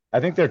 7. I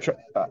think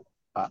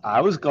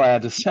I was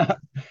glad to see,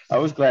 I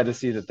was glad to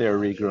see that they were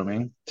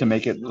regrooming to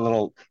make it a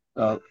little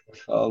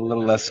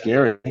less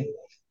scary.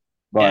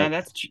 Yeah, But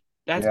that's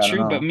yeah, I don't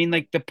true. But I know. mean,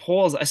 like the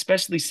polls,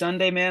 especially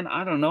Sunday, man,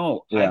 I don't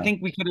know. I Yeah,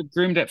 think we could have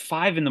groomed at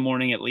 5 in the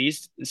morning at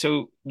least.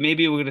 So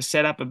maybe we would have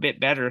set up a bit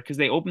better because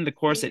they opened the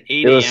course at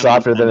it 8 was a.m.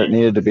 on softer than it Sunday.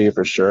 needed to be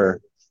for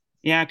sure.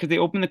 Yeah, because they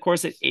opened the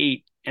course at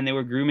 8 and they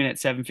were grooming at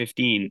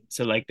 7:15.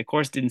 So like the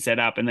course didn't set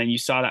up. And then you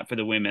saw that for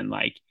the women.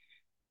 Like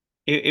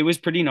it was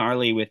pretty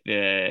gnarly with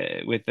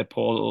the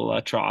pole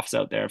troughs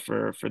out there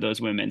for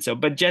those women. So,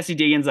 but Jessie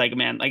Diggins, like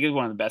man, like it's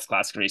one of the best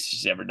classic races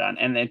she's ever done,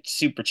 and it's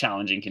super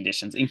challenging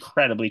conditions,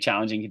 incredibly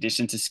challenging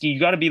conditions to ski. You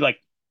got to be like,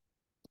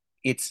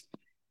 it's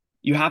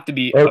you have to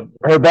be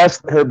Her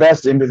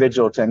best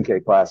individual 10K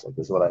classic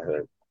is what I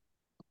heard.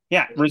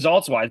 yeah,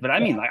 results wise. But I Yeah,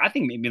 mean, like I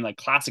think maybe like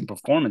classic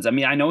performance. I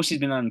mean, I know she's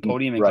been on the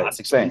podium in right.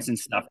 classic sprints Same. and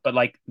stuff, but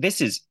like this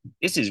is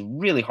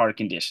really hard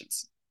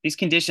conditions. These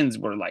conditions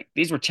were like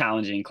these were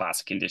challenging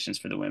classic conditions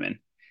for the women.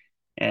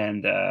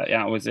 And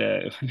yeah, it was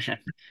a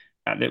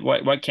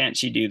what can't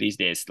she do these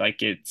days?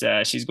 Like it's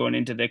she's going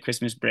into the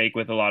Christmas break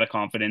with a lot of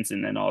confidence,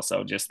 and then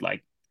also just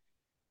like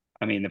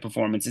I mean the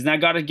performances. And I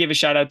got to give a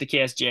shout out to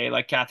KSJ,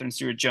 like Catherine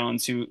Stewart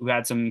Jones, who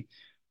had some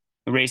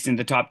raced in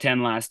the top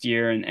 10 last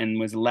year and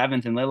was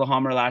 11th in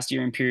Lillehammer last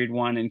year in period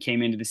one and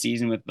came into the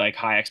season with like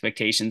high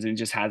expectations and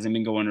just hasn't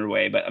been going her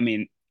way. But I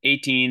mean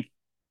 18th,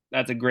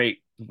 that's a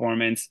great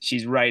performance.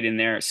 She's right in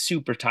there,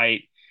 super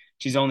tight.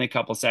 She's only a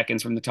couple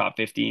seconds from the top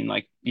 15.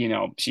 Like,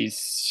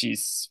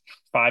 she's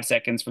 5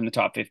 seconds from the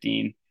top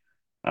 15.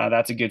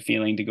 That's a good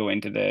feeling to go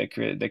into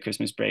the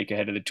Christmas break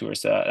ahead of the tour.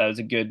 So that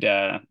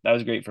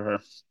was great for her.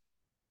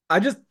 I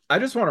just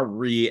want to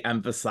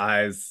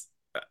re-emphasize,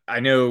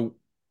 I know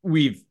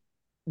we've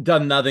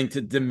done nothing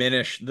to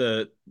diminish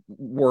the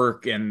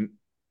work and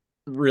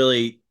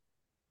really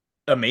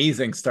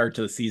amazing start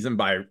to the season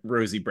by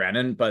Rosie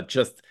Brennan, but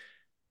just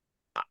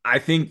I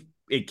think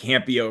it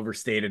can't be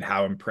overstated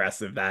how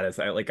impressive that is.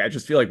 I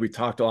just feel like we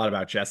talked a lot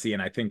about Jessie,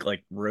 and I think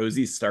like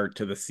Rosie's start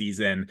to the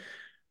season,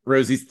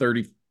 Rosie's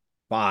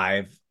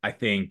 35, I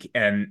think,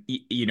 and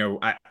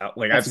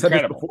like That's I've said this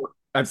incredible. before.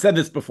 I've said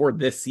this before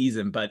this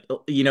season, but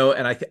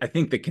and I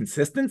think the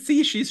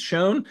consistency she's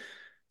shown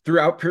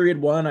throughout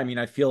period one. I mean,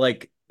 I feel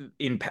like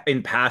in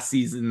past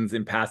seasons,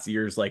 in past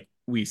years, like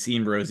we've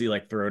seen Rosie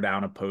like throw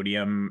down a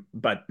podium,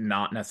 but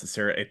not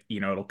necessarily,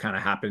 it'll kind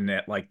of happen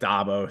at like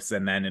Davos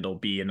and then it'll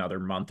be another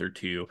month or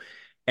two.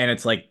 And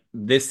it's like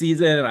this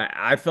season,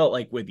 I felt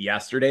like with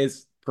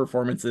yesterday's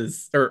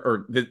performances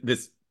or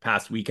this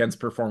past weekend's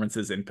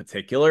performances in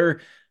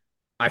particular,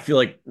 I feel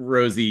like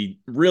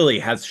Rosie really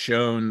has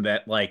shown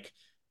that like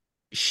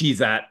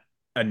she's at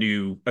a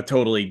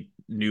totally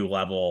new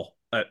level,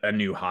 a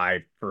new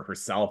high for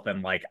herself.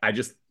 And like, I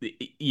just,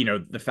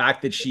 the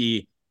fact that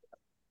she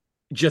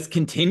just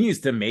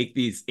continues to make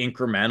these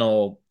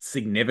incremental,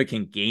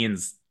 significant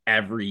gains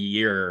every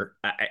year.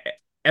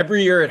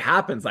 Every year it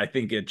happens, I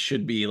think it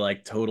should be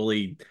like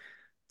totally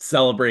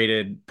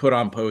celebrated, put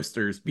on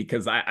posters,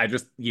 because I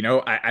just,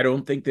 I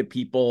don't think that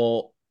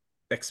people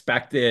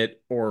expect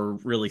it or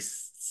really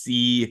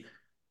see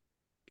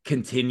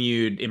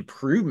continued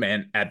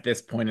improvement at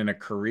this point in a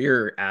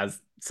career as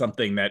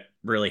something that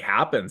really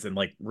happens. And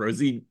like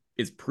Rosie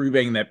is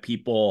proving that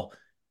people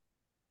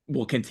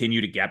will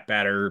continue to get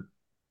better,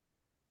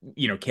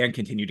 can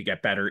continue to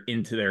get better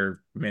into their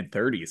mid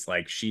 30s.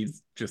 Like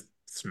she's just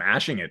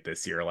smashing it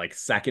this year, like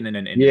second in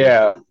an individual.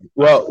 Yeah.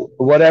 Well,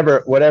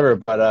 whatever.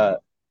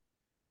 But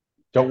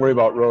don't worry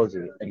about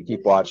Rosie and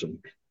keep watching.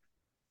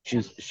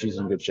 She's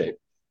in good shape.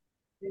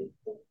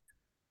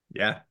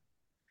 Yeah.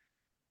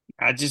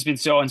 It's just been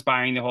so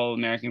inspiring. The whole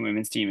American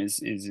women's team is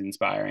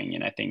inspiring,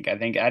 and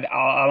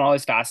I'm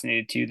always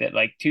fascinated too that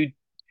like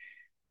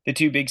the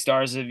two big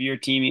stars of your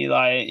team,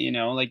 Eli,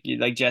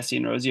 like Jessie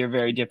and Rosie are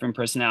very different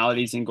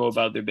personalities and go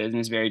about their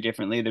business very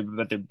differently.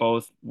 But they're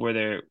both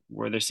where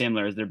they're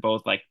similar is they're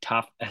both like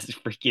tough as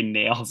freaking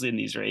nails in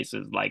these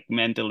races, like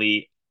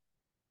mentally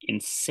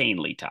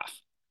insanely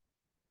tough.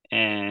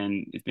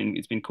 And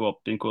it's been cool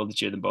to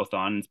cheer them both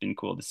on. It's been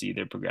cool to see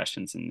their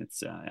progressions, and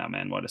it's yeah,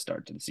 man, what a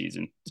start to the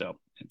season. So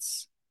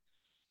it's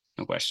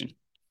no question.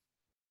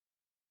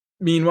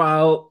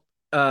 Meanwhile,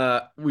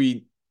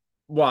 we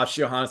watched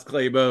Johannes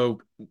Klebo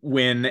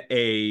win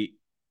a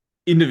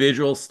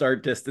individual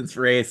start distance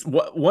race.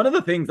 One of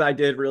the things I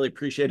did really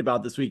appreciate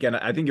about this weekend,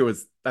 I think it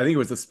was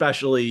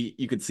especially,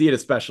 you could see it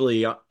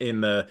especially in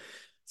the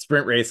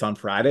sprint race on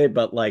Friday,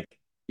 but like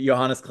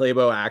Johannes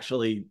Klebo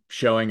actually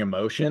showing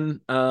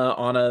emotion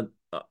on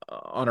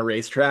a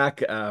racetrack.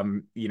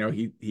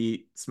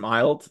 He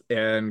smiled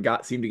and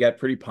seemed to get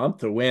pretty pumped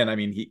to win. I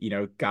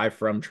mean, guy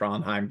from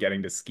Trondheim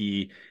getting to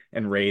ski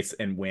and race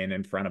and win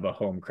in front of a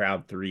home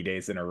crowd 3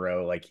 days in a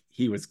row. Like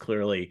he was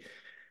clearly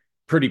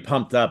pretty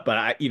pumped up,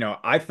 but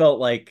I felt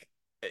like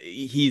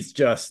he's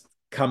just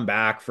come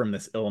back from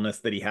this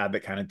illness that he had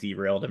that kind of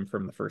derailed him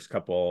from the first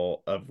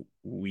couple of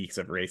weeks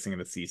of racing in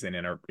the season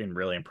in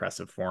really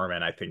impressive form.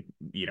 And I think,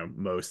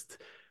 most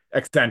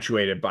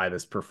accentuated by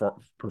this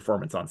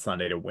performance on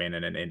Sunday to win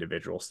in an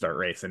individual start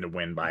race and to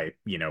win by,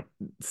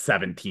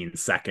 17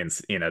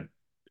 seconds in a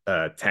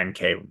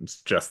 10K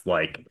was just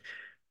like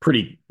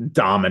pretty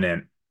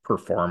dominant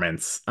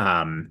performance.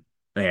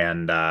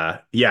 And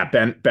yeah,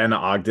 Ben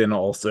Ogden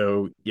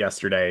also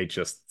yesterday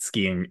just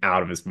skiing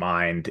out of his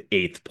mind,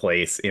 eighth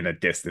place in a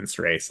distance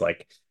race.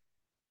 Like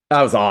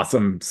that was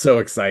awesome, so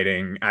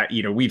exciting.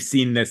 We've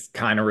seen this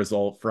kind of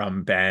result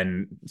from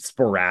Ben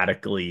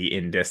sporadically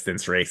in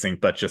distance racing,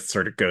 but just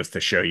sort of goes to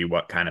show you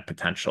what kind of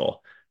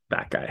potential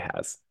that guy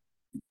has.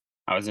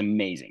 I was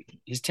amazing.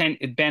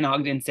 Ben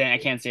Ogden saying I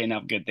can't say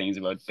enough good things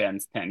about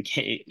Ben's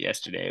 10K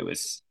yesterday. It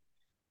was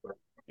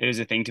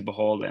a thing to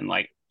behold and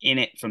like in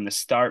it from the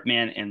start,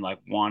 man, and like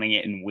wanting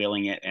it and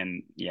willing it.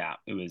 And yeah,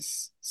 it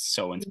was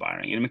so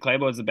inspiring. And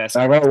McClebo was the best.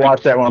 I'm gonna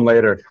watch that one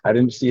later. I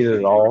didn't see it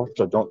at all,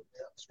 so don't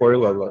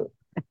spoiler alert.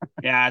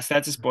 Yeah, so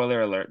that's a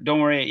spoiler alert.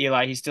 Don't worry,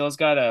 Eli. He still has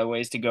got a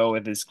ways to go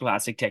with his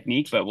classic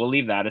technique, but we'll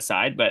leave that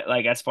aside. But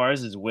like as far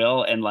as his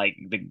will and like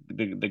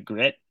the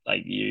grit,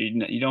 like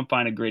you don't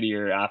find a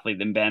grittier athlete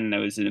than Ben. And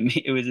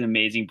it was an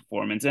amazing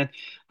performance. And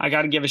I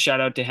got to give a shout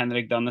out to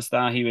Henrik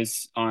Dunnestad. He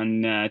was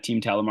on Team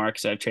Telemark,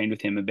 so I've trained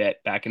with him a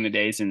bit back in the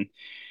days, and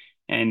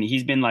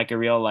he's been like a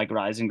real like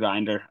rise and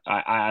grinder.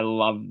 I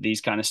love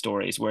these kind of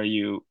stories where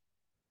you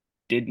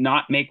did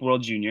not make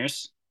World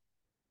Juniors,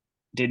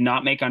 did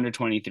not make under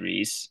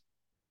 23s.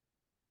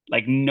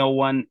 Like no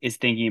one is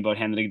thinking about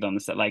Henrik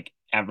Dunnestad. Like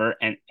ever.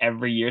 And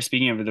every year,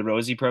 speaking of the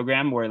Rosie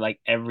program, where like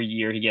every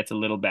year he gets a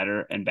little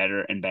better and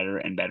better and better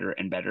and better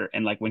and better.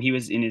 And like when he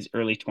was in his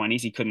early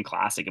 20s, he couldn't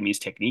classic. I mean, his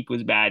technique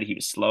was bad. He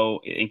was slow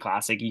in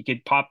classic. He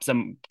could pop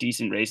some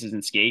decent races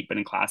in skate, but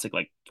in classic,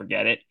 like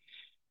forget it.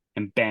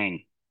 And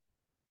bang,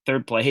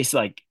 third place.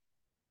 Like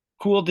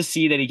cool to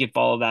see that he could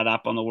follow that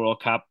up on the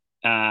World Cup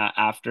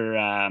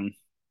after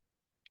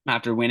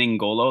winning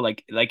Golo,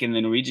 like in the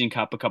Norwegian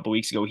Cup a couple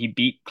weeks ago, he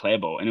beat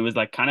Klæbo, and it was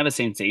like kind of a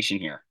sensation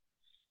here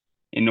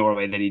in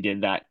Norway that he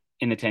did that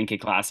in the 10K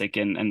Classic,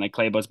 and like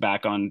Klæbo's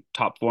back on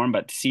top form,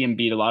 but to see him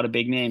beat a lot of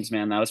big names,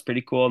 man, that was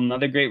pretty cool.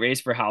 Another great race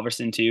for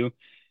Halverson too,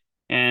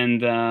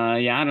 and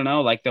yeah, I don't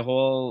know, like the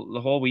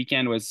whole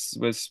weekend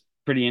was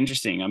pretty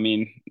interesting. I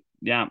mean,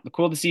 yeah,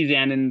 cool to see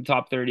Zand in the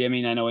top 30. I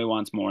mean, I know he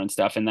wants more and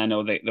stuff, and I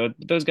know that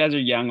those guys are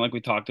young, like we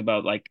talked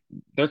about. Like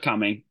they're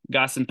coming.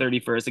 Gus in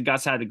 31st. And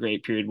Gus had a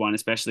great period one,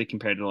 especially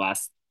compared to the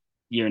last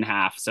year and a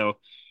half. So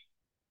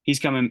he's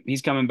coming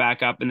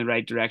back up in the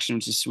right direction,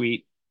 which is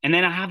sweet. And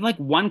then I have like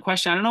one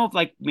question. I don't know if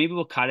like maybe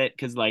we'll cut it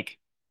because like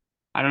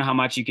I don't know how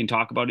much you can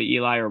talk about it,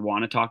 Eli, or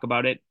want to talk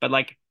about it, but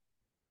like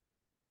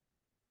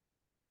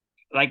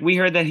we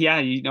heard that, yeah,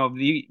 you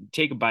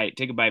take a bite,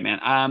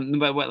 man.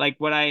 But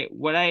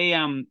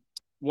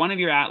one of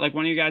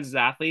your guys'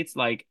 athletes,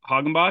 like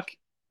Hagenbach,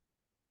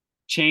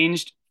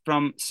 changed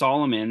from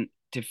Solomon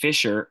to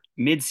Fisher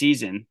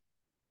mid-season,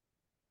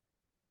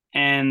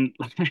 and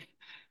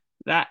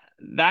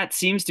that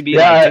seems to be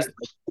like just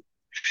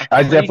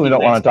I definitely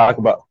don't want to talk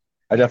about.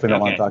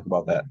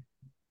 that.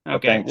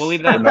 Okay, we'll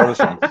leave that.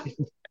 Noticing.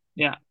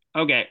 Yeah.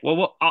 Okay.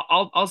 Well,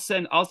 I'll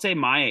say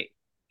my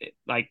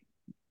like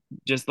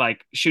just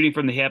like shooting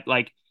from the hip.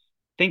 Like,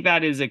 think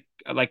that is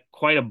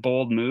quite a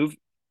bold move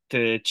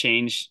to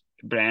change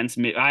brands.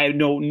 I have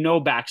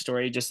no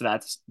backstory. Just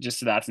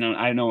so that's known.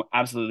 I know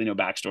absolutely no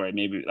backstory.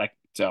 Maybe like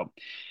so,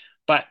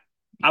 but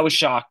I was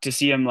shocked to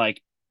see him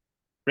like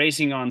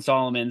racing on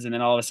Solomon's, and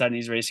then all of a sudden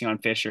he's racing on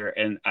Fisher,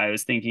 and I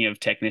was thinking of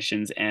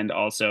technicians and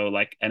also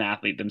like an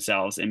athlete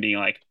themselves and being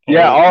like, oh,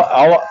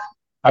 yeah,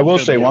 I will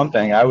say one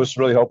thing. I was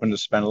really hoping to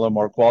spend a little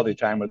more quality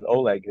time with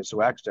Oleg, his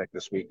wax tech,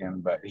 this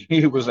weekend, but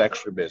he was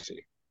extra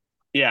busy.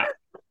 Yeah.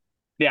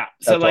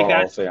 So that's like all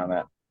I'll say on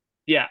that.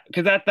 Yeah,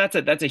 because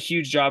that's a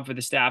huge job for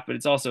the staff, but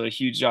it's also a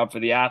huge job for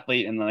the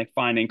athlete and like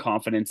finding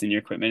confidence in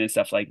your equipment and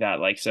stuff like that.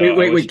 Like, so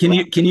wait.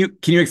 Can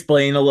you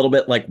explain a little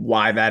bit like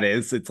why that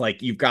is? It's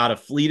like you've got a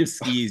fleet of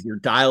skis, you're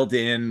dialed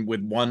in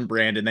with one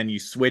brand, and then you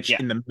switch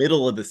in the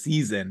middle of the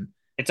season.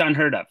 It's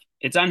unheard of.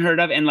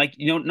 And like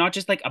not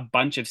just like a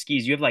bunch of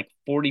skis. You have like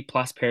 40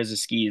 plus pairs of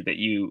skis that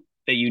you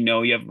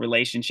have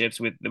relationships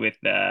with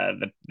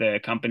the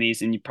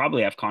companies, and you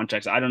probably have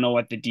contracts. I don't know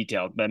what the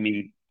details, but I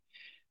mean,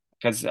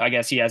 because I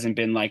guess he hasn't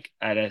been like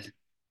at a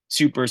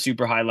super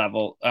high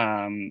level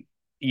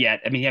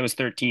yet. I mean, he was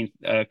 13th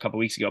a couple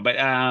weeks ago, but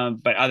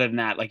other than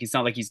that, like it's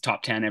not like he's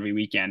top 10 every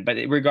weekend. But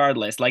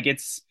regardless, like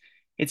it's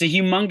a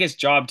humongous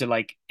job to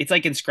like. It's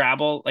like in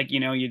Scrabble, like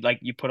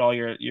you put all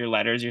your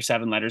letters, your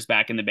 7 letters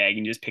back in the bag,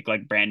 and you just pick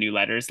like brand new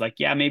letters. Like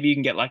yeah, maybe you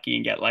can get lucky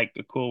and get like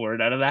a cool word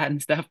out of that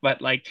and stuff,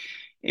 but like.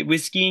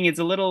 With skiing, it's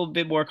a little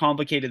bit more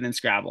complicated than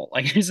Scrabble.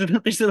 Like there's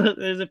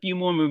a few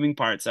more moving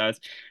parts. But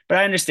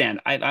I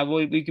understand.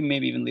 We can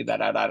maybe even leave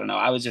that out. I don't know.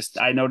 I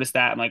noticed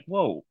that. I'm like,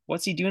 whoa,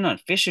 what's he doing on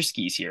Fisher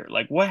skis here?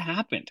 Like, what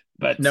happened?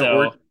 But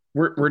no,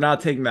 we're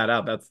not taking that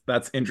out.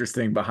 That's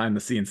interesting behind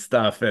the scenes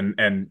stuff,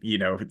 and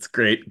it's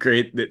great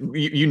that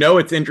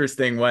it's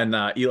interesting when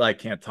Eli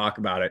can't talk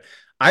about it.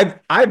 I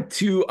have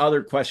 2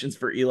 other questions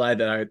for Eli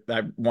that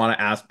I want to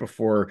ask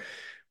before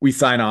we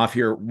sign off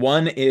here.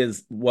 One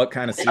is what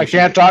kind of sushi?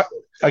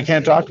 I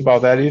can't talk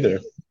about that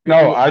either.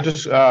 No, I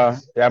just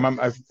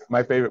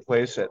my favorite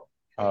place at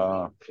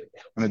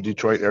in the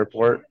Detroit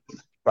airport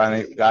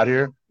finally got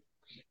here.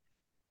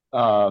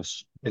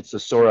 It's the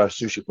Sora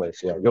sushi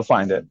place. Yeah, you'll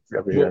find it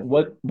every year.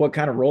 What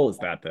kind of roll is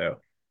that though?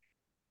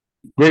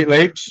 Great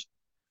Lakes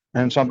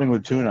and something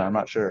with tuna. I'm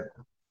not sure.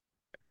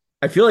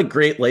 I feel like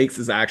Great Lakes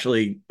is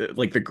actually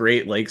like the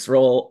Great Lakes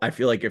roll. I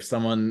feel like if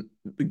someone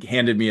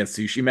handed me a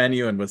sushi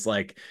menu and was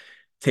like,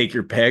 take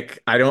your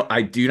pick,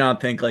 I do not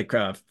think like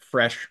a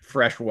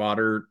fresh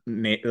water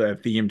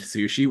themed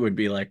sushi would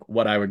be like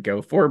what I would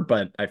go for.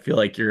 But I feel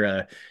like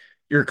you're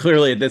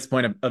clearly at this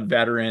point a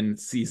veteran,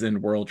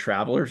 seasoned world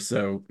traveler.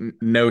 So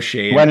no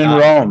shade. When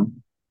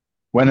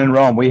in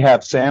Rome, we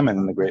have salmon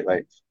in the Great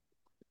Lakes.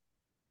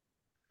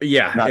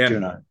 Yeah, not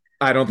tuna.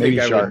 I don't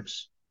think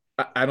sharks.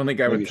 I don't think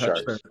I would touch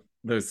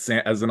those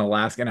as an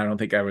Alaskan. I don't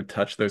think I would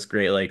touch those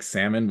Great Lakes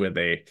salmon with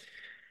a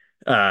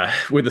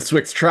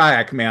Swix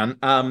Triac, man.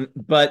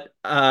 But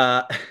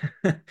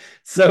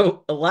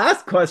so the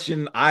last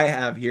question I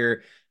have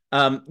here,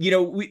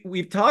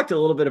 we've talked a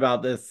little bit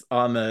about this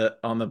on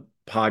the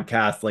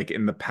podcast like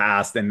in the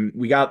past, and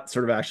we got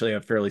sort of actually a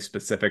fairly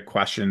specific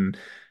question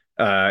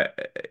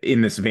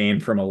in this vein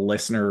from a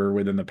listener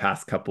within the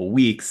past couple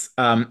weeks.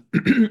 I'm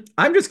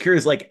just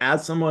curious, like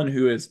as someone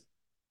who is,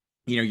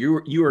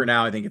 you are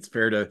now, I think it's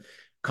fair to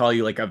call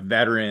you like a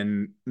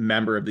veteran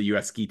member of the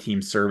U.S. ski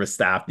team service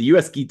staff. The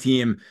U.S. ski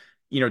team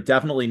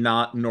definitely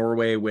not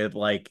Norway with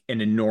like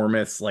an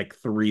enormous like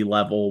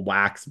 3-level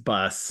wax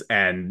bus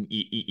and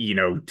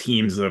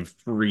teams of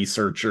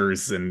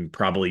researchers and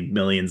probably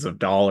millions of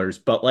dollars.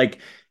 But like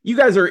you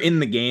guys are in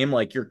the game,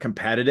 like you're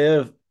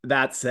competitive.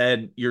 That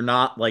said, you're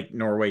not like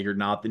Norway, you're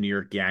not the New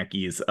York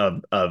Yankees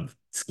of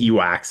ski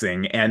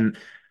waxing. And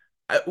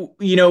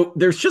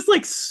there's just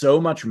like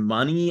so much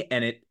money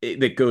and it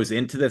that goes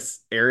into this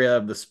area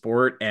of the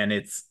sport, and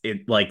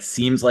it like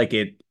seems like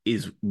it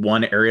is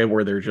one area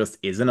where there just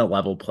isn't a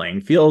level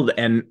playing field.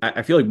 And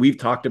I feel like we've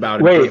talked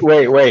about it.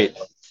 Wait.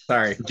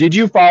 Sorry. Did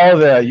you follow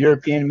the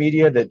European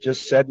media that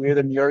just said we're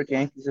the New York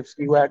Yankees of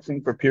ski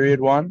waxing for period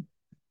one?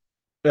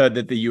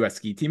 That the U.S.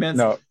 ski team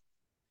is?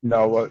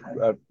 No,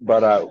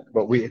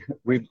 but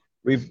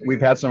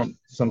we've had some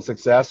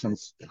success and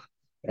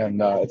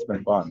it's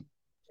been fun.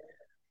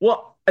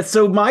 Well,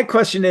 so my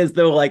question is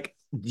though, like,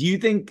 do you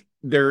think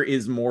there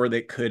is more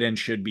that could and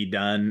should be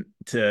done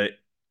to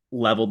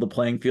level the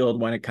playing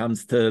field when it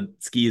comes to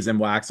skis and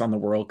wax on the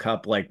World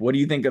Cup? Like, what do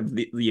you think of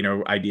the,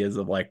 ideas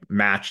of like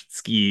matched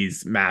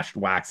skis, matched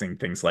waxing,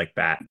 things like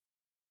that?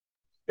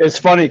 It's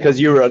funny because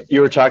you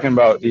were talking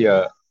about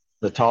the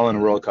Tallinn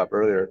World Cup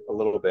earlier a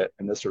little bit,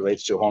 and this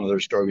relates to a whole other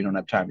story we don't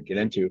have time to get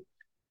into.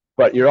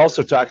 But you're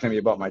also talking to me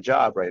about my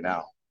job right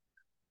now.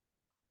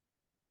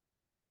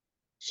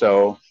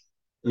 So,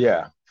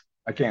 yeah,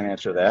 I can't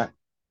answer that.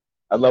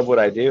 I love what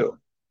I do.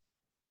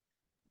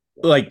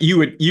 Like you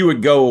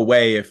would go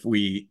away if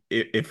we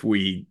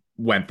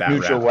went that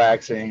neutral route.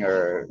 Waxing,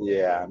 or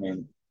yeah,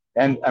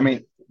 I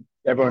mean,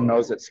 everyone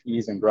knows that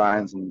skis and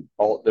grinds and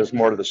all. There's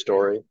more to the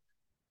story,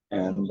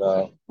 and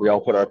we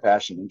all put our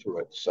passion into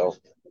it. So.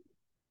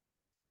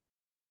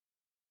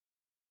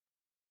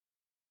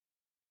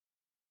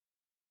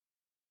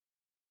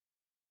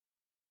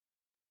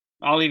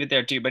 I'll leave it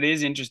there too, but it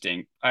is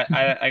interesting.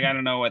 I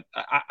gotta know what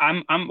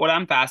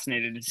I'm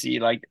fascinated to see.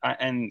 Like,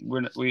 and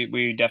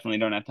we definitely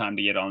don't have time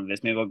to get on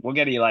this. Maybe we'll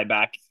get Eli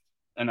back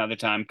another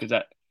time because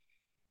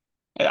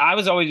I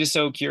was always just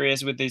so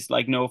curious with this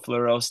like no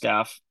fluoro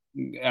stuff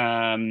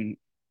coming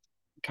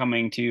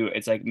to.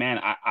 It's like, man,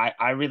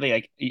 I really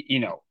like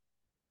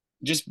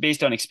just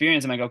based on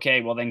experience. I'm like,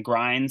 okay, well then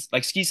grinds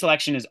like ski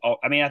selection is.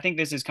 I mean, I think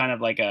this is kind of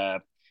like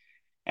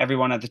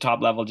everyone at the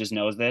top level just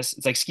knows this.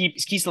 It's like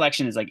ski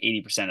selection is like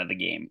 80% of the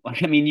game.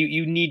 Like, I mean,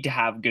 you need to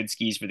have good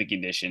skis for the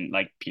condition,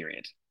 like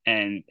period.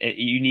 And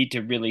you need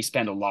to really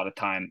spend a lot of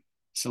time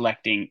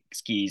selecting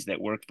skis that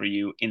work for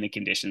you in the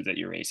conditions that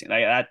you're racing.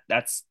 Like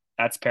that's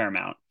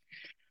paramount.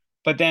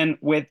 But then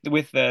with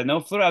the no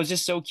fluid, I was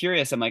just so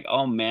curious. I'm like,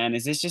 oh man,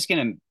 is this just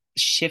gonna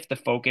shift the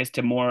focus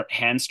to more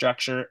hand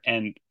structure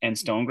and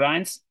stone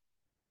grinds?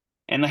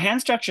 And the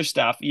hand structure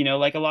stuff,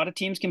 like a lot of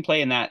teams can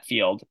play in that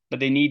field, but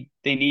they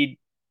need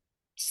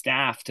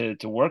staff to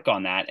work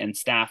on that and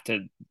staff to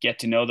get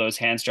to know those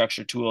hand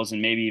structure tools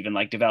and maybe even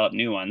like develop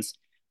new ones.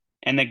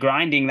 And the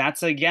grinding,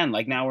 that's again,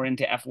 like now we're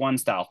into F1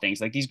 style things.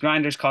 Like these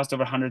grinders cost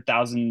over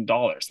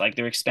 $100,000. Like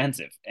they're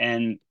expensive.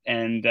 And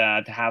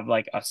to have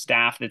like a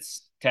staff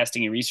that's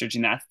testing and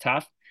researching, that's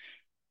tough.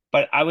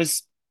 But I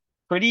was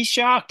pretty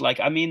shocked. Like,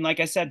 I mean,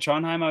 like I said,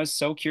 Trondheim, I was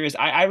so curious.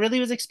 I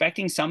really was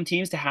expecting some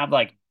teams to have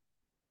like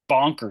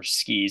bonkers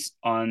skis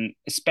on,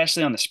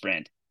 especially on the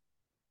sprint.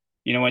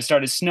 When it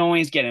started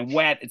snowing, it's getting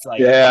wet. It's like,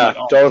 yeah,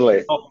 oh,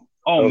 totally.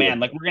 Totally. Man,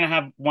 like we're gonna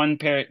have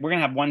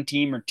one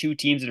team or two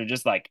teams that are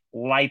just like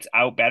lights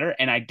out better,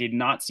 and I did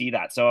not see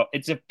that. So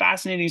it's a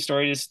fascinating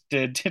story just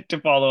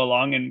to follow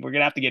along, and we're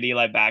gonna have to get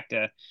Eli back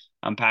to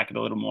unpack it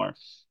a little more.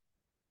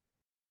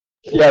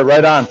 Yeah,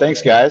 right on.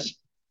 Thanks, guys.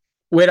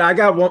 Wait, I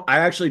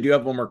actually do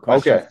have one more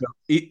question. Okay. So,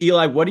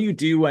 Eli, what do you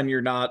do when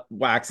you're not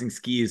waxing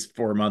skis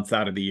 4 months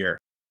out of the year?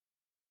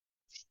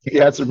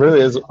 Yeah, it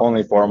really is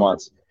only 4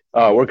 months.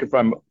 Working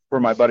for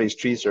my buddy's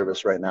tree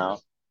service right now,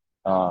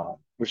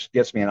 which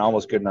gets me in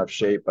almost good enough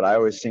shape. But I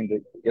always seem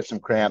to get some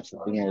cramps at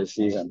the beginning of the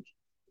season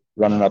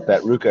running up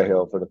that Ruka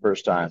hill for the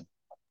first time.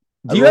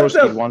 I roller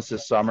skied once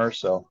this summer,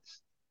 so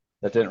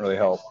that didn't really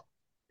help.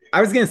 I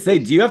was gonna say,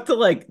 do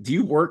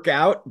you work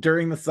out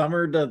during the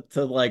summer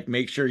to like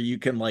make sure you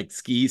can like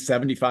ski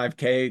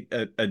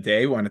 75K a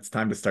day when it's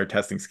time to start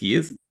testing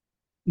skis?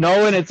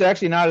 No, and it's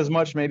actually not as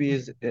much maybe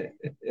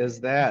as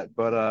that.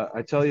 But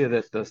I tell you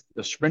that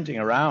the sprinting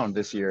around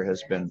this year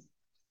has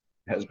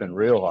been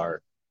real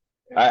hard.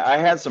 I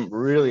had some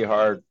really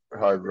hard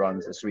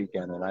runs this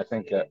weekend, and I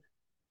think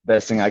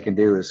best thing I can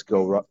do is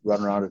go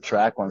run around a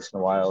track once in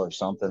a while or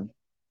something.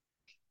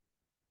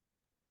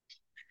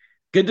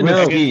 Good to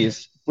know.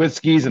 With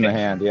skis in the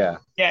hand, yeah.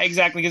 Yeah,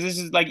 exactly. Because this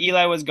is like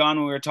Eli was gone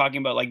when we were talking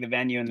about like the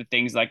venue and the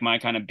things like my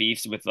kind of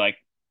beefs with like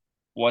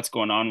what's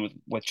going on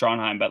with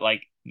Trondheim, but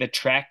like the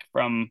trek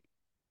from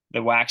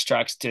the wax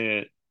trucks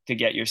to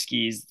get your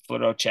skis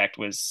fluoro checked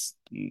was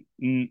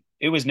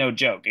no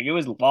joke. It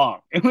was long.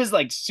 It was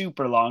like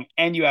super long,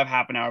 and you have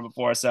half an hour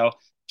before. So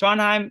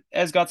Trondheim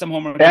has got some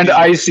homework and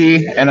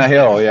icy and a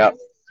hill, yeah,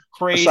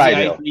 crazy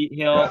icy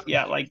hill,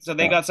 yeah. Like so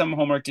they got some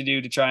homework to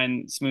do to try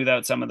and smooth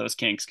out some of those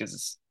kinks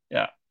because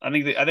I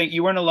think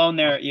you weren't alone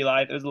there,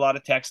 Eli. There was a lot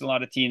of texts, a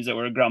lot of teams that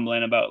were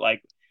grumbling about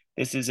like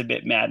this is a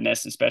bit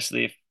madness,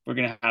 especially if we're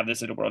going to have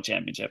this at a world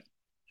championship.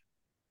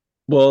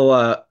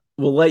 We'll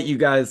let you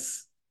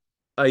guys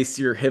ice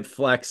your hip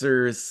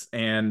flexors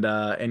and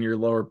your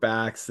lower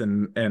backs,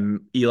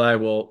 and Eli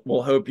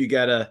will hope you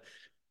get a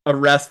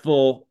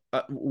restful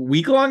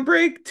week-long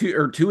break,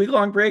 2 week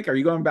long break. Are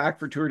you going back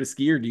for Tour de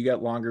Ski, or do you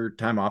get longer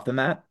time off than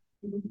that?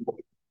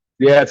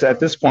 Yeah, it's at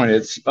this point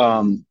it's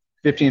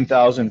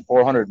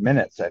 15,400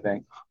 minutes, I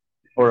think,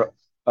 or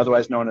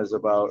otherwise known as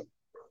about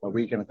a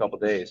week and a couple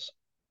days.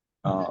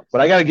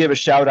 But I got to give a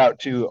shout out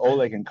to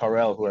Oleg and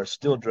Karel, who are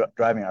still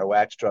driving our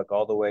wax truck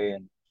all the way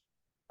in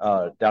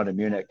down to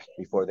Munich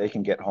before they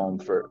can get home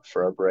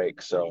for a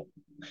break. So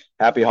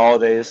happy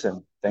holidays,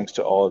 and thanks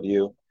to all of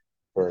you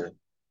for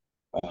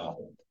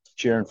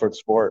cheering for the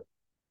sport.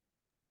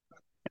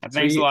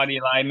 Thanks a lot,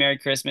 Eli. Merry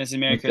Christmas,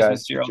 and Merry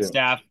Christmas to your old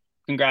staff.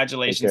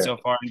 Congratulations so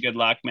far, and good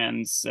luck,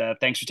 man.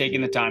 Thanks for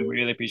taking the time. We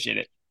really appreciate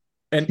it.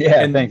 And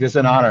thanks. It's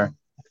an honor.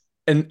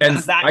 And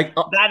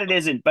that it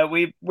isn't, but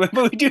we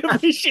do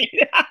appreciate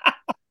it.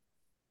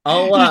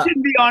 You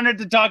shouldn't be honored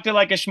to talk to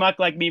like a schmuck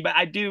like me, but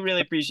I do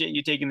really appreciate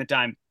you taking the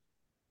time.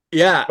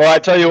 Yeah. Well, I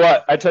tell you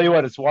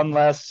what, it's one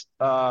less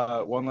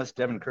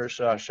Devon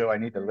Kershaw show I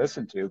need to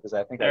listen to, because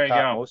I think I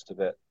caught most of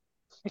it.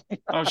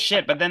 Oh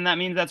shit! But then that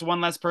means that's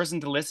one less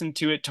person to listen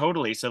to it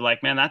totally. So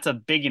like, man, that's a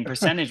big in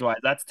percentage wise.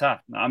 That's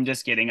tough. No, I'm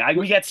just kidding.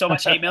 We get so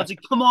much hate mail. It's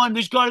like, come on,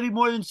 there's got to be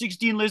more than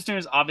 16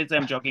 listeners. Obviously,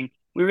 I'm joking.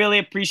 We really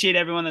appreciate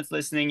everyone that's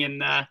listening,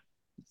 and I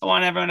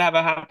want everyone to have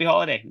a happy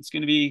holiday. It's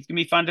gonna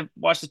be fun to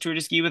watch the Tour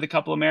de Ski with a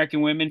couple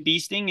American women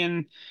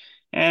feasting,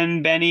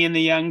 and Benny and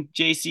the young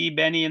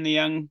Benny and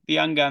the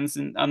young guns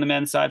on the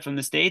men's side from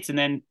the States, and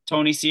then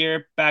Tony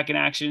Sear back in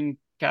action.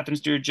 Catherine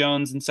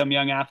Stewart-Jones and some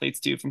young athletes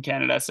too from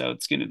Canada. So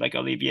it's going to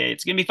Olivier.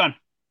 It's going to be fun.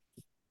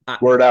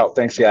 Word out.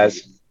 Thanks,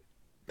 guys.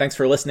 Thanks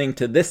for listening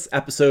to this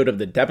episode of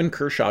the Devon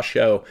Kershaw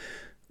Show.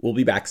 We'll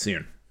be back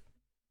soon.